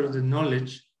transfer the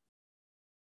knowledge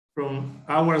from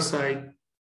our side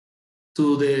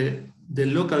to the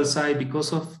local side,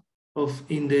 because of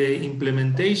in the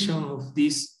implementation of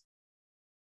these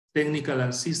technical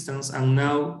assistance and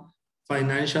now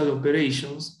financial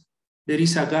operations, there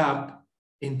is a gap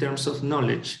in terms of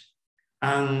knowledge.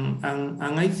 And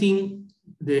I think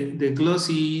the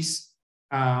GLOSI is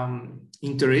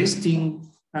interesting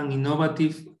and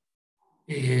innovative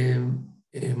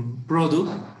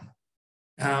product.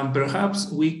 Perhaps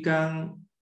we can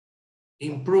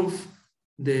improve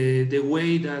the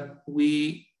way that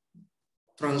we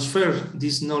transfer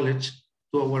this knowledge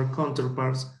to our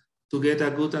counterparts to get a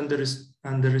good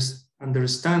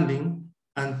understanding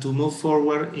and to move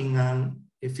forward in an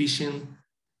efficient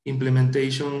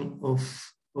implementation of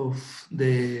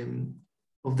the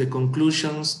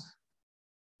conclusions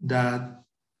that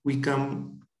we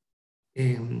can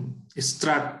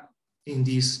extract in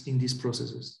these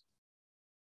processes.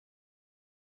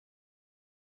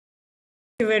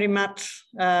 Thank you very much,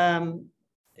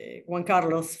 Juan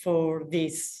Carlos, for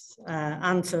this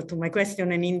answer to my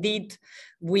question. And indeed,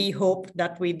 we hope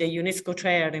that with the UNESCO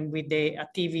Chair and with the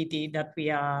activity that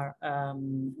we are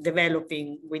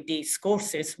developing with these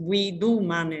courses, we do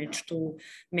manage to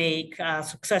make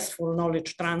successful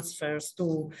knowledge transfers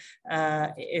to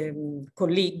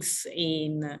colleagues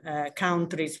in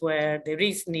countries where there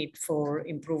is need for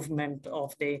improvement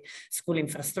of the school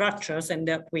infrastructures, and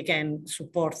that we can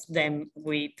support them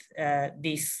with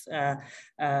these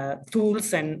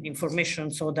tools and information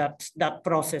so that that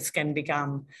process can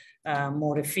become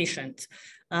more efficient.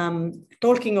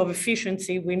 Talking of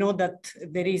efficiency, we know that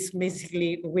there is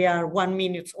basically, we are 1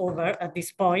 minute over at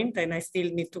this point, and I still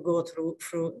need to go through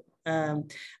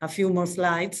a few more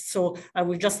slides. So I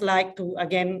would just like to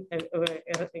again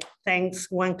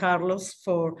thanks Juan Carlos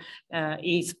for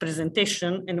his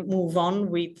presentation and move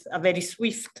on with a very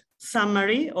swift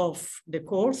summary of the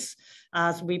course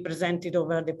as we presented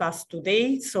over the past 2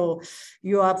 days. So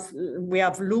we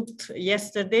have looked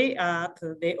yesterday at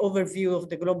the overview of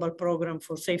the global program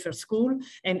for safer school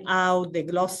and how the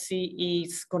GLOSI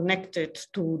is connected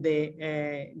to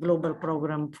the global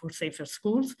program for safer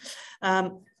schools.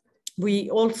 We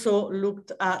also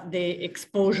looked at the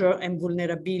exposure and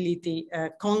vulnerability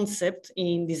concept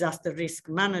in disaster risk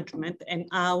management and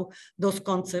how those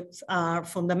concepts are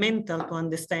fundamental to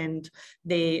understand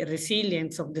the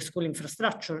resilience of the school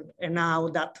infrastructure and how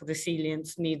that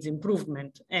resilience needs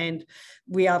improvement. And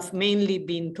we have mainly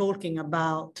been talking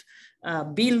about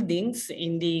buildings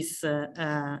in these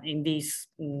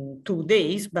 2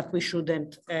 days, but we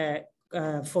shouldn't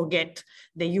forget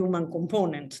the human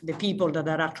component, the people that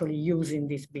are actually using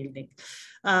this building.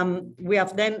 We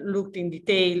have then looked in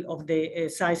detail of the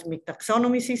seismic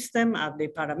taxonomy system at the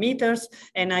parameters,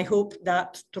 and I hope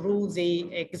that through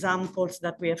the examples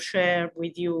that we have shared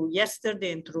with you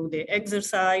yesterday and through the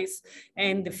exercise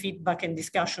and the feedback and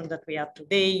discussion that we had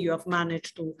today, you have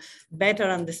managed to better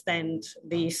understand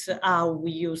this, how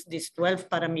we use this 12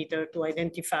 parameter to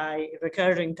identify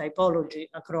recurring typology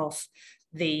across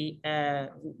the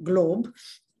globe.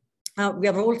 We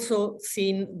have also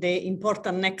seen the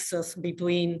important nexus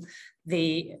between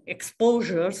the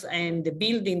exposures and the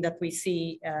building that we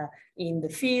see in the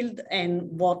field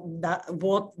and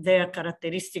what their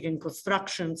characteristic and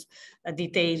constructions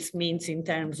details means in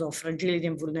terms of fragility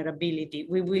and vulnerability.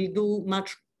 We will do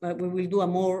much we will do a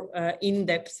more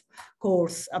in-depth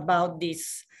course about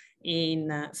this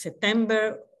in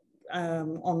September.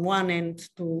 On one end,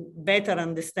 to better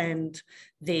understand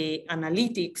the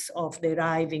analytics of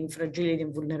deriving fragility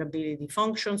and vulnerability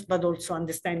functions, but also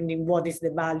understanding what is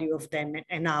the value of them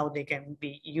and how they can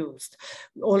be used.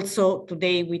 Also,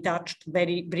 today we touched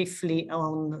very briefly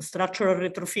on structural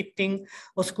retrofitting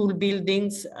of school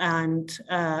buildings, and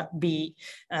we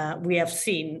have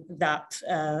seen that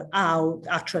how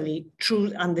actually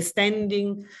through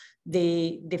understanding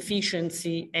the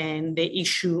deficiency and the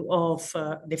issue of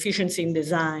deficiency in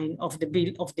design of the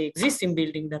existing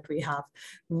building that we have,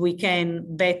 we can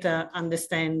better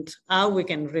understand how we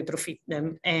can retrofit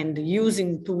them, and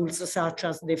using tools such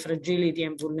as the fragility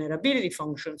and vulnerability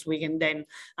functions, we can then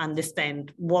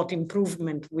understand what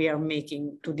improvement we are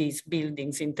making to these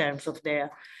buildings in terms of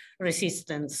their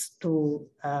resistance to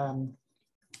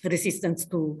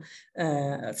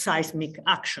seismic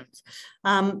actions.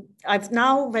 I've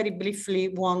now very briefly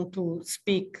want to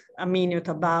speak a minute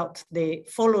about the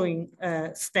following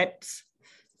steps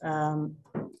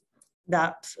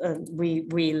that we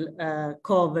will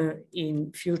cover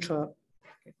in future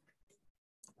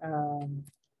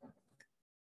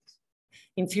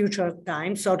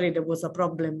time. Sorry, there was a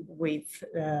problem with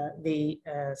the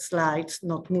slides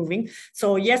not moving.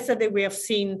 So yesterday we have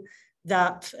seen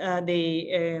that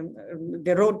the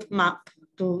roadmap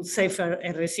to safer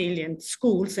and resilient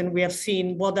schools, and we have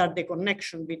seen what are the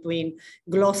connections between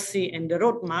GLOSI and the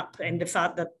roadmap, and the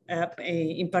fact that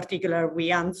in particular we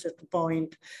answered to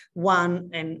point 1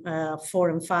 and 4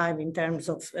 and 5 in terms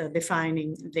of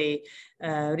defining the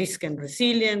risk and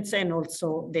resilience, and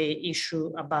also the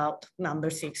issue about number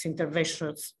 6,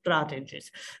 intervention strategies.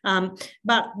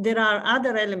 But there are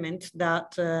other elements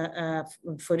that,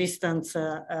 for instance,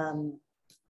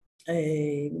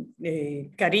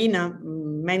 Karina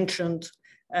mentioned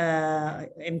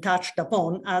and touched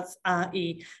upon, as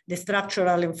i.e. the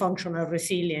structural and functional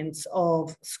resilience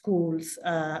of schools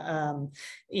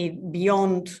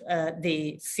beyond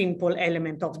the simple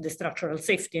element of the structural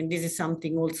safety. And this is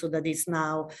something also that is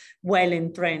now well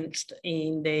entrenched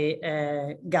in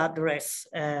the GAD-RES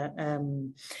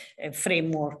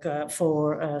framework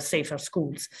for safer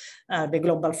schools, the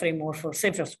global framework for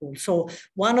safer schools. So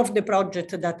one of the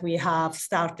projects that we have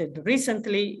started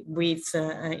recently with,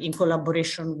 in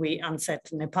collaboration with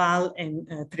UNCET Nepal and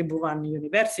Tribhuvan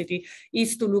University,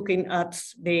 is to looking at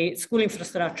the school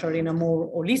infrastructure in a more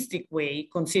holistic way,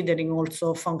 considering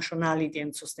also functionality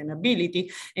and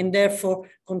sustainability, and therefore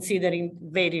considering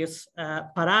various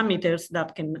parameters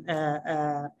that can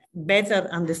better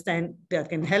understand, that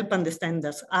can help understand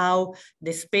us how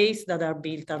the space that are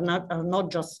built are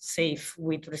not just safe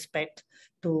with respect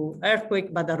to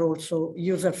earthquake, but are also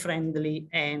user-friendly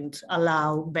and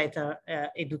allow better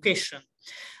education.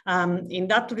 In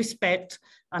that respect,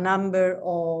 a number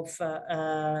of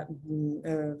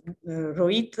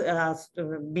Rohit has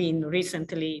been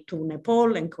recently to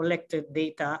Nepal and collected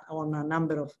data on a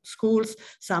number of schools,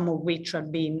 some of which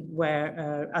have been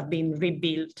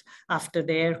rebuilt after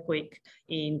the earthquake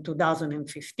in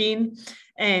 2015,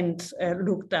 and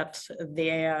looked at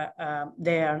their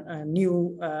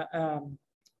new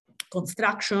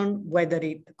construction, whether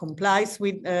it complies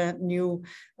with new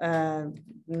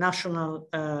national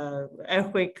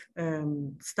earthquake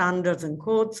standards and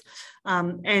codes,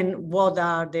 and what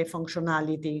are the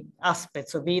functionality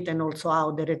aspects of it, and also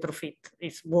how the retrofit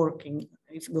is working,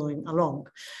 is going along.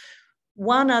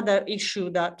 One other issue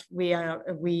that we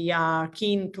are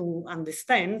keen to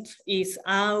understand is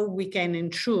how we can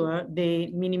ensure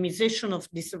the minimization of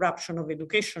disruption of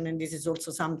education, and this is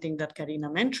also something that Karina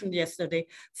mentioned yesterday,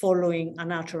 following a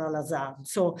natural hazard.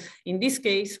 So in this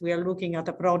case, we are looking at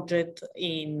a project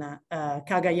in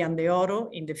Cagayan de Oro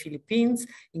in the Philippines,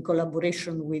 in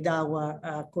collaboration with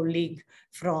our colleague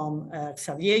from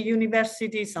Xavier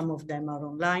University. Some of them are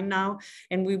online now,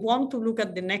 and we want to look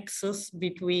at the nexus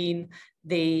between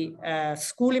the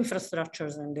school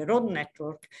infrastructures and the road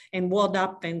network, and what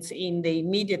happens in the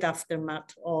immediate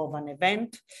aftermath of an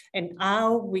event, and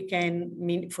how we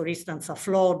can, for instance, a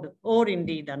flood or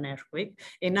indeed an earthquake,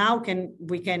 and how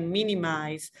we can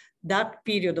minimize that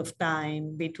period of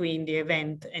time between the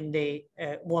event and the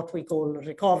what we call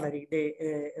recovery, the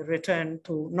return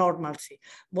to normalcy.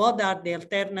 What are the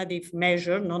alternative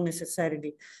measures, not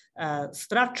necessarily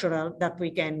structural, that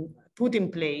we can put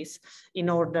in place in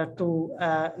order to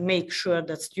make sure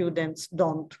that students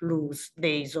don't lose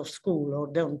days of school or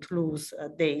don't lose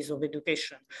days of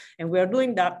education. And we are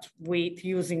doing that with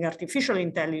using artificial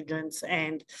intelligence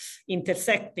and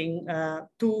intersecting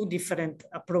two different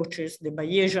approaches, the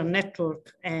Bayesian network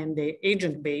and the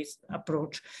agent-based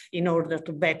approach, in order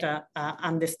to better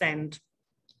understand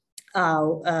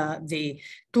how the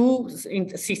two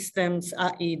systems,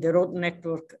 i.e. the road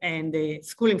network and the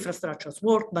school infrastructures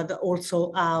work, but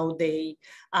also how they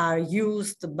are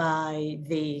used by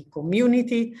the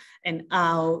community and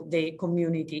how the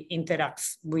community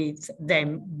interacts with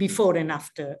them before and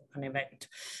after an event.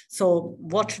 So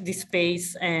watch this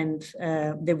space, and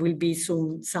there will be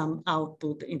soon some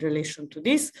output in relation to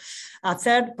this. A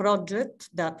third project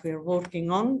that we're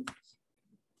working on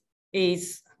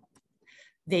is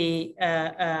a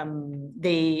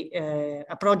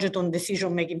project on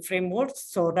decision-making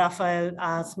frameworks. So Rafael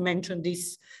has mentioned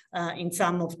this in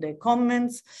some of the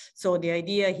comments. So the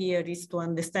idea here is to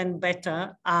understand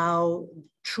better how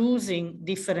choosing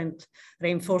different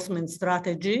reinforcement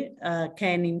strategy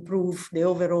can improve the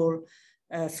overall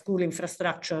school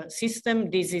infrastructure system.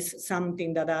 This is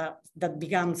something that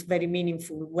becomes very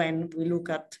meaningful when we look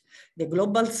at the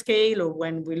global scale or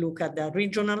when we look at the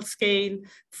regional scale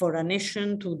for a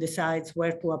nation to decide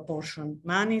where to apportion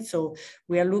money. So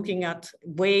we are looking at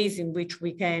ways in which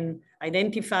we can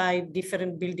identify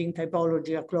different building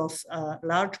typology across a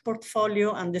large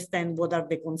portfolio, understand what are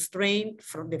the constraints,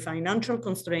 from the financial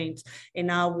constraints, and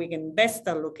how we can best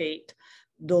allocate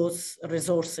those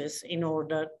resources in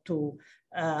order to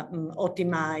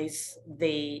optimize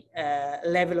the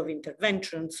level of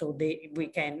intervention so we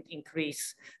can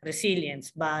increase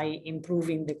resilience by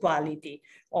improving the quality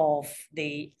of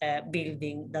the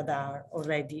building that are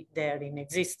already there in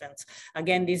existence.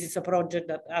 Again, this is a project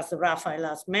that, as Rafael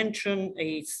has mentioned,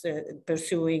 is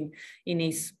pursuing in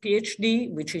his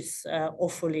PhD, which is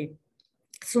hopefully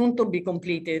soon to be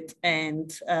completed,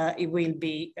 and it will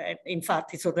be, in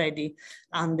fact, it's already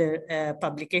under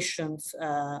publications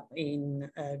in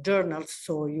journals,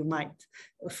 so you might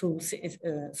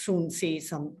soon see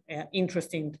some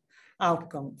interesting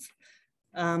outcomes.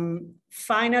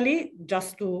 Finally,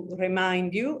 just to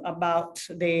remind you about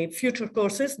the future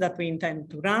courses that we intend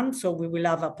to run. So we will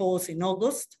have a pause in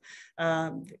August.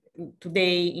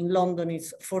 Today in London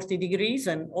is 40 degrees,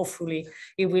 and hopefully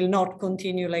it will not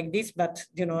continue like this, but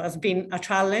has been a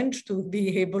challenge to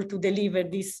be able to deliver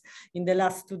this in the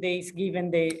last 2 days, given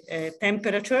the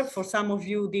temperature. For some of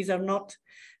you, these are not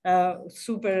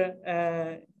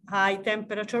super high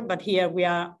temperature, but here we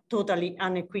are totally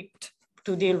unequipped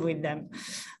to deal with them.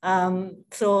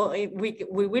 So we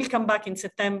will come back in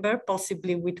September,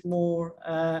 possibly with more,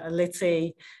 let's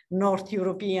say, North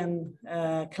European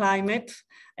climate,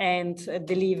 and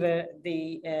deliver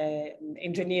the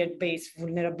engineer-based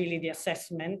vulnerability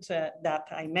assessment that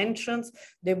I mentioned.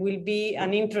 There will be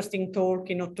an interesting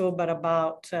talk in October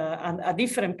about a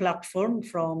different platform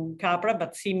from Capra,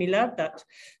 but similar, that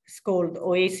is called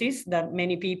Oasis, that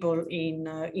many people in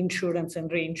insurance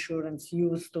and reinsurance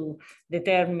use to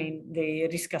determine the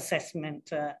risk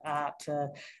assessment at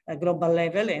a global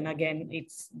level. And again,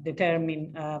 it's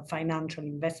determine financial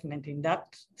investment in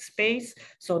that space.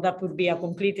 So that would be a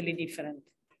completely different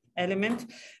element.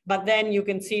 But then you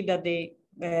can see that the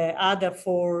other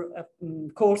 4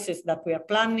 courses that we are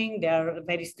planning, they are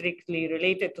very strictly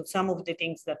related to some of the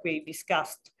things that we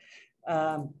discussed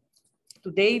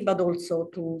today, but also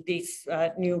to this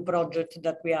new project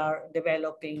that we are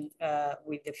developing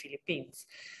with the Philippines.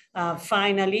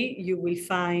 Finally, you will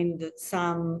find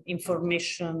some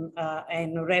information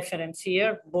and reference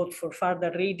here, both for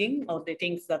further reading of the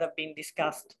things that have been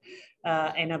discussed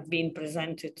and have been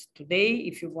presented today.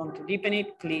 If you want to deepen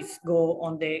it, please go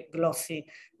on the GLOSI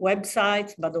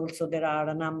website, but also there are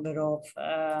a number of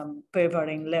paper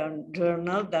and learn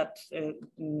journal that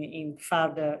in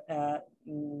further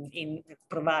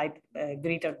provide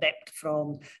greater depth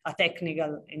from a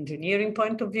technical engineering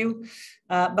point of view,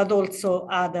 but also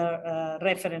other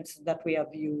references that we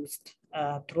have used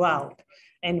throughout.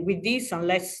 And with this,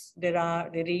 unless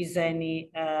there is any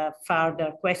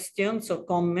further questions or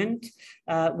comment,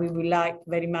 we would like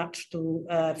very much to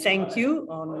thank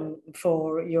you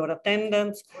for your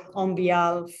attendance on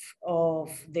behalf of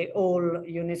the whole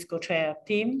UNESCO Chair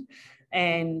team.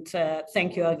 And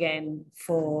thank you again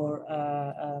for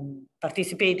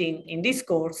participating in this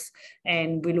course.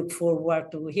 And we look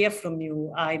forward to hear from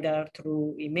you either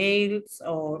through emails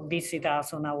or visit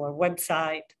us on our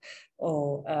website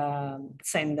or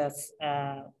send us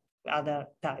other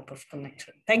type of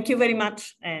connection. Thank you very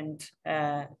much, and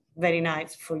very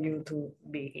nice for you to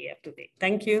be here today.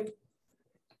 Thank you.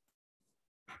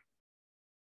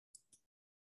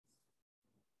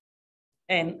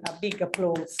 And a big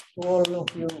applause to all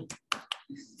of you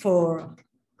for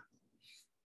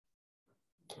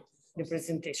the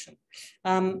presentation.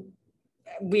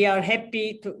 We are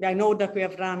happy to, I know that we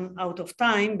have run out of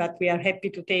time, but we are happy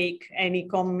to take any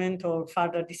comment or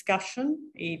further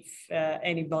discussion if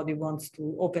anybody wants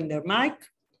to open their mic.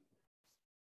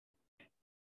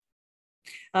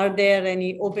 Are there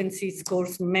any OpenSys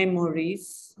course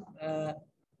memories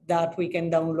that we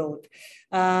can download?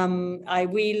 I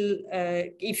will,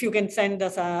 if you can send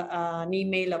us an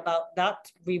email about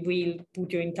that, we will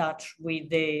put you in touch with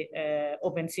the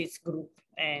OpenSys group,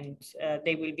 and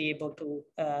they will be able to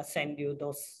send you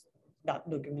that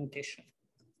documentation.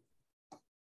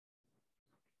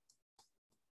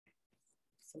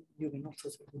 So you can also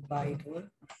say goodbye to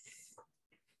her.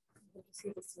 Did you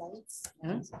see the slides?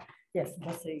 Yes,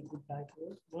 just say goodbye to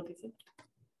her. What is it?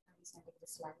 The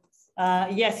slides.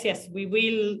 Yes, we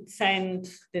will send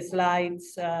the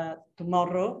slides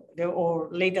tomorrow or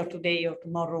later today or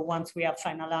tomorrow once we have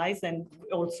finalized, and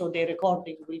also the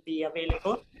recording will be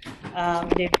available.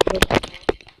 They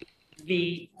will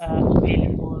be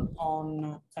available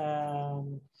on,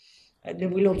 there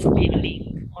will also be a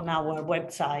link on our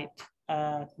website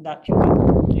that you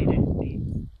can directly.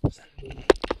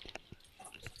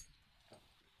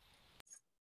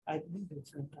 I think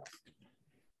it's fantastic.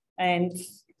 And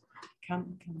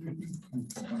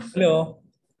hello.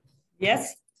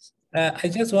 Yes. I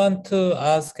just want to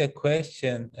ask a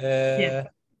question. Yes.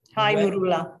 Hi,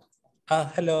 Murula.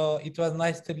 Hello. It was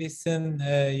nice to listen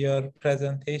your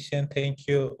presentation. Thank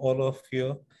you, all of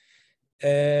you.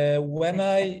 When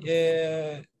I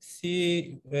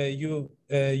see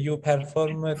you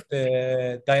performed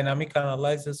the dynamic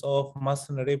analysis of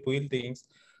masonry buildings,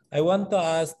 I want to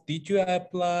ask, did you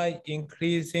apply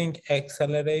increasing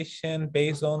acceleration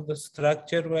based on the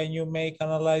structure when you make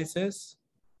analysis?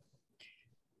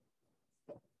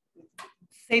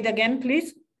 Say it again,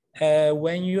 please.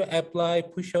 When you apply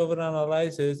pushover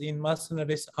analysis in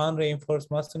masonry's unreinforced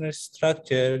masonry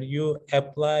structure, you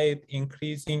applied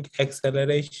increasing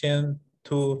acceleration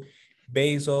to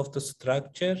base of the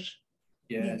structure?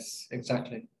 Yes,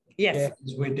 exactly. Yes.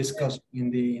 As we discussed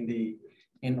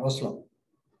in Oslo.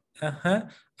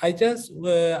 I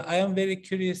am very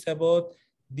curious about,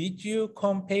 did you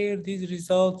compare these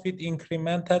results with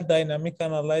incremental dynamic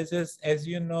analysis? As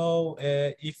you know,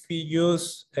 if we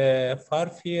use far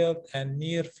field and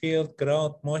near field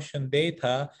ground motion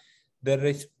data, the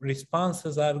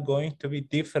responses are going to be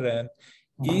different.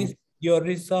 Is your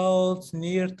results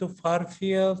near to far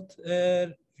field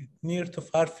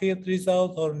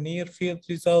result or near field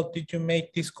result? Did you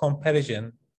make this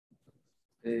comparison?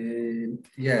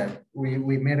 Yeah,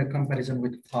 we made a comparison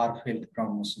with far field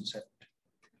ground motion set.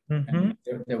 And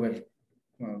they were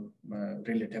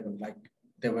relatable, like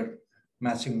they were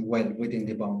matching well within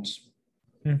the bounds.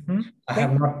 I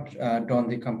have not done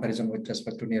the comparison with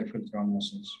respect to near field ground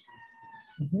motions.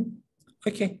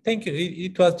 Okay, thank you.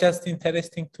 It was just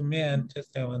interesting to me, and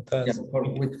just I want to ask.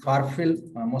 Yeah, with far field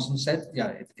motion set, yeah,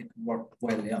 it worked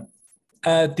well, yeah.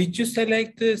 Did you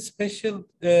select the special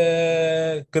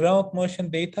ground motion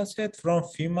data set from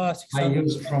FEMA 695? I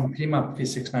used from FEMA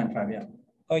P695, yeah.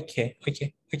 Okay.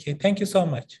 Thank you so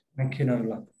much. Thank you,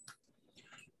 Narula.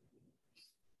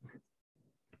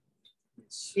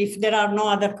 If there are no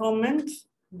other comments,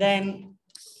 then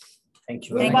thank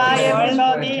you. Goodbye,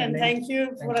 everybody, and thank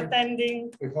you for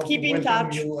attending. Keep in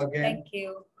touch. Thank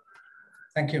you.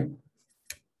 Thank you.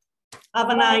 Have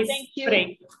a nice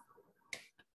break.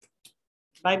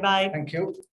 Bye-bye. Thank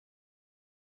you.